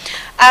News.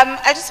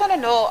 I just want to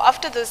know,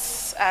 after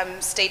this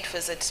state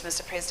visit,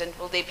 Mr. President,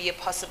 will there be a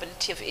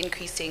possibility of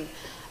increasing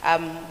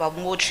well,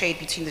 more trade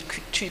between the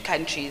two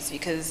countries?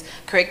 Because,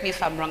 correct me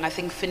if I'm wrong, I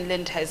think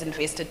Finland has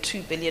invested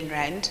 2 billion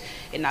rand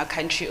in our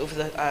country over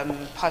the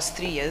past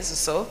 3 years or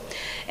so.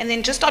 And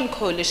then just on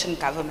coalition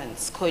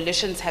governments,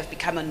 coalitions have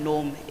become a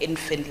norm in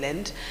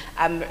Finland.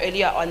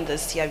 Earlier on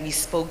this year, we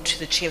spoke to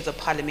the chair of the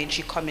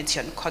Parliamentary Committee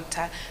on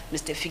COGTA,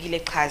 Mr.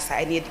 Fikile Xhasa,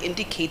 and he had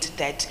indicated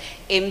that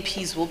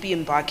MPs will be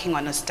embarking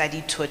on a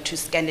study tour to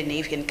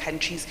Scandinavian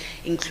countries,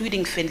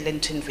 including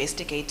Finland, to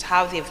investigate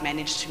how they've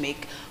managed to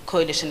make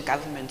coalition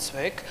governments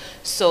work.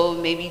 So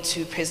maybe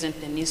to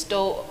President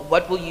Niinistö,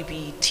 what will you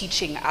be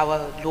teaching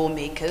our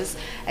lawmakers?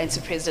 And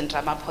to President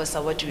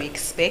Ramaphosa, what do we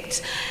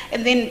expect?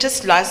 And then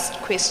just last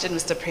question,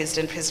 Mr.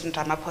 President, President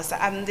Ramaphosa,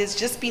 there's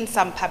just been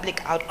some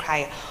public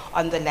outcry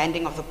on the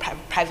landing of the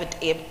private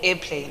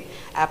airplane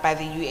by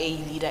the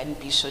UAE leader in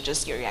Bisho.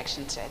 Just your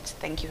reaction to that.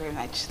 Thank you very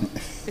much.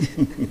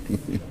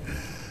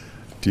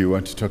 Do you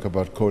want to talk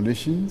about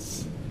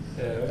coalitions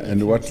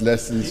and what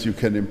lessons you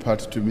can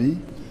impart to me?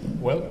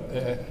 Well,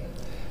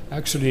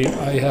 actually,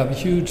 I have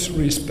huge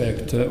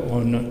respect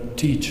on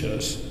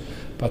teachers,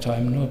 but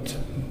I'm not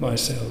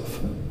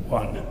myself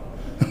one.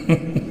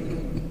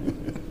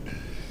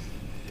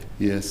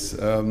 Yes.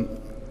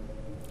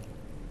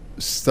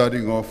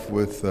 Starting off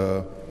with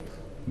the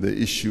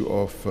issue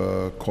of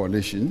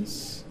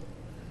coalitions,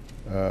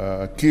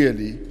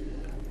 clearly,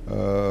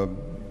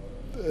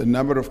 a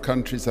number of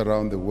countries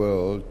around the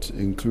world,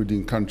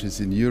 including countries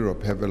in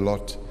Europe, have a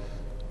lot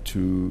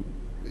to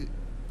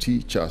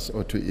teach us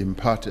or to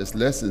impart as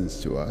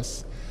lessons to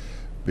us,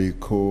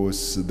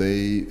 because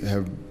they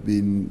have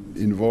been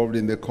involved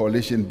in the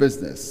coalition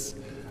business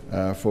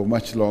for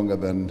much longer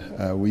than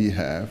we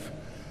have.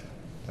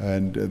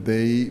 And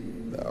they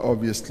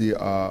obviously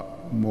are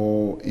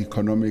more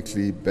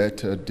economically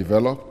better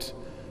developed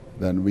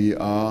than we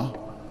are,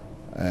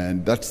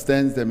 and that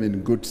stands them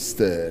in good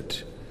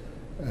stead.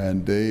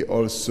 And they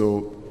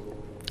also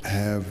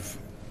have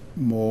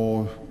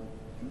more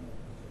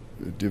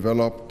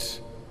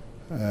developed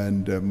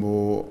and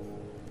more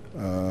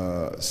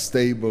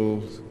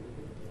stable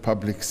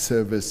public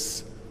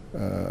service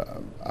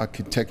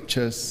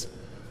architectures,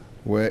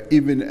 where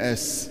even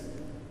as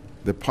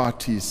the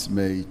parties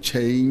may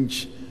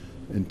change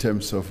in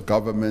terms of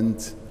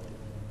government,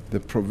 the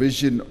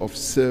provision of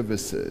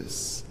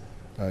services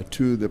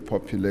to the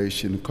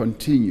population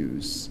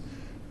continues,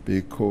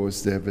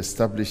 because they have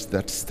established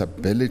that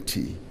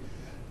stability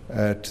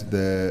at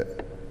the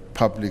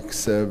public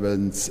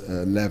servants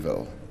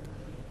level.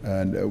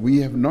 And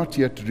we have not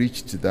yet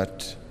reached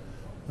that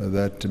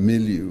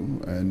milieu,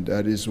 and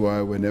that is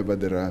why whenever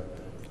there are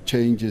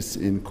changes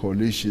in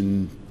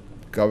coalition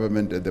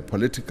government at the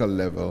political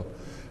level,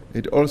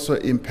 it also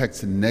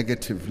impacts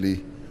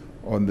negatively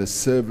on the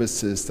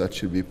services that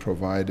should be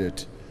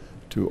provided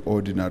to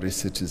ordinary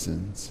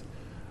citizens.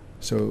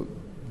 So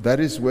that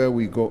is where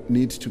we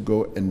need to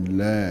go and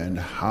learn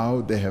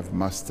how they have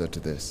mastered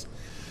this.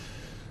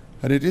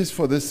 And it is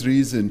for this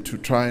reason, to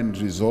try and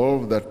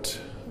resolve that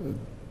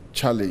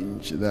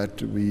challenge,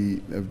 that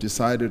we have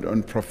decided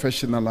on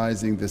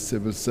professionalizing the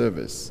civil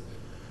service.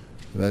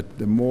 That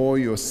the more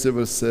your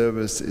civil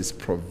service is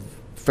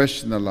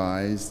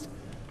professionalized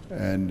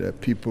and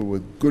people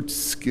with good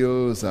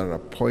skills are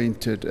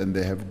appointed and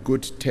they have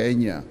good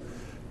tenure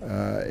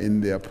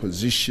in their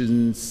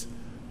positions,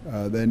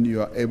 then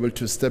you are able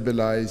to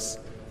stabilize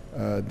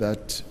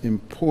that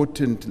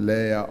important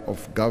layer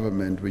of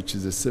government, which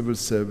is the civil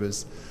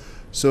service,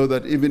 so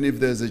that even if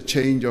there's a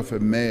change of a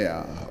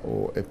mayor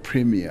or a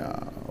premier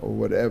or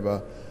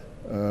whatever,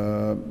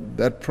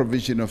 that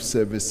provision of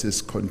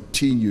services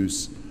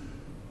continues,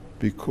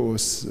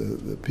 because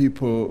the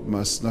people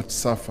must not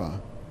suffer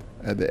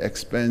at the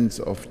expense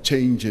of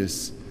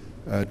changes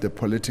at the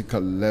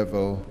political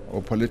level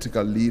or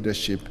political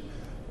leadership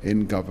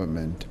in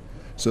government.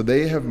 So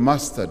they have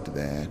mastered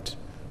that,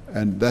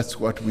 and that's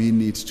what we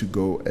need to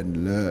go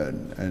and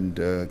learn and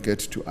get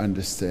to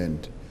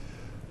understand.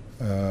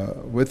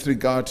 With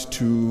regard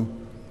to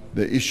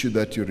the issue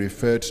that you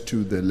referred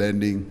to, the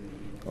landing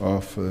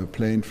of a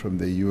plane from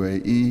the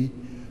UAE,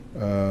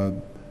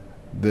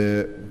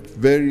 the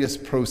various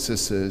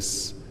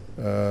processes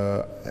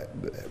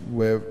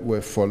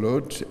were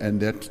followed, and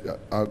that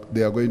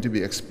they are going to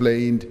be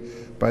explained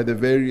by the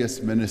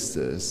various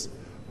ministers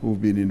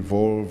who've been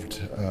involved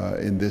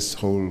in this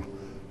whole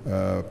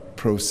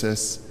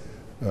process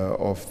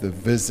of the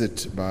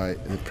visit by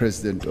the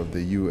President of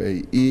the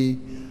UAE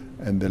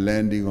and the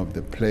landing of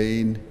the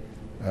plane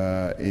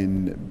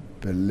in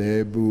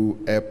Belebu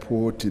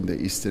Airport in the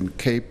Eastern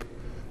Cape.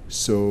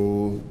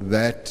 So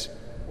that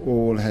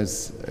all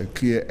has a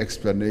clear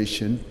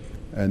explanation,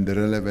 and the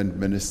relevant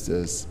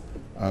ministers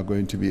are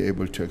going to be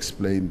able to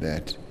explain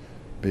that,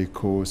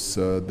 because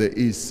there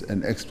is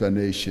an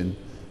explanation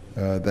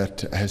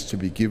that has to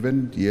be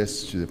given,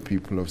 yes, to the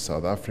people of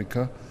South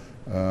Africa,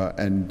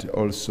 and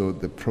also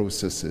the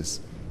processes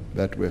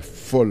that were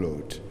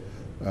followed,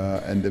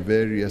 and the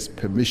various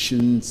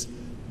permissions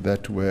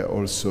that were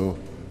also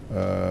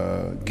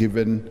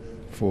given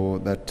for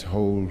that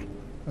whole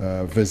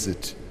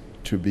visit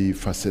to be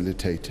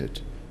facilitated.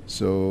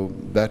 So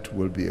that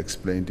will be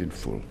explained in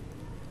full.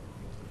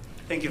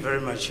 Thank you very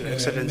much, Your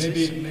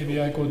Excellencies.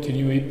 Maybe I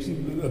continue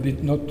a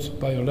bit, not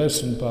by a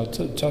lesson,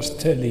 but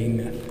just telling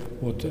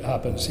what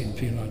happens in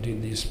Finland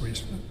in this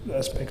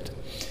aspect.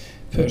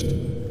 First,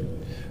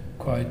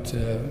 quite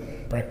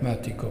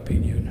pragmatic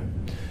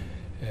opinion.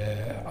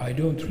 I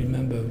don't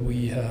remember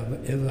we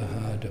have ever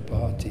had a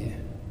party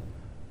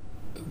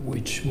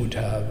which would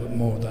have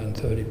more than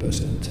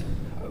 30%,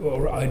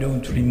 or I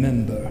don't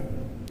remember.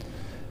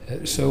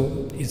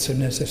 So it's a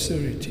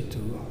necessity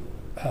to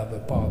have a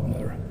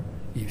partner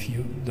if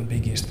the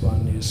biggest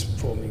one is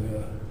forming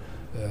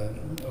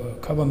a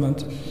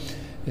government.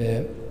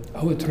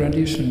 Our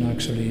tradition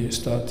actually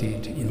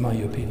started, in my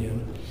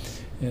opinion,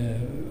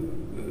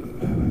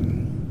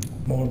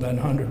 more than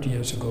 100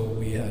 years ago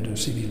we had a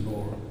civil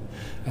war,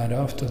 and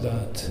after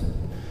that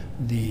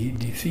the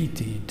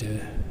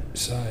defeated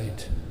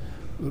side,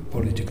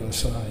 political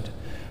side,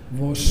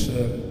 was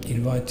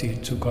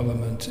invited to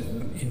government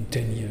in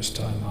 10 years'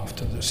 time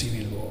after the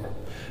civil war.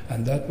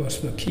 And that was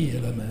the key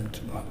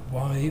element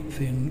why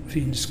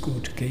Finns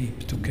could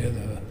keep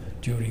together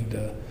during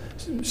the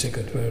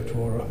Second World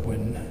War,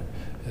 when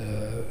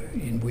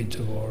in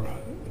Winter War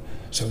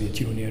Soviet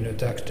Union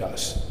attacked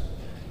us.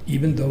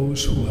 Even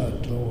those who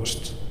had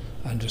lost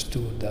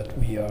understood that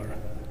we are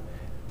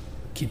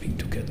keeping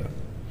together.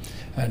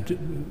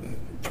 And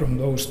from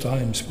those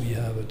times we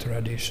have a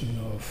tradition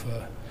of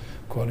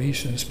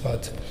coalitions,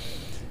 but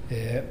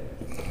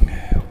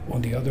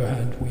on the other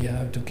hand we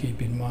have to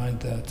keep in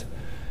mind that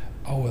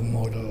our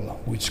model,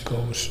 which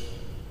goes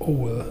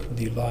over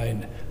the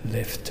line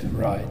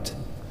left-right,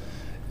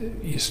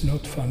 is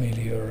not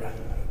familiar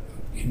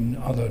in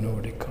other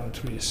Nordic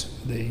countries.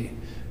 They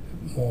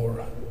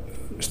more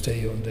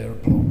stay on their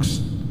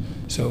blocks.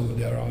 So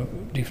there are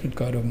different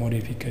kind of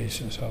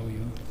modifications how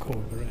you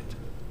cooperate.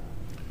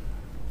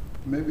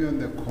 Maybe on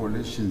the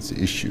coalitions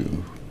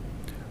issue,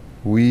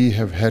 we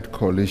have had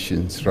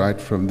coalitions right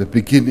from the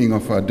beginning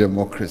of our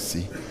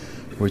democracy,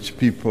 which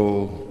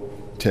people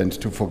tend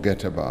to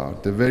forget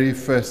about. The very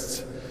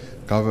first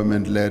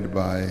government led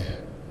by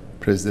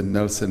President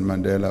Nelson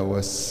Mandela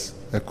was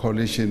a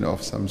coalition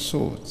of some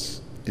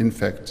sorts. In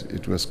fact,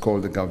 it was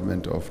called the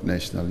Government of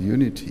National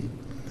Unity.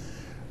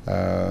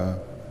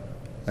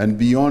 And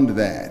beyond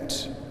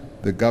that,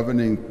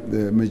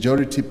 the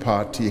majority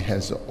party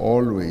has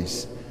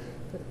always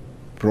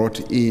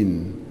brought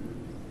in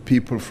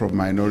people from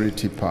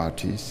minority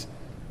parties.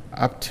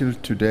 Up till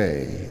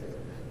today,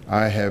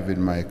 I have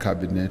in my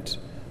cabinet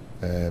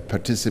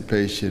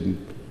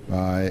participation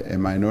by a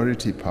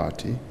minority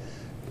party,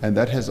 and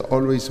that has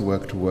always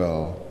worked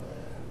well.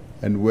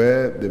 And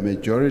where the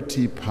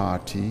majority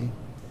party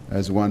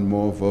has won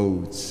more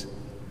votes,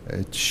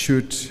 it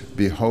should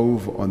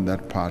behove on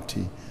that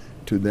party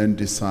to then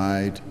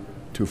decide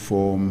to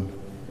form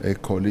a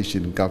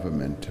coalition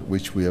government,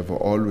 which we have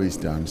always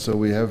done. So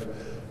we have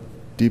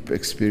deep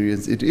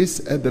experience. It is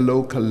at the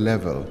local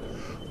level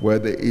where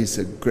there is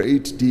a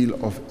great deal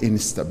of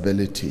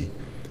instability.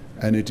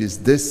 And it is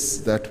this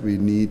that we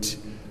need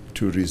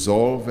to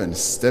resolve and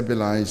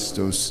stabilize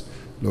those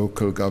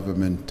local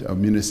government or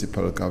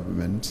municipal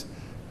governments.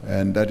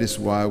 And that is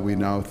why we're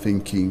now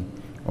thinking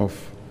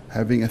of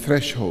having a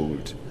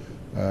threshold.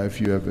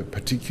 If you have a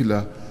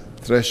particular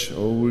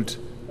threshold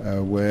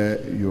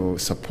where your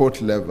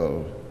support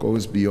level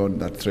goes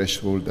beyond that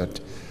threshold, that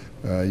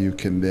you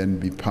can then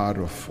be part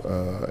of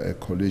a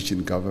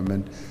coalition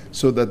government,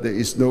 so that there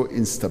is no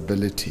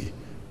instability.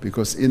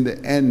 Because in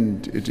the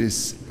end, it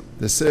is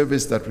the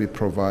service that we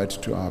provide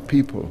to our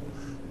people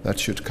that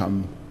should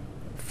come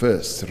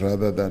first,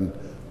 rather than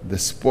the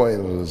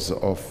spoils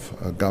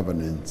of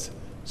governance.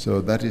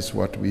 So that is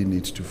what we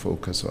need to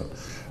focus on.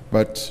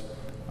 But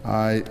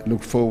I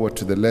look forward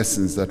to the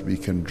lessons that we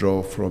can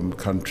draw from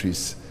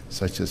countries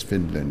such as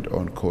Finland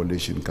on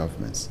coalition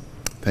governments.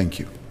 Thank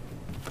you.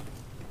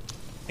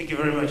 Thank you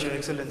very much, Your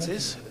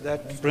Excellencies.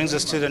 That brings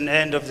us to the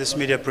end of this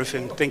media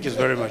briefing. Thank you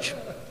very much.